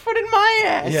put his foot in my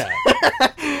ass.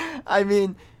 Yeah. I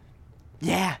mean,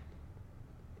 yeah.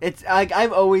 It's like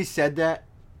I've always said that,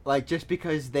 like just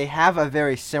because they have a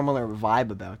very similar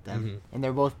vibe about them, and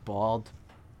they're both bald.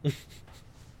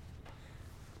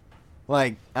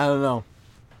 Like I don't know.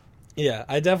 Yeah,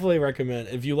 I definitely recommend.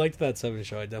 If you liked that 70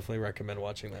 show, I definitely recommend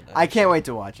watching that. I can't wait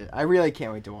to watch it. I really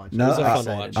can't wait to watch it. No, was a I'm fun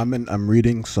excited. watch. I'm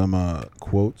reading some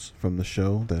quotes from the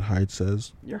show that Hyde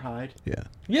says. You're Hyde. Yeah.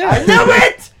 Yeah, I knew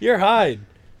it. You're Hyde.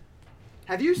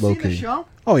 Have you seen the Low-key. show?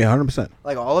 Oh yeah, 100%.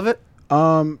 Like all of it?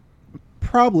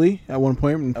 Probably at one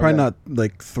point, and probably Okay. not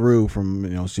like through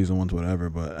from season 1 to whatever,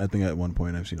 but I think at one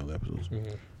point I've seen all the episodes.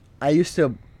 I used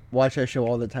to watch that show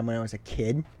all the time when I was a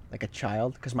kid, like a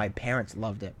child, because my parents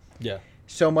loved it. Yeah.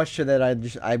 So much so that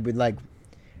I would like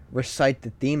recite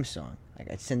the theme song. Like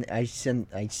I sing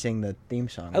the theme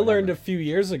song. I learned a whatever. few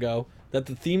years ago that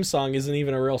the theme song isn't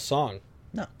even a real song.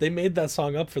 No. They made that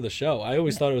song up for the show. I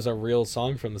always thought it was a real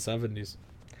song from the 70s.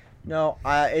 No,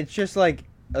 it's just like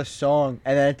a song,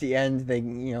 and then at the end they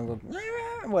go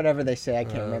whatever they say. I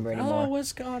can't remember anymore. Oh,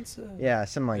 Wisconsin. Yeah,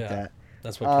 something like Yeah. that.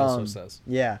 That's what Kelso says.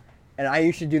 Yeah, and I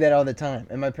used to do that all the time,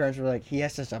 and my parents were like, "He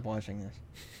has to stop watching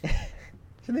this."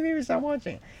 So they made me stop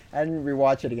watching it. I didn't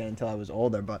rewatch it again until I was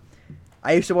older, but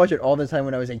I used to watch it all the time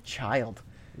when I was a child.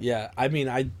 Yeah, I mean,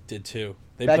 I did too.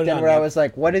 They Back put it then, on where I Net- was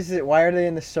like, "What is it? Why are they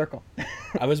in the circle?"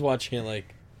 I was watching it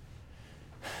like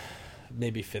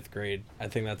maybe 5th grade. I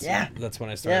think that's when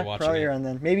I started watching probably it. around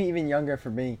then. Maybe even younger for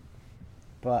me,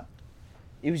 but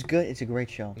it was good. It's a great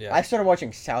show. Yeah. I started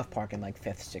watching South Park in like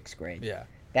 5th, 6th grade. Yeah.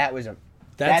 That was a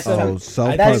That's That's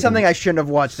South that's Park, something I shouldn't have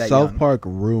watched that South young. Park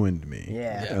ruined me.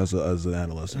 Yeah. As an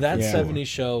adolescent. That Yeah. 70s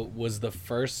show was the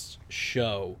first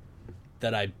show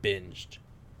that I binged.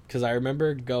 Because I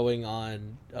remember going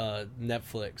on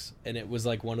Netflix, and it was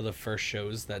like one of the first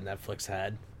shows that Netflix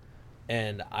had.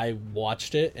 And I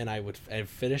watched it, and I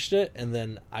finished it, and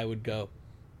then I would go,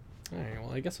 all right,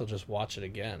 well, I guess I'll just watch it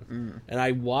again. And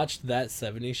I watched that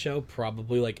 70s show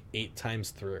probably like 8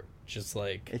 times through. Just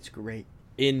like It's great.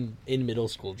 in middle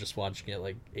school, just watching it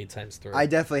like 8 times through. I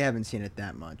definitely haven't seen it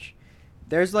that much.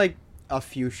 There's like a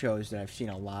few shows that I've seen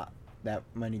a lot that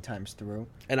many times through.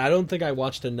 And I don't think I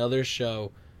watched another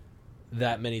show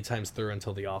that many times through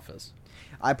until The Office.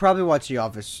 I probably watched The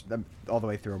Office all the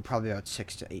way through, probably about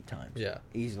 6 to 8 times. Yeah.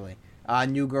 Easily.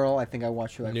 New Girl, I think I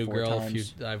watched her like New 4 Girl,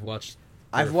 times. I've watched.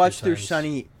 I've watched through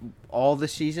Sunny all the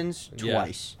seasons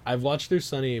twice. Yeah. I've watched through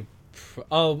Sunny.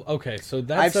 Oh, okay. So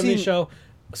that I've 70 seen- show,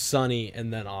 Sunny,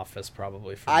 and then Office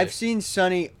probably. For I've me. seen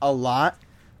Sunny a lot.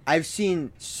 I've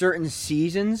seen certain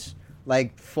seasons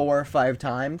like 4 or 5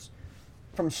 times.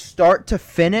 From start to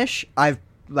finish, I've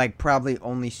like probably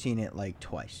only seen it like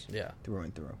twice. Yeah. Through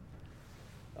and through.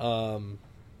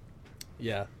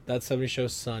 Yeah, that 70 Show,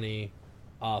 Sunny,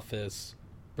 Office,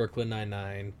 Brooklyn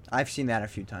Nine-Nine. I've seen that a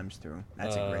few times through.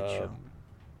 That's a great show.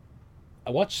 I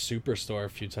watched Superstore a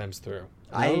few times through.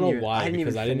 I didn't don't know even- why,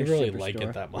 because I didn't finish really Superstore. like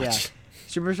it that much. Yeah.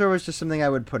 Superstore was just something I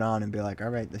would put on and be like, all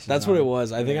right, this is That's what on. it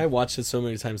was. I think I watched it so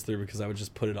many times through because I would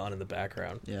just put it on in the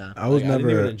background. Yeah. I was I didn't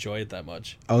even never enjoy it that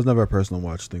much. I was never a person to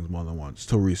watch things more than once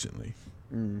till recently.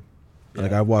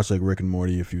 Like I've watched like Rick and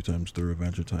Morty a few times through,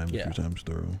 Adventure Time a few times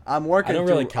through. I'm working I don't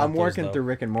through really count I'm working those, through though.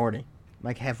 Rick and Morty.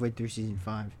 Like halfway through season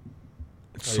 5.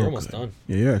 It's Oh, you're almost done.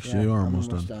 Yeah, you actually Yeah, are I'm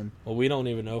almost done. Well, we don't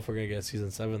even know if we're going to get season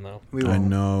 7, though. We won't. I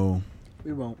know.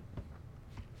 We won't.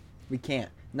 We can't.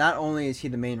 Not only is he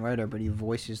the main writer, but he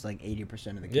voices like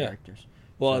 80% of the Yeah. characters.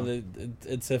 Well, So-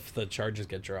 it's if the charges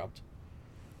get dropped.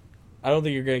 I don't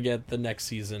think you're going to get the next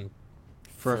season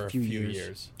For a few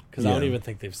years. Because I don't Yeah. even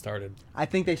think they've started. I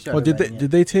think they started. Well, did they writing it.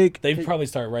 did they take? They've probably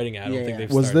started writing it. I don't Yeah, think yeah.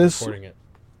 they've Was started this- recording it.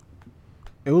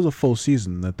 It was a full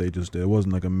season that they just did. It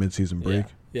wasn't like a mid-season break.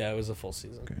 Yeah, it was a full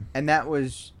season. Okay. And that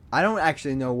was. I don't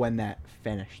actually know when that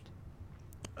finished.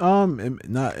 Not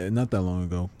that long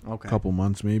ago. Okay. A couple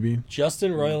months maybe.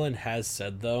 Justin Roiland has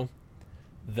said, though,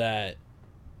 that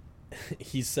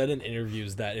he said in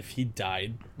interviews that if he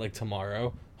died, like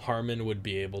tomorrow, Harmon would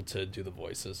be able to do the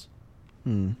voices.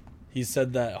 He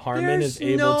said that Harmon is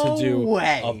There's able no to do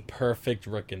way. a perfect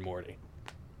Rick and Morty.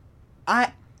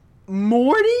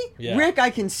 Morty? Yeah. Rick, I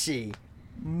can see.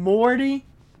 Morty?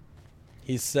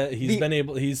 He said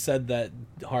He said that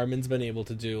Harmon's been able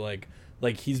to do like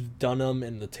he's done them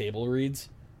in the table reads,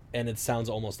 and it sounds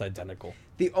almost identical.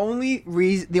 The only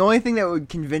thing that would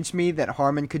convince me that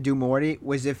Harmon could do Morty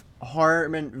was if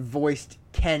Harmon voiced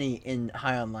Kenny in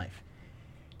High on Life.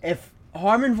 If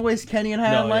Harmon voiced Kenny in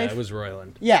High on Life, it was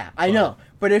Roiland. yeah, I know.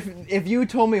 But if you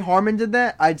told me Harmon did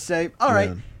that, I'd say all right,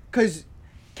 Yeah. because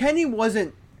Kenny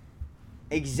wasn't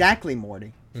exactly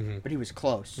Morty, but he was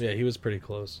close. Yeah, he was pretty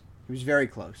close. He was very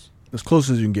close. As close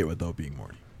as you can get without being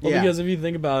Morty. Well, Yeah. because if you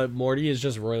think about it, Morty is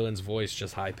just Roiland's voice,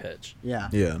 just high pitch. Yeah.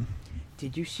 Yeah.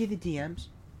 Did you see the DMs?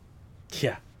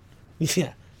 Yeah,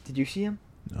 yeah. Did you see him?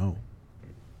 No.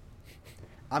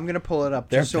 I'm gonna pull it up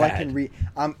They're just so I bad. can read.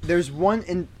 There's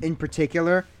one in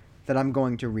particular that I'm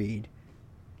going to read,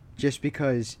 just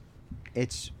because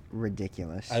it's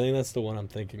ridiculous. I think that's the one I'm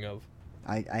thinking of.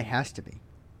 I has to be.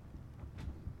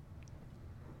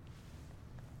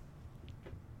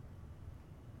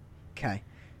 Okay,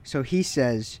 so he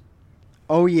says,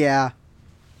 "Oh yeah,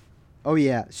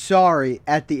 sorry,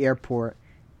 at the airport,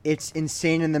 it's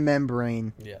insane in the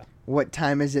membrane. Yeah. What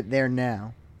time is it there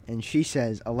now?" And she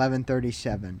says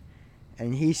 11:37,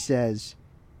 and he says,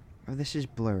 "Oh, this is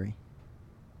blurry."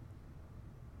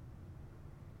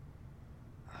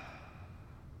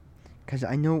 Cause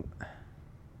I know.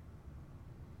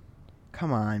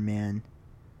 Come on, man.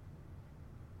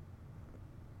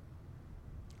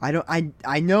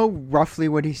 I know roughly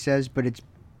what he says, but it's.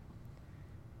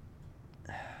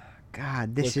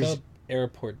 God, this Look is. up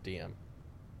airport DM.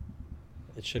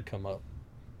 It should come up.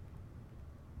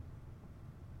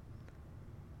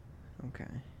 Okay.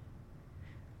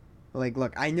 Like,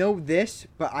 look, I know this,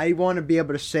 but I want to be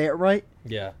able to say it right,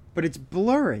 Yeah. but it's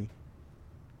blurry.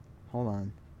 Hold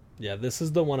on. Yeah, this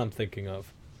is the one I'm thinking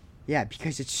of. Yeah,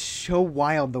 because it's so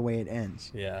wild the way it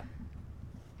ends. Yeah.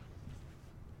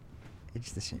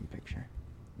 It's the same picture.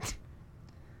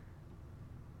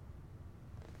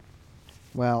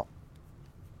 Well,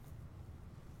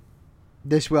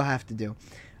 this will have to do.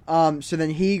 So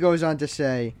then he goes on to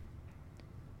say,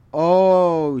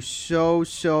 "Oh,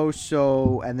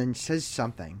 so," and then says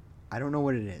something. I don't know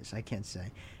what it is. I can't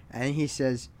say. And he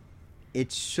says,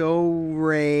 "It's so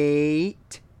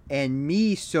great, and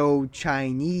me so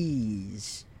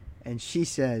Chinese." And she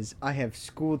says, "I have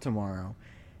school tomorrow."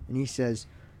 And he says,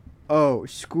 "Oh,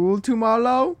 school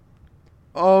tomorrow?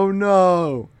 Oh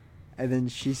no." And then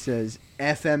she says,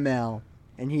 "FML."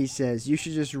 And he says, "You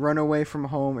should just run away from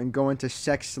home and go into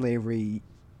sex slavery."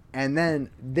 And then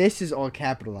this is all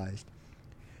capitalized.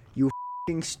 "You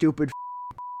f***ing stupid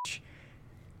f***."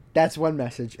 That's one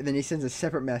message. And then he sends a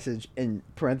separate message in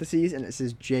parentheses, and it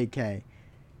says JK.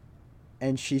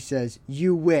 And she says,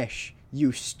 "You wish,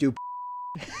 you stupid."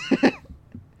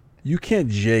 You can't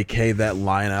JK that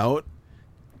line out.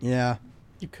 Yeah.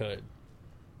 You could.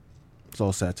 It's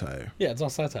all satire. Yeah, it's all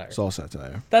satire. It's all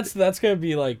satire. That's gonna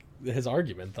be like his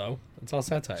argument, though. It's all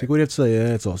satire. It's like, what do you have to say?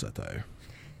 Yeah, it's all satire.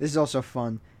 This is also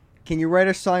fun. Can you write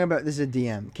a song about... This is a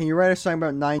DM. Can you write a song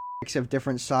about 9 dicks of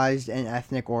different sized and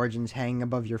ethnic origins hanging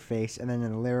above your face, and then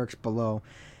in the lyrics below,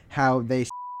 how they.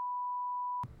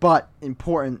 But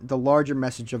important, the larger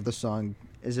message of the song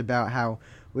is about how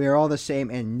we are all the same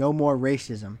and no more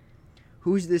racism.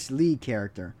 Who's this lead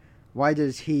character? Why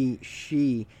does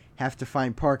she have to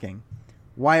find parking?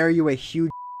 Why are you a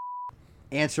huge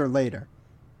answer later?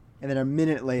 And then a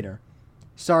minute later.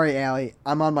 Sorry, Allie,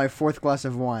 I'm on my 4th glass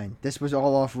of wine. This was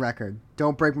all off record.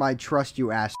 Don't break my trust,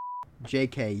 you ass.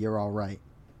 JK, you're all right.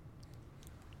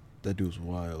 That dude's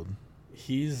wild.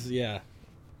 Yeah.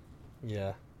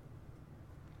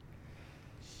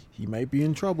 He might be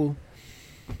in trouble.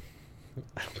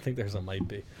 I don't think there's a might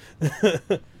be.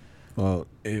 Well,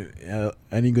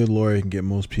 any good lawyer can get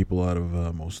most people out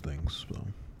of most things. So.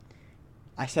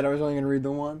 I said I was only going to read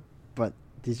the one, but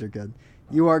these are good.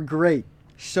 You are great.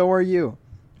 So are you.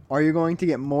 Are you going to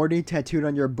get Morty tattooed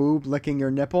on your boob, licking your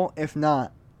nipple? If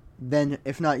not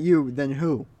you, then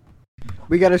who?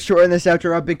 We got to shorten this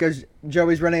outro up because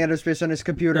Joey's running out of space on his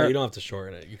computer. No, you don't have to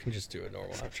shorten it. You can just do a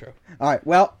normal outro. All right.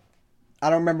 Well, I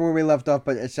don't remember where we left off,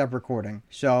 but it's up recording.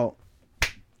 So,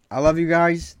 I love you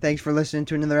guys. Thanks for listening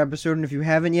to another episode. And if you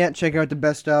haven't yet, check out the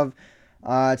best of.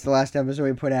 It's the last episode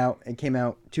we put out. It came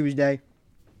out Tuesday.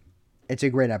 It's a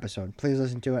great episode. Please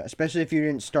listen to it, especially if you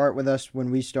didn't start with us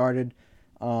when we started.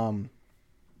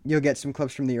 You'll get some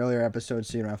clips from the earlier episodes,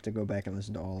 so you don't have to go back and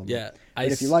listen to all of them. Yeah,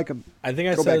 but if you like them, I think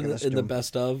I said in the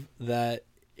best of that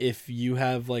if you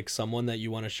have like someone that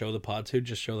you want to show the pod to,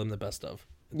 just show them the best of.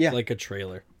 Yeah, like a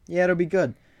trailer. Yeah, it'll be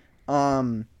good.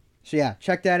 So yeah,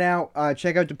 check that out.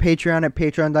 Check out the Patreon at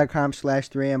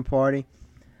patreon.com/3amparty.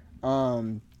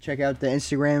 Check out the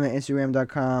Instagram at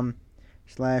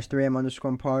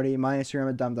instagram.com/3m_party. My Instagram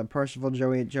at Dom.Percival,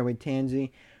 Joey at Joey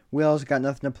Tanzi. Will's got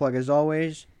nothing to plug as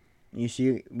always.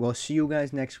 We'll see you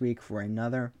guys next week for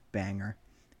another banger.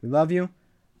 We love you.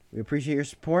 We appreciate your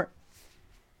support.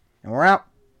 And we're out.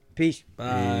 Peace.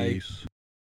 Bye. Peace.